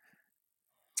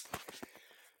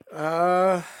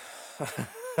 Uh,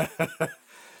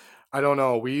 I don't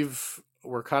know.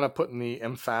 We're kind of putting the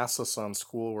emphasis on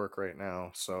schoolwork right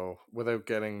now, so without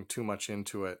getting too much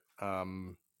into it,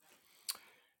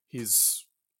 he's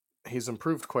he's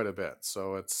improved quite a bit.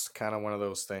 So it's kind of one of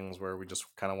those things where we just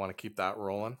kind of want to keep that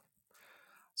rolling.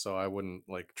 So I wouldn't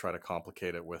like try to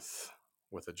complicate it with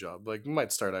a job. Like you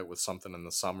might start out with something in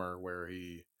the summer where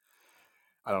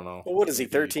I don't know, Well, what is he,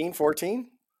 maybe 13,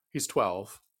 14? he's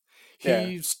 12. Yeah,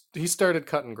 He started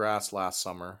cutting grass last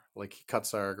summer. Like he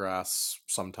cuts our grass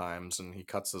sometimes, and he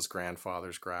cuts his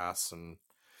grandfather's grass, and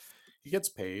he gets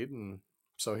paid, and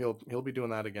so he'll be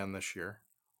doing that again this year,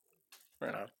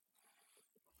 right on.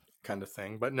 kind of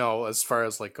thing. But no, as far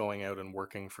as like going out and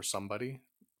working for somebody,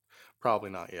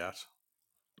 probably not yet.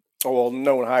 Oh, well,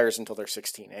 no one hires until they're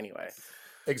 16 anyway.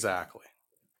 Exactly.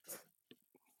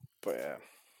 But yeah.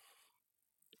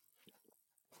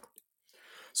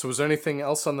 So, was there anything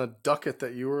else on the docket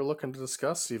that you were looking to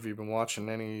discuss? Have you been watching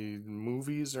any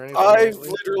movies or anything I've lately?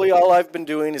 literally, all I've been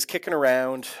doing is kicking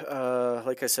around.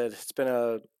 Like I said, it's been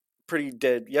a pretty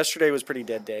dead. Yesterday was pretty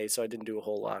dead day, so I didn't do a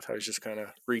whole lot. I was just kind of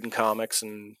reading comics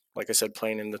and, like I said,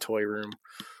 playing in the toy room,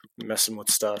 messing with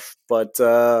stuff. But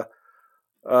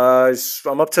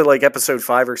I'm up to like episode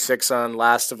 5 or 6 on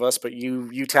Last of Us, but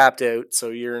you tapped out, so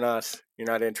you're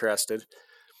not interested.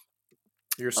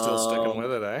 You're still sticking Um,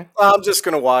 with it, eh? I'm just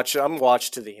gonna watch. I'm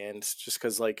watch to the end, just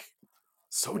because like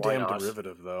So why damn not?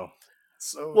 derivative, though.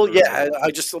 So Well, yeah, I, derivative.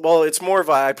 I just well, it's more of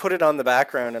I put it on the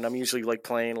background, and I'm usually like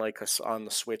playing like on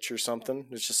the Switch or something.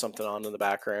 It's just something on in the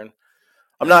background.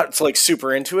 I'm Yeah. not like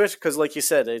super into it because, like you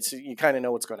said, it's you kind of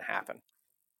know what's going to happen.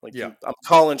 Like Yeah. I'm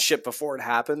calling shit before it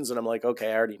happens, and I'm like,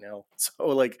 okay, I already know. So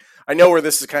like I know where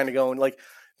this is kind of going. Like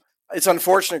it's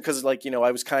unfortunate because like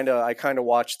I kind of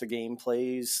watched the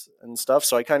gameplays and stuff,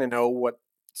 so I kind of know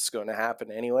what's going to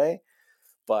happen anyway.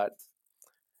 But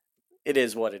it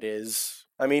is what it is.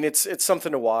 I mean, it's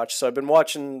something to watch. So I've been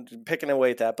watching, picking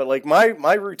away at that. But like my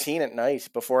routine at night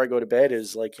before I go to bed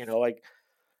is like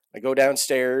I go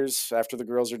downstairs after the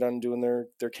girls are done doing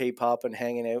their K-pop and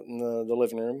hanging out in the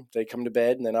living room. They come to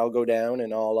bed, and then I'll go down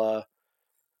and I'll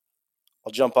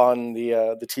jump on the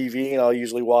TV, and I'll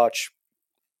usually watch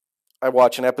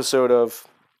an episode of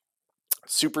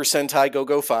Super Sentai Go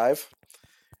Go 5,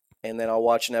 and then I'll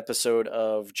watch an episode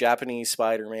of Japanese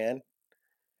Spider-Man,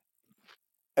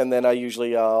 and then I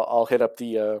usually I'll hit up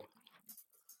the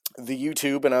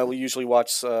YouTube, and I'll usually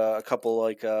watch a couple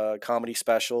like comedy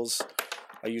specials.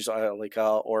 I usually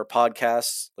or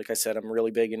podcasts. Like I said, I'm really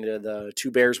big into the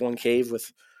Two Bears One Cave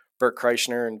with Bert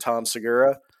Kreischer and Tom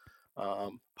Segura.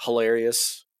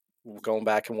 Hilarious. Going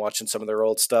back and watching some of their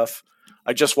old stuff.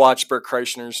 I just watched Bert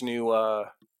Kreischer's new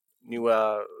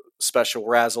special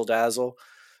Razzle Dazzle.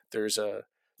 There's a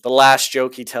The last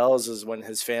joke he tells is when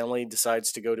his family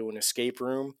decides to go to an escape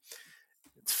room.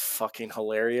 It's fucking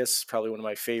hilarious. Probably one of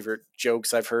my favorite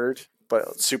jokes I've heard,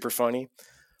 but super funny.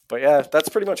 But yeah, that's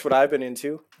pretty much what I've been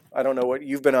into. I don't know what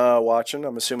you've been watching.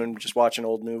 I'm assuming just watching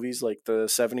old movies like the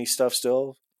 '70s stuff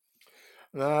still.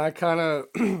 No, I kind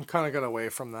of kind of got away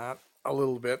from that a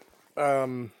little bit.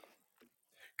 Um,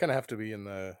 Kind of have to be in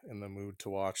the mood to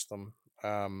watch them.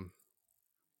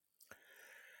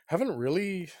 Haven't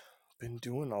really been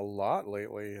doing a lot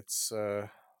lately. It's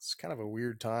kind of a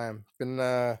weird time. Been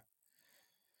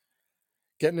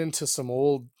getting into some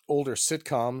older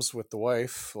sitcoms with the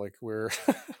wife. Like we're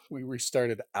we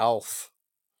restarted Alf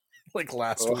like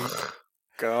last week. Oh,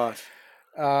 God.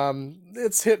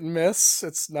 It's hit and miss.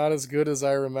 It's not as good as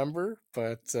I remember,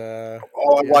 but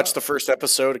Oh, I yeah. watched the first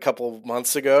episode a couple of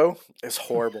months ago. It's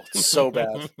horrible. It's so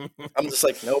bad. I'm just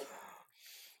like, nope,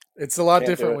 It's a lot can't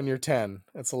do different it. when you're 10.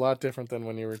 It's a lot different than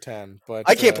when you were 10. I But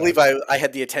can't believe I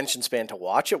had the attention span to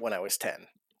watch it when I was 10.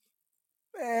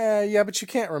 yeah, but you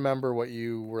can't remember what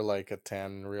you were like at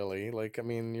 10, really. Like, I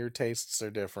mean, your tastes are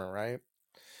different, right?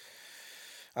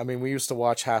 I mean, we used to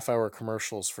watch half-hour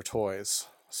commercials for toys.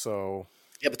 So,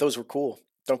 Yeah, but those were cool.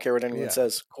 Don't care what anyone yeah.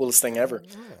 says. Coolest thing Yeah, ever.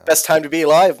 yeah. Best time to be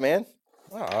alive, man.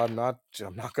 Well, I'm not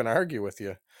going to argue with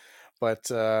you. But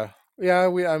yeah,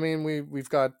 we've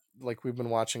got like we've been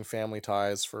watching Family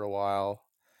Ties for a while.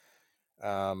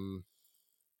 Um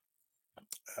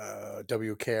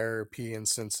WKRP in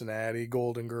Cincinnati,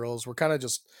 Golden Girls. We're kind of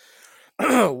just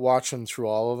watching through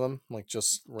all of them, like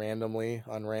just randomly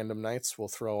on random nights. We'll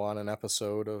throw on an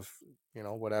episode of,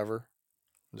 whatever,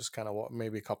 just kind of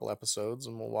maybe a couple episodes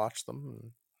and we'll watch them.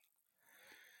 And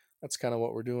that's kind of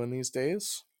what we're doing these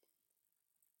days.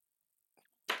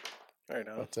 Right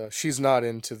on. But she's not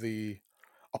into the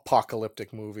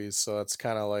apocalyptic movies. So that's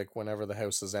kind of like whenever the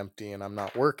house is empty and I'm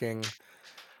not working,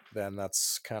 then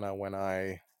that's kind of when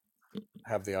I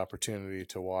have the opportunity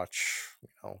to watch,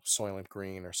 Soylent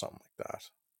Green or something like that.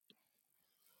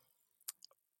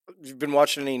 You've been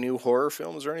watching any new horror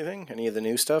films or anything? Any of the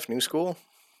new stuff? New school?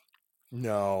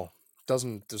 No,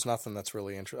 doesn't. There's nothing that's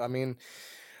really interesting. I mean,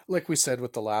 like we said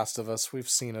with The Last of Us, we've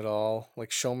seen it all.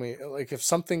 Like, show me, like, if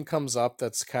something comes up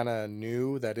that's kind of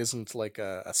new, that isn't like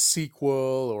a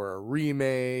sequel or a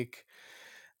remake,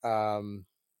 um,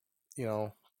 you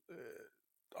know,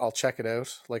 I'll check it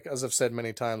out. Like, as I've said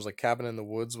many times, like Cabin in the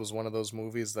Woods was one of those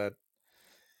movies that,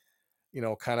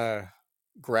 kind of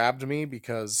grabbed me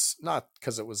because not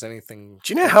because it was anything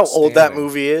Do you know how old that outstanding.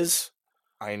 movie is?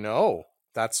 I know.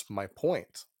 That's my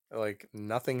point. Like,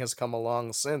 nothing has come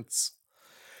along since.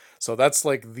 So that's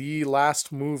like the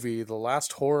last movie, the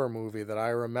last horror movie that I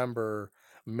remember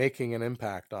making an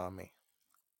impact on me.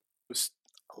 It was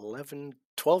 11,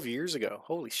 12 years ago.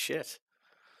 Holy shit.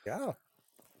 Yeah.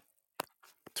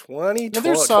 Now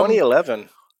 2012, 2011.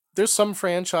 there's some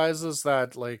franchises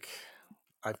that like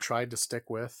I've tried to stick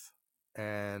with,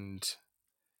 and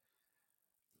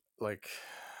like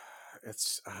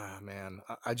it's man,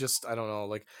 I don't know.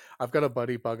 Like, I've got a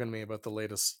buddy bugging me about the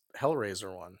latest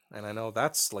Hellraiser one, and I know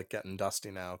that's like getting dusty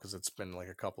now because it's been like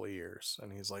a couple of years.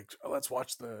 And he's like, "Oh, let's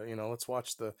watch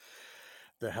the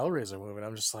Hellraiser movie." And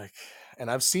I'm just like,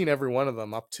 and I've seen every one of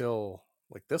them up till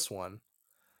like this one.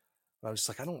 I'm just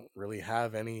like, I don't really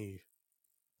have any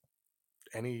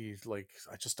like,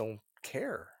 I just don't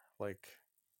care. Like,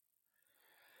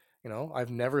 I've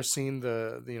never seen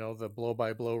the blow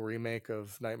by blow remake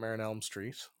of Nightmare on Elm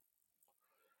Street.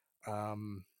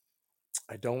 Um,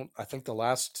 I think the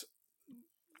last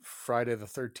Friday the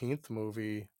 13th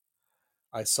movie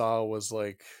I saw was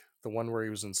like the one where he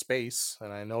was in space,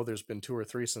 and I know there's been two or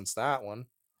three since that one.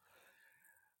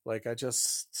 Like, I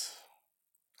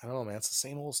don't know, man. It's the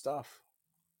same old stuff.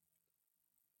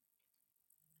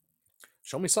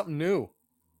 Show me something new,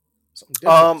 something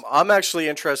different. I'm actually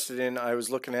interested in. I was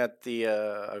looking at the.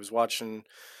 I was watching.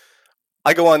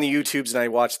 I go on the YouTubes and I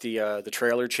watch the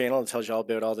trailer channel. It tells you all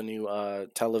about all the new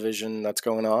television that's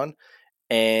going on,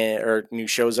 and or new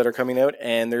shows that are coming out.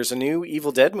 And there's a new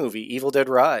Evil Dead movie, Evil Dead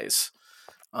Rise.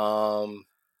 Um,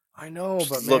 I know,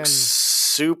 but looks man,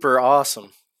 super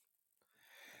awesome.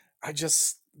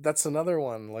 that's another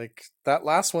one. Like that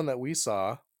last one that we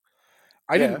saw,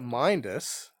 I didn't Yeah. mind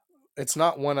it. It's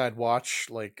not one I'd watch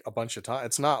like a bunch of times.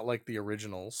 It's not like the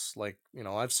originals. Like,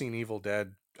 I've seen Evil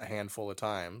Dead a handful of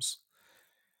times.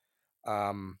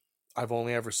 Um, I've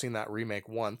only ever seen that remake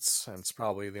once, and it's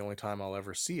probably the only time I'll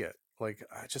ever see it. Like,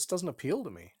 it just doesn't appeal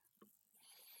to me.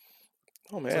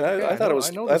 Oh It's man, like, okay, I I thought it know, was.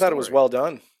 I know I the thought it was story. well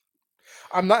done.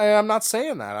 I'm not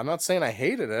saying that. I'm not saying I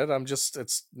hated it.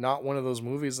 It's not one of those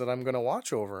movies that I'm gonna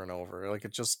watch over and over. Like,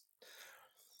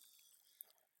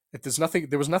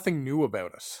 there was nothing new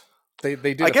about it. They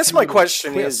did I a guess few my little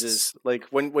question twists. is like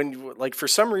like for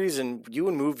some reason you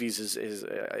in movies is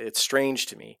it's strange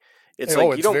to me. It's Oh,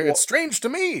 like you don't. it's strange to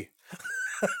me.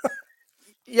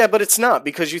 Yeah, but it's not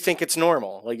because you think it's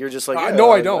normal. Like you're just like yeah.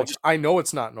 No, I I don't. just. I know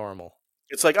it's not normal.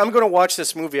 It's like I'm gonna watch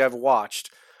this movie I've watched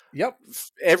Yep.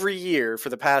 every year for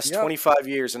the past Yep. 25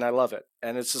 years and I love it.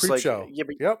 And it's just Creep like show. yeah,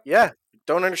 but Yep. yeah,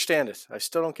 don't understand it. I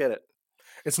still don't get it.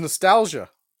 It's nostalgia.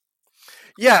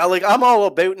 Yeah, like I'm all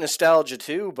about nostalgia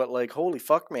too, but like holy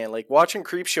fuck, man, like watching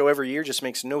Creep Show every year just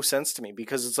makes no sense to me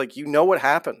because it's like you know what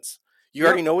happens. You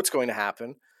already Yep. know what's going to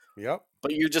happen, Yep.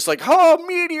 but you're just like, oh,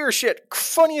 meteor shit,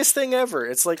 funniest thing ever.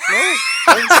 It's like, no,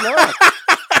 no, it's not.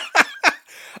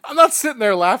 I'm not sitting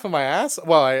there laughing my ass.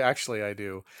 Well, I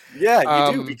do. Yeah,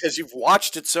 you do Um, because you've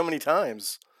watched it so many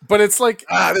times. but it's like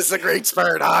This is a great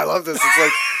spurt. I love this. It's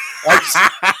like I just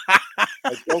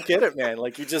I don't get it, man.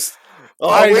 Like you just oh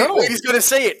I wait, know. he's gonna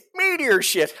say it. Meteor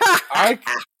shit. I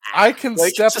I can Like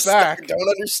it's step just I back, don't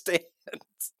understand.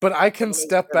 but I I can don't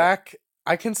step understand it. back.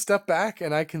 I can step back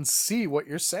and I can see what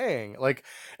you're saying. Like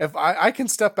if I can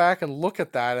step back and look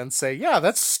at that and say, yeah,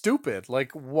 that's stupid.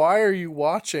 Like why are you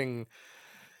watching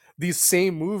these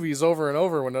same movies over and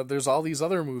over when there's all these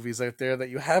other movies out there that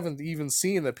you haven't even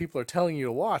seen that people are telling you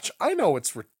to watch? I know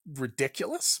it's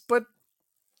ridiculous, but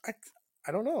I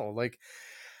I don't know. Like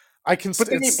I can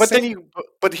it's same.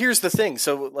 But here's the thing.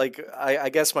 So like I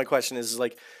guess my question is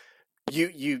like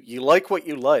you like what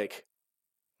you like,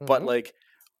 but Mhm. like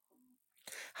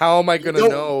How am I you going to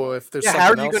don't. know if there's Yeah, how are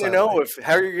something you else gonna I know like? if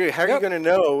how are you Yep. gonna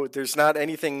know there's not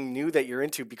anything new that you're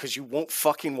into because you won't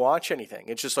fucking watch anything?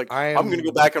 It's just like I'm gonna go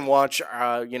I'm back and watch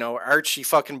Archie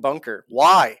fucking Bunker.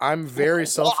 Why? I'm very Why?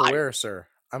 self-aware, sir.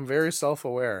 I'm very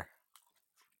self-aware.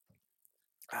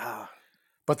 Ah,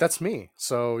 But that's me.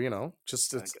 So,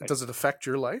 just I, does it affect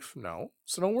your life? No.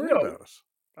 So don't worry no, about it.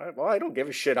 I don't give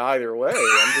a shit either way.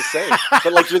 I'm just saying.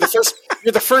 But like you're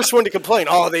the first one to complain.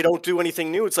 Oh, they don't do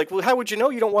anything new. It's like, well, how would you know?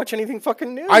 You don't watch anything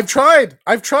fucking new. I've tried.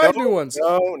 I've No, tried new ones.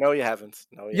 no, you haven't.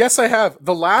 No, you Yes, I haven't. have.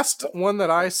 The last No. one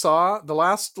that I saw, the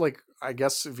last, like, I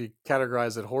guess if you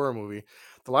categorize it horror movie,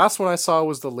 the last one I saw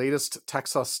was the latest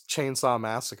Texas Chainsaw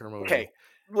Massacre movie. Okay,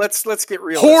 let's get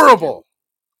realistic here. Horrible.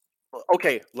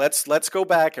 Okay, let's go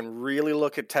back and really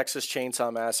look at Texas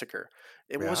Chainsaw Massacre.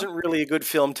 It Yeah. wasn't really a good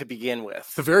film to begin The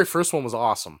with. very first one was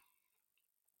awesome.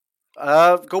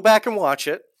 Go back and watch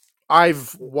it.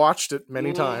 I've watched it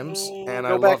many times and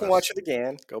I Go back love and it. watch it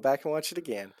again. Go back and watch it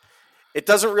again. It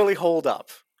doesn't really hold up.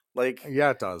 Like Yeah,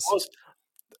 it does. most,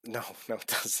 no, no, it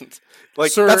doesn't.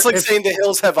 Like Sir, that's like saying The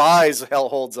Hills Have Eyes. Hell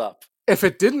holds up. if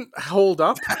it didn't hold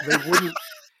up, they wouldn't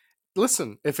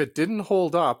listen, if it didn't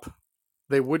hold up,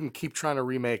 they wouldn't keep trying to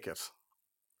remake it.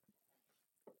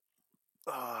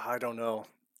 I don't know.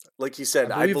 Like you I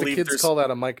said, I believe the believe kids there's. call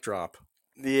that a mic drop.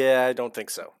 Yeah, I don't think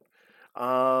so.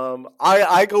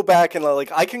 I go back and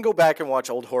like I can go back and watch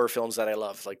old horror films that I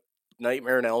love, like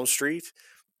Nightmare on Elm Street,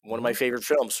 one of my Mm-hmm. favorite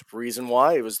films. Reason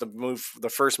why it was the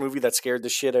first movie that scared the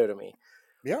shit out of me.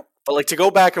 Yep. But like to go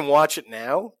back and watch it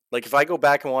now, like if I go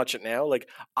back and watch it now, like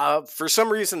for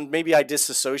some reason maybe I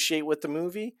disassociate with the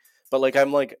movie, but like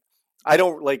I'm like I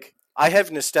don't like I have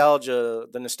the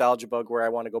nostalgia bug where I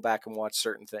want to go back and watch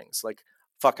certain things. Like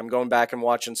fuck, I'm going back and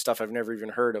watching stuff I've never even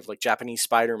heard of, like Japanese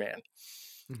Spider-Man.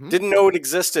 Mm-hmm. Didn't know it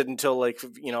existed until like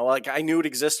I knew it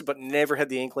existed but never had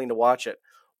the inkling to watch it.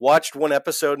 Watched one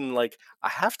episode and like I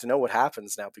have to know what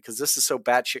happens now because this is so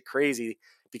batshit crazy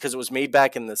because it was made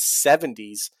back in the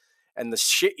 70s and the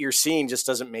shit you're seeing just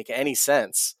doesn't make any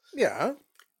sense. Yeah.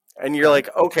 And you're Yeah.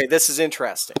 like, okay, this is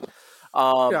interesting.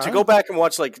 To Yeah. go back and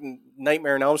watch like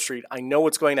Nightmare on Elm Street, I know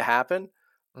what's going to happen.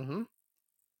 Mm-hmm.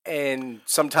 And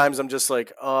sometimes I'm just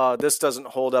like, this doesn't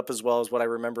hold up as well as what I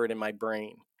remember it in my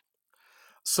brain.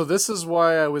 So this is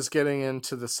why I was getting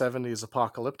into the 70s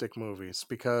apocalyptic movies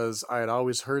because I had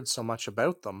always heard so much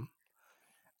about them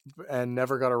and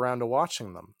never got around to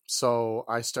watching them. So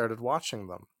I started watching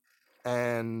them.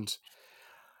 And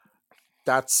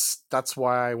that's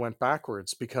why I went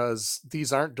backwards because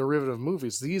these aren't derivative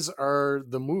movies. These are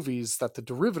the movies that the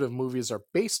derivative movies are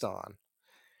based on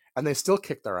and they still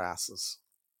kick their asses.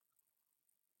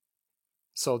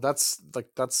 So that's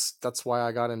why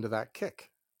I got into that kick.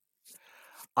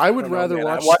 I I would don't know, rather man.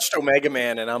 I watch. watched Omega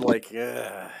Man and I'm like,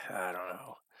 I don't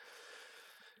know.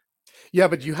 Yeah,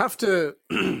 but you have to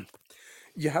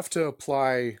you have to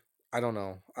apply. I don't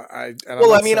know. And I'm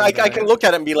Well, I not mean, saying I that can look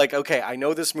at it and be like, okay, I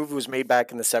know this movie was made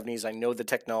back in the 70s. I know the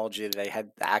technology that they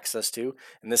had access to,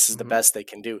 and this is the Mhm. best they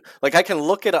can do. Like, I can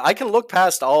look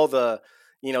past all the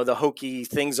hokey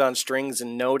things on strings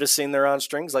and noticing they're on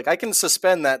strings. Like, I can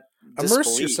suspend that Immerse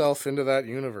disbelief. yourself into that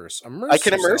universe. Immerse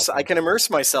yourself I can into it. immerse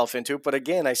myself into it, but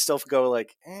again, I still go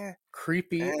like,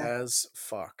 Creepy eh. as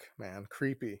fuck, man.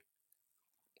 Creepy.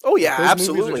 Oh Like yeah, those movies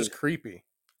are absolutely. just creepy.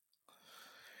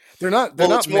 They're not. They're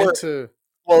Well, not meant to.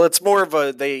 it's more of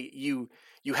a you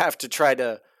have to try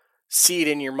to see it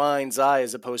in your mind's eye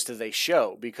as opposed to they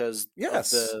show because of Yes.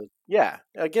 the yeah,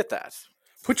 I get that.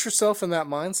 Put yourself in that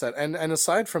mindset. And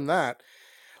aside from that,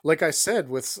 like I said,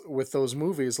 with those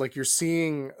movies, like you're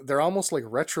seeing, they're almost like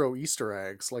retro Easter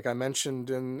eggs. Like I mentioned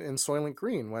in Soylent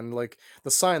Green, when like the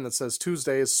sign that says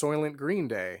Tuesday is Soylent Green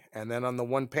Day, and then on the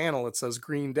one panel it says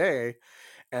Green Day,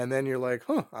 and then you're like,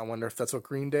 huh, I wonder if that's what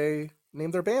Green Day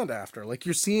named their band after. Like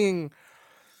you're seeing,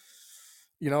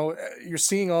 you're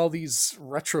seeing all these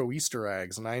retro Easter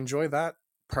eggs, and I enjoy that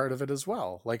part of it as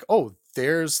well. Like, oh,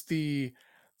 there's the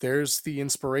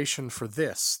inspiration for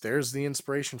this. There's the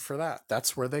inspiration for that.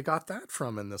 That's where they got that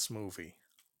from in this movie.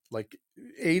 Like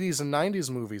 80s and 90s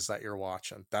movies that you're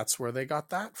watching. That's where they got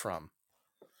that from.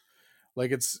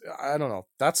 Like it's, I don't know.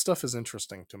 That stuff is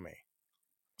interesting to me.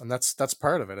 And that's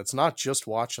part of it. It's not just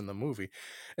watching the movie.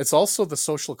 It's also the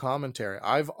social commentary.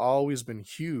 I've always been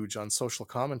huge on social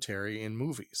commentary in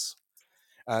movies.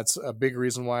 It's a big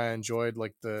reason why I enjoyed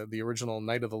like the original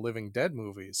Night of the Living Dead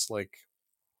movies. Like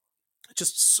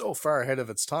just so far ahead of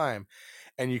its time,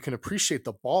 and you can appreciate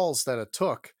the balls that it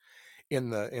took in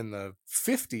the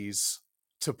 50s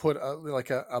to put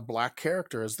a black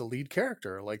character as the lead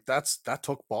character. Like that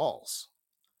took balls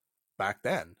back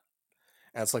then,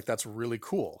 and it's like that's really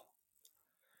cool.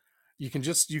 You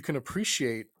can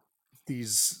appreciate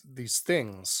these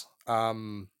things.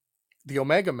 The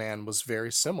Omega Man was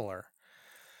very similar.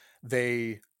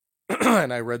 They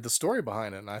and I read the story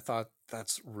behind it, and I thought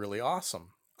that's really awesome.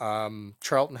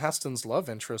 Charlton Heston's love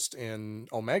interest in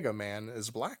Omega Man is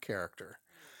a black character,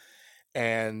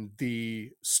 and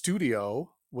the studio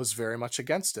was very much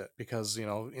against it because the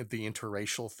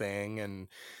interracial thing, and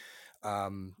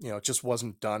it just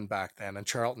wasn't done back then. And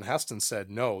Charlton Heston said,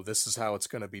 "No, this is how it's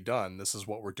going to be done. This is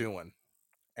what we're doing."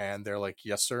 And they're like,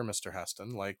 "Yes, sir, Mr.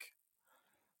 Heston." Like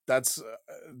that's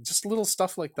just little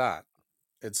stuff like that.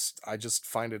 I just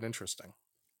find it interesting.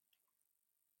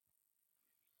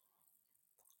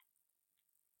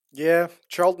 Yeah,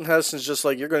 Charlton Heston's just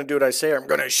like, you're going to do what I say, or I'm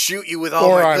going to shoot you with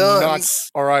all Or my I'm not, guns.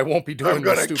 or I won't be I'm doing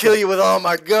going this to kill stupid. you with all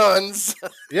my guns.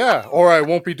 Yeah, or I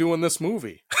won't be doing this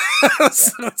movie. Yeah,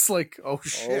 So it's like, oh old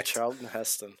shit. Charlton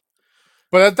Heston.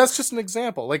 But that's just an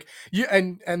example. Like you,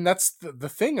 and that's the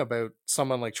thing about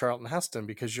someone like Charlton Heston,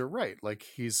 because you're right. Like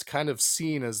he's kind of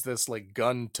seen as this like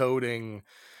gun-toting,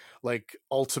 like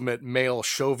ultimate male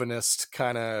chauvinist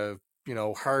kind of,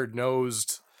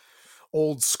 hard-nosed,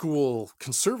 old school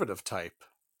conservative type.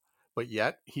 But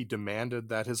yet he demanded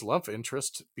that his love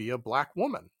interest be a black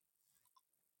woman,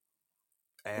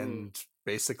 Mm, and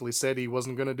basically said he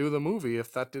wasn't going to do the movie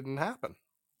if that didn't happen.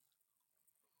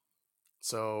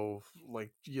 So,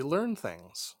 like, you learn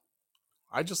things.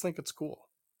 I just think it's cool.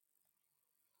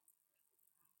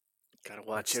 gotta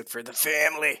watch It's, out for the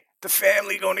family. The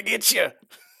family going to get you.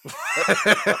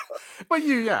 but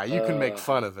you can make uh,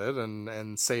 fun of it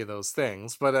and say those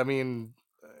things. But I mean,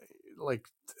 like,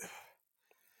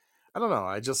 I don't know.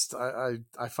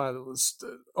 I find it was,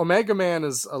 Omega Man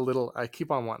is a little. I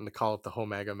keep on wanting to call it the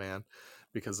Omega Man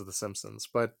because of the Simpsons,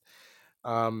 but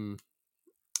um,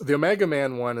 the Omega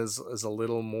Man one is a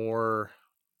little more.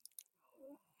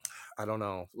 I don't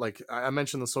know. Like I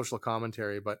mentioned the social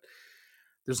commentary, but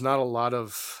there's not a lot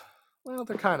of. Well,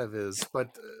 there kind of is,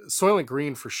 but Soylent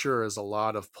Green for sure is a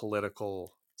lot of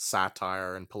political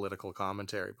satire and political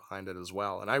commentary behind it as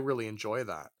well, and I really enjoy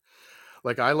that.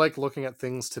 Like I like looking at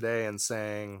things today and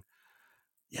saying,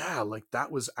 yeah, like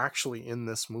that was actually in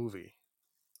this movie.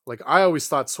 Like I always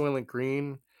thought Soylent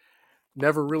Green,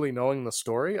 never really knowing the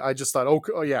story, I just thought,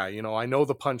 oh yeah, I know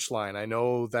the punchline. I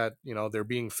know that they're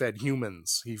being fed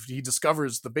humans. He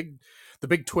discovers the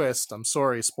big twist. I'm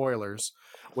sorry, spoilers.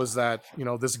 Was that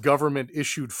this government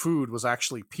issued food was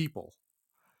actually people.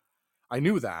 I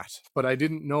knew that, but I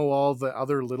didn't know all the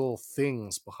other little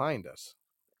things behind it,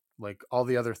 like all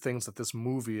the other things that this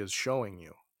movie is showing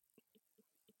you.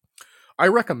 I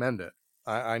recommend it.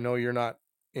 I know you're not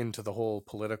into the whole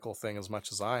political thing as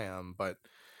much as I am, but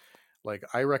like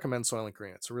I recommend Soylent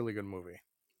Green. It's a really good movie.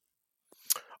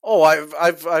 oh,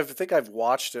 I think I've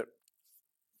watched it.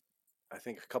 I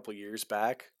think a couple years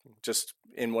back, just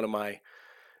in one of my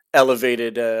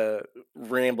elevated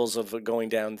rambles of going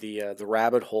down the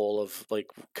rabbit hole of like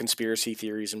conspiracy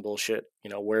theories and bullshit.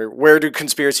 Where do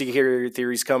conspiracy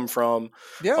theories come from?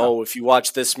 Yeah. Oh, if you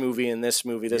watch this movie and this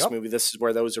Yep. movie, this is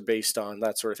where those are based on,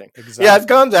 that sort of thing. Yeah, I've Exactly.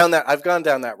 gone down that. I've gone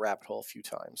down that rabbit hole a few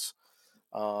times.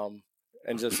 Um,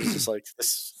 and just it's just like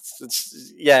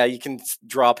this. Yeah, you can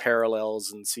draw parallels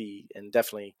and see, and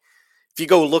definitely if you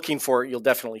go looking for it, you'll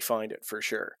definitely find it for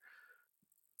sure.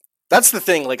 That's the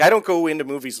thing. Like, I don't go into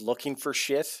movies looking for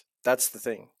shit. That's the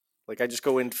thing. Like, I just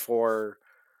go in for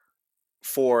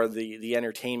the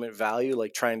entertainment value,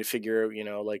 like trying to figure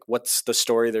out, like what's the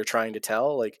story they're trying to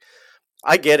tell. Like,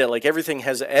 I get it. Like everything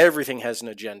has an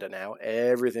agenda now.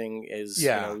 Everything is,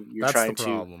 Yeah, you're that's the trying to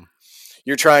problem.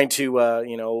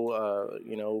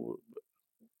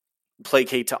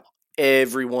 placate to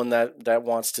everyone that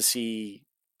wants to see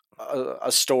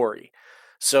a story.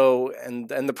 So and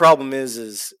the problem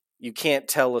is you can't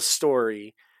tell a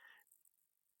story.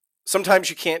 Sometimes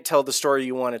you can't tell the story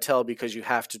you want to tell because you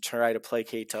have to try to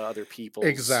placate to other people's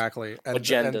Exactly. And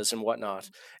agendas and whatnot.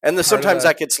 And part of sometimes that,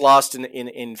 that gets lost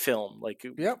in film. Like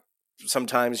yep,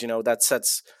 sometimes that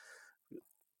sets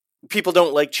people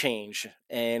don't like change,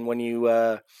 and when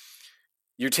you're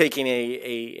taking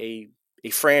a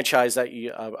franchise that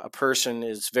a person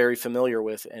is very familiar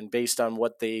with, and based on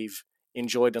what they've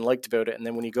enjoyed and liked about it, and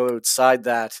then when you go outside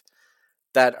that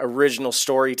original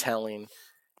storytelling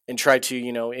and try to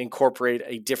incorporate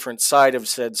a different side of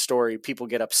said story, people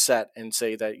get upset and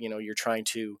say that you're trying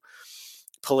to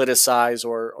politicize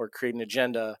or create an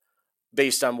agenda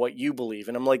based on what you believe.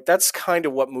 And I'm like, that's kind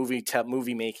of what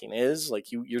movie making is. Like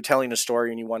you're telling a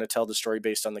story and you want to tell the story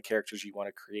based on the characters you want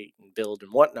to create and build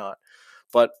and whatnot.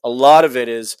 But a lot of it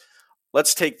is,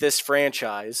 let's take this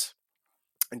franchise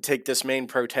and take this main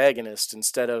protagonist,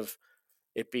 instead of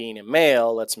it being a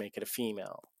male, let's make it a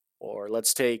female. Or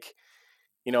let's take,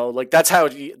 like that's how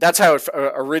it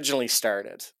originally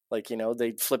started. Like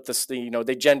they flip this,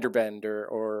 they gender bend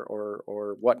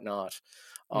or whatnot.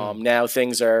 mm. Now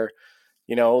things are,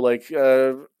 like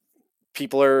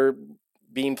people are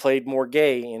being played more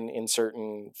gay in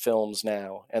certain films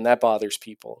now, and that bothers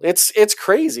people. It's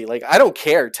crazy. Like, I don't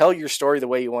care, tell your story the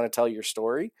way you want to tell your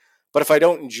story. But if I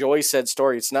don't enjoy said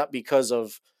story, it's not because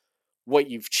of what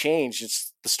you've changed.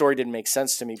 It's the story didn't make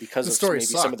sense to me because The of story maybe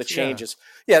some of the sucked. Yeah, changes.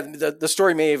 Yeah, the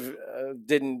story may have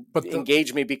didn't but the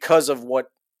engage me because of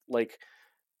like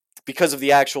because of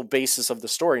the actual basis of the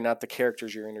story, not the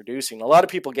characters you're introducing. A lot of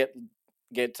people get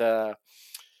get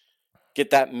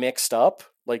that mixed up,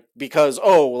 like, because,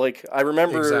 like, I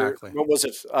remember, exactly. what was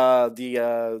it,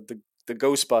 the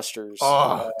Ghostbusters,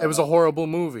 Oh, it was a horrible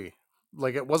movie.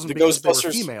 Like, it wasn't the because they were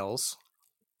Ghostbusters. females.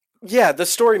 Yeah, the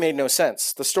story made no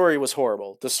sense. The story was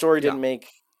horrible. The story Yeah, didn't make,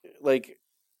 like,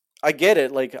 I get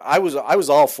it. Like, I was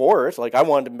all for it. Like, I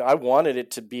wanted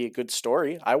it to be a good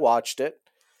story. I watched it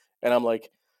and I'm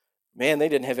like, man, they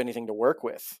didn't have anything to work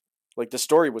with. Like, the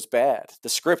story was bad. The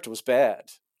script was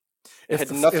bad. It if had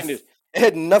the nothing to it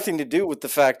had nothing to do with the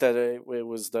fact that it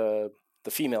was the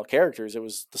female characters. It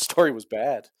was the story was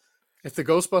bad. if the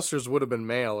Ghostbusters would have been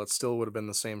male, it still would have been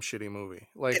the same shitty movie.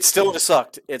 It Like, still would have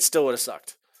sucked. It still would have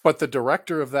sucked. but the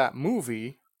director of that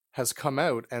movie has come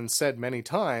out and said many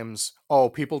times, "Oh,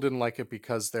 people didn't like it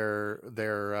because they're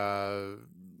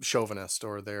chauvinist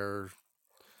or they're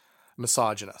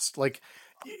misogynist." Like,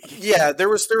 Yeah, there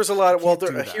was a lot you of, well,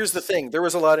 can't do here's that. the thing. There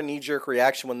was a lot of knee jerk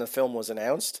reaction when the film was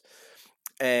announced,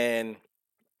 and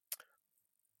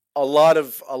a lot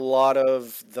of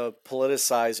the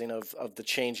politicizing of the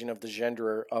changing of the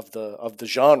gender of the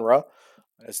genre,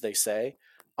 as they say.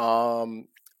 um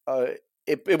uh,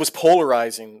 it was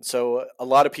polarizing, so a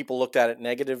lot of people looked at it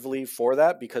negatively for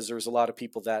that, because there was a lot of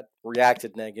people that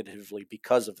reacted negatively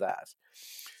because of that.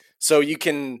 So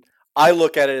I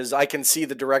look at it as, I can see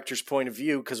the director's point of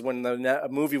view, because when the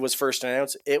movie was first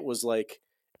announced, it was like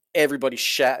everybody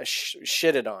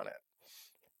shitted on it.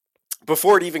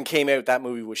 Before it even came out, that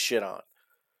movie was shit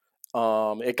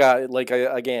on. It got, like,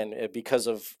 again, because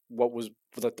of what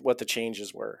the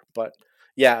changes were. But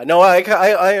yeah, no,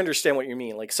 I understand what you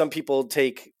mean. Like, some people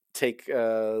take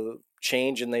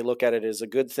change and they look at it as a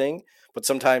good thing, but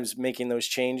sometimes making those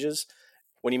changes,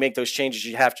 when you make those changes,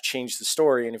 you have to change the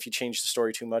story, and if you change the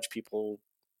story too much, people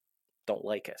don't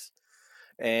like it.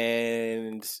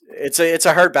 And it's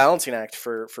a hard balancing act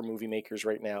for movie makers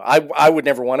right now. I would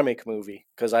never want to make a movie,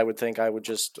 because I would think I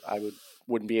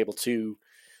wouldn't be able to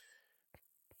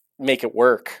make it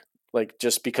work, like,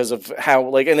 just because of how,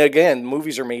 like, and again,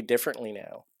 movies are made differently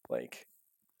now. Like,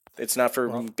 it's not for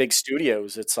Well, big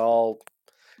studios. It's all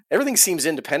Everything seems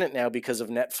independent now because of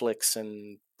Netflix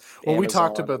and well, we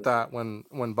talked Amazon. about that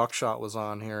when Buckshot was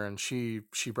on here, and she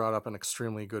brought up an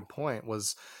extremely good point.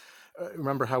 Was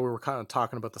remember how we were kind of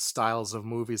talking about the styles of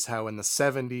movies? How in the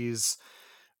 '70s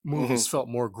Hmm. movies felt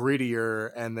more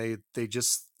grittier, and they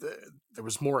just there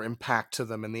was more impact to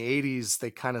them. In the '80s,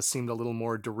 they kind of seemed a little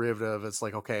more derivative. It's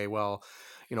like, okay, well,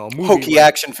 a movie Hokey like,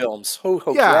 action films.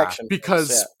 Hokey yeah, action films.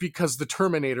 Yeah. because the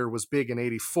Terminator was big in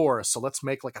 '84, so let's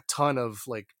make like a ton of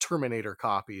like Terminator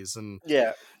copies,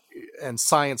 Yeah. and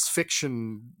science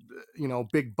fiction,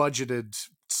 big budgeted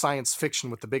science fiction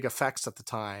with the big effects at the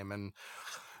time. And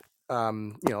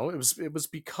it was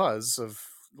because of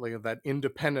like that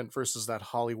independent versus that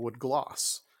Hollywood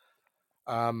gloss.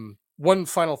 One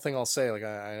final thing I'll say, like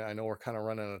I know we're kind of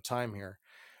running out of time here.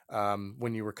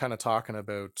 When you were kind of talking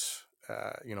about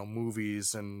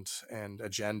movies and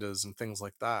agendas and things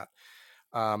like that,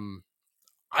 um,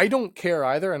 I don't care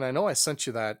either. And I know I sent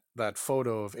you that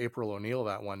photo of April O'Neil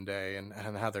that one day, and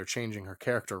how they're changing her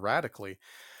character radically.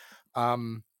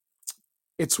 Um,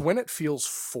 it's when it feels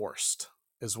forced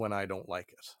is when I don't like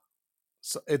it.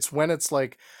 So it's when it's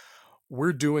like,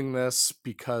 we're doing this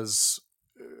because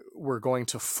we're going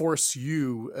to force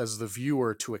you as the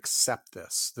viewer to accept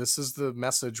this. This is the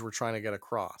message we're trying to get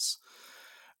across.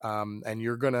 And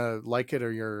you're gonna like it,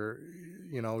 or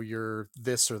you're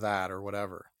this or that or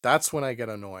whatever. That's when I get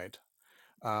annoyed.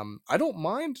 I don't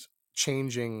mind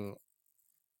changing,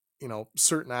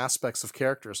 certain aspects of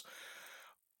characters.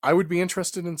 I would be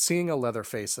interested in seeing a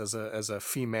Leatherface as a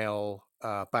female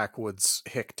backwoods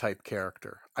hick type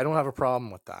character. I don't have a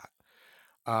problem with that.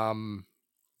 Um,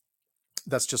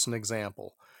 that's just an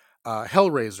example.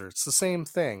 Hellraiser, it's the same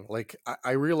thing. Like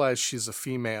I realize she's a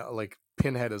female. Like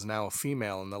Pinhead is now a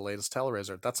female in the latest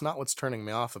Hellraiser. That's not what's turning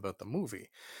me off about the movie.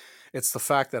 It's the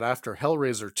fact that after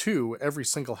Hellraiser 2, every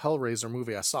single Hellraiser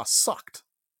movie I saw sucked,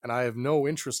 and I have no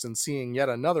interest in seeing yet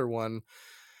another one.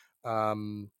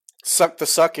 Um, Suck the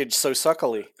suckage so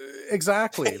suckily.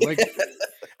 exactly. Like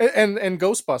and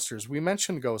Ghostbusters. We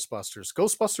mentioned Ghostbusters.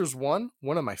 Ghostbusters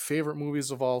 1 of my favorite movies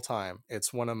of all time.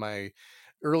 It's one of my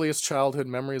earliest childhood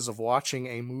memories of watching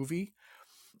a movie.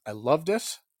 I loved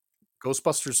it.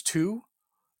 Ghostbusters 2,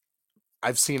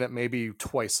 I've seen it maybe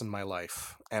twice in my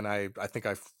life, and I think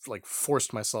I like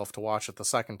forced myself to watch it the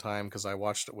second time because I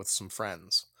watched it with some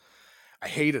friends. I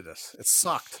hated it. It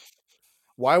sucked.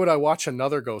 Why would I watch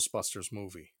another Ghostbusters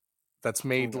movie that's Who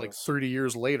made like knows? 30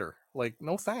 years later? Like,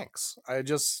 no thanks. I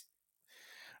just,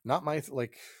 not my,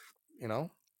 like, you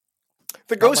know,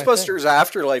 The not my thing. Ghostbusters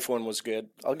Afterlife one was good.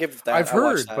 I'll give that. I've I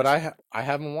watched heard, but that. I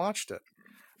haven't watched it.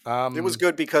 It was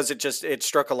good because it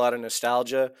struck a lot of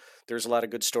nostalgia. There's a lot of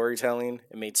good storytelling.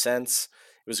 It made sense.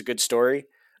 It was a good story. Yeah,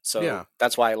 So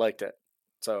that's why I liked it.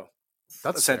 So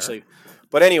that's fair. essentially.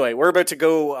 But anyway, we're about to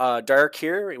go dark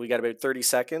here. We got about 30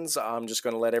 seconds. I'm just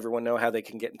going to let everyone know how they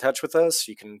can get in touch with us.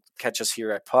 You can catch us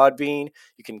here at Podbean.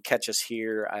 You can catch us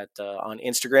here at on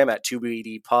Instagram at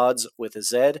 2BD Pods with a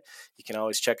Z. You can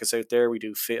always check us out there. We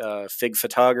do fig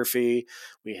photography.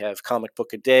 We have comic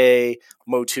book a day,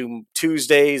 Motu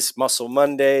Tuesdays, Muscle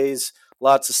Mondays.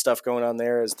 Lots of stuff going on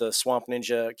there as the Swamp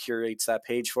Ninja curates that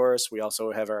page for us. We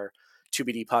also have our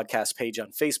 2BD podcast page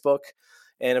on Facebook.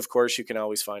 And of course, you can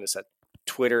always find us at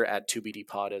Twitter at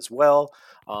 2BDPod as well.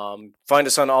 Find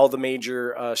us on all the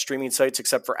major streaming sites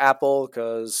except for Apple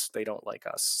because they don't like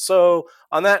us. So,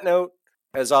 on that note,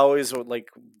 as always, like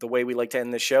the way we like to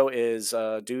end the show is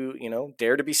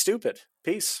dare to be stupid.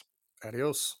 Peace.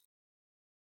 Adios.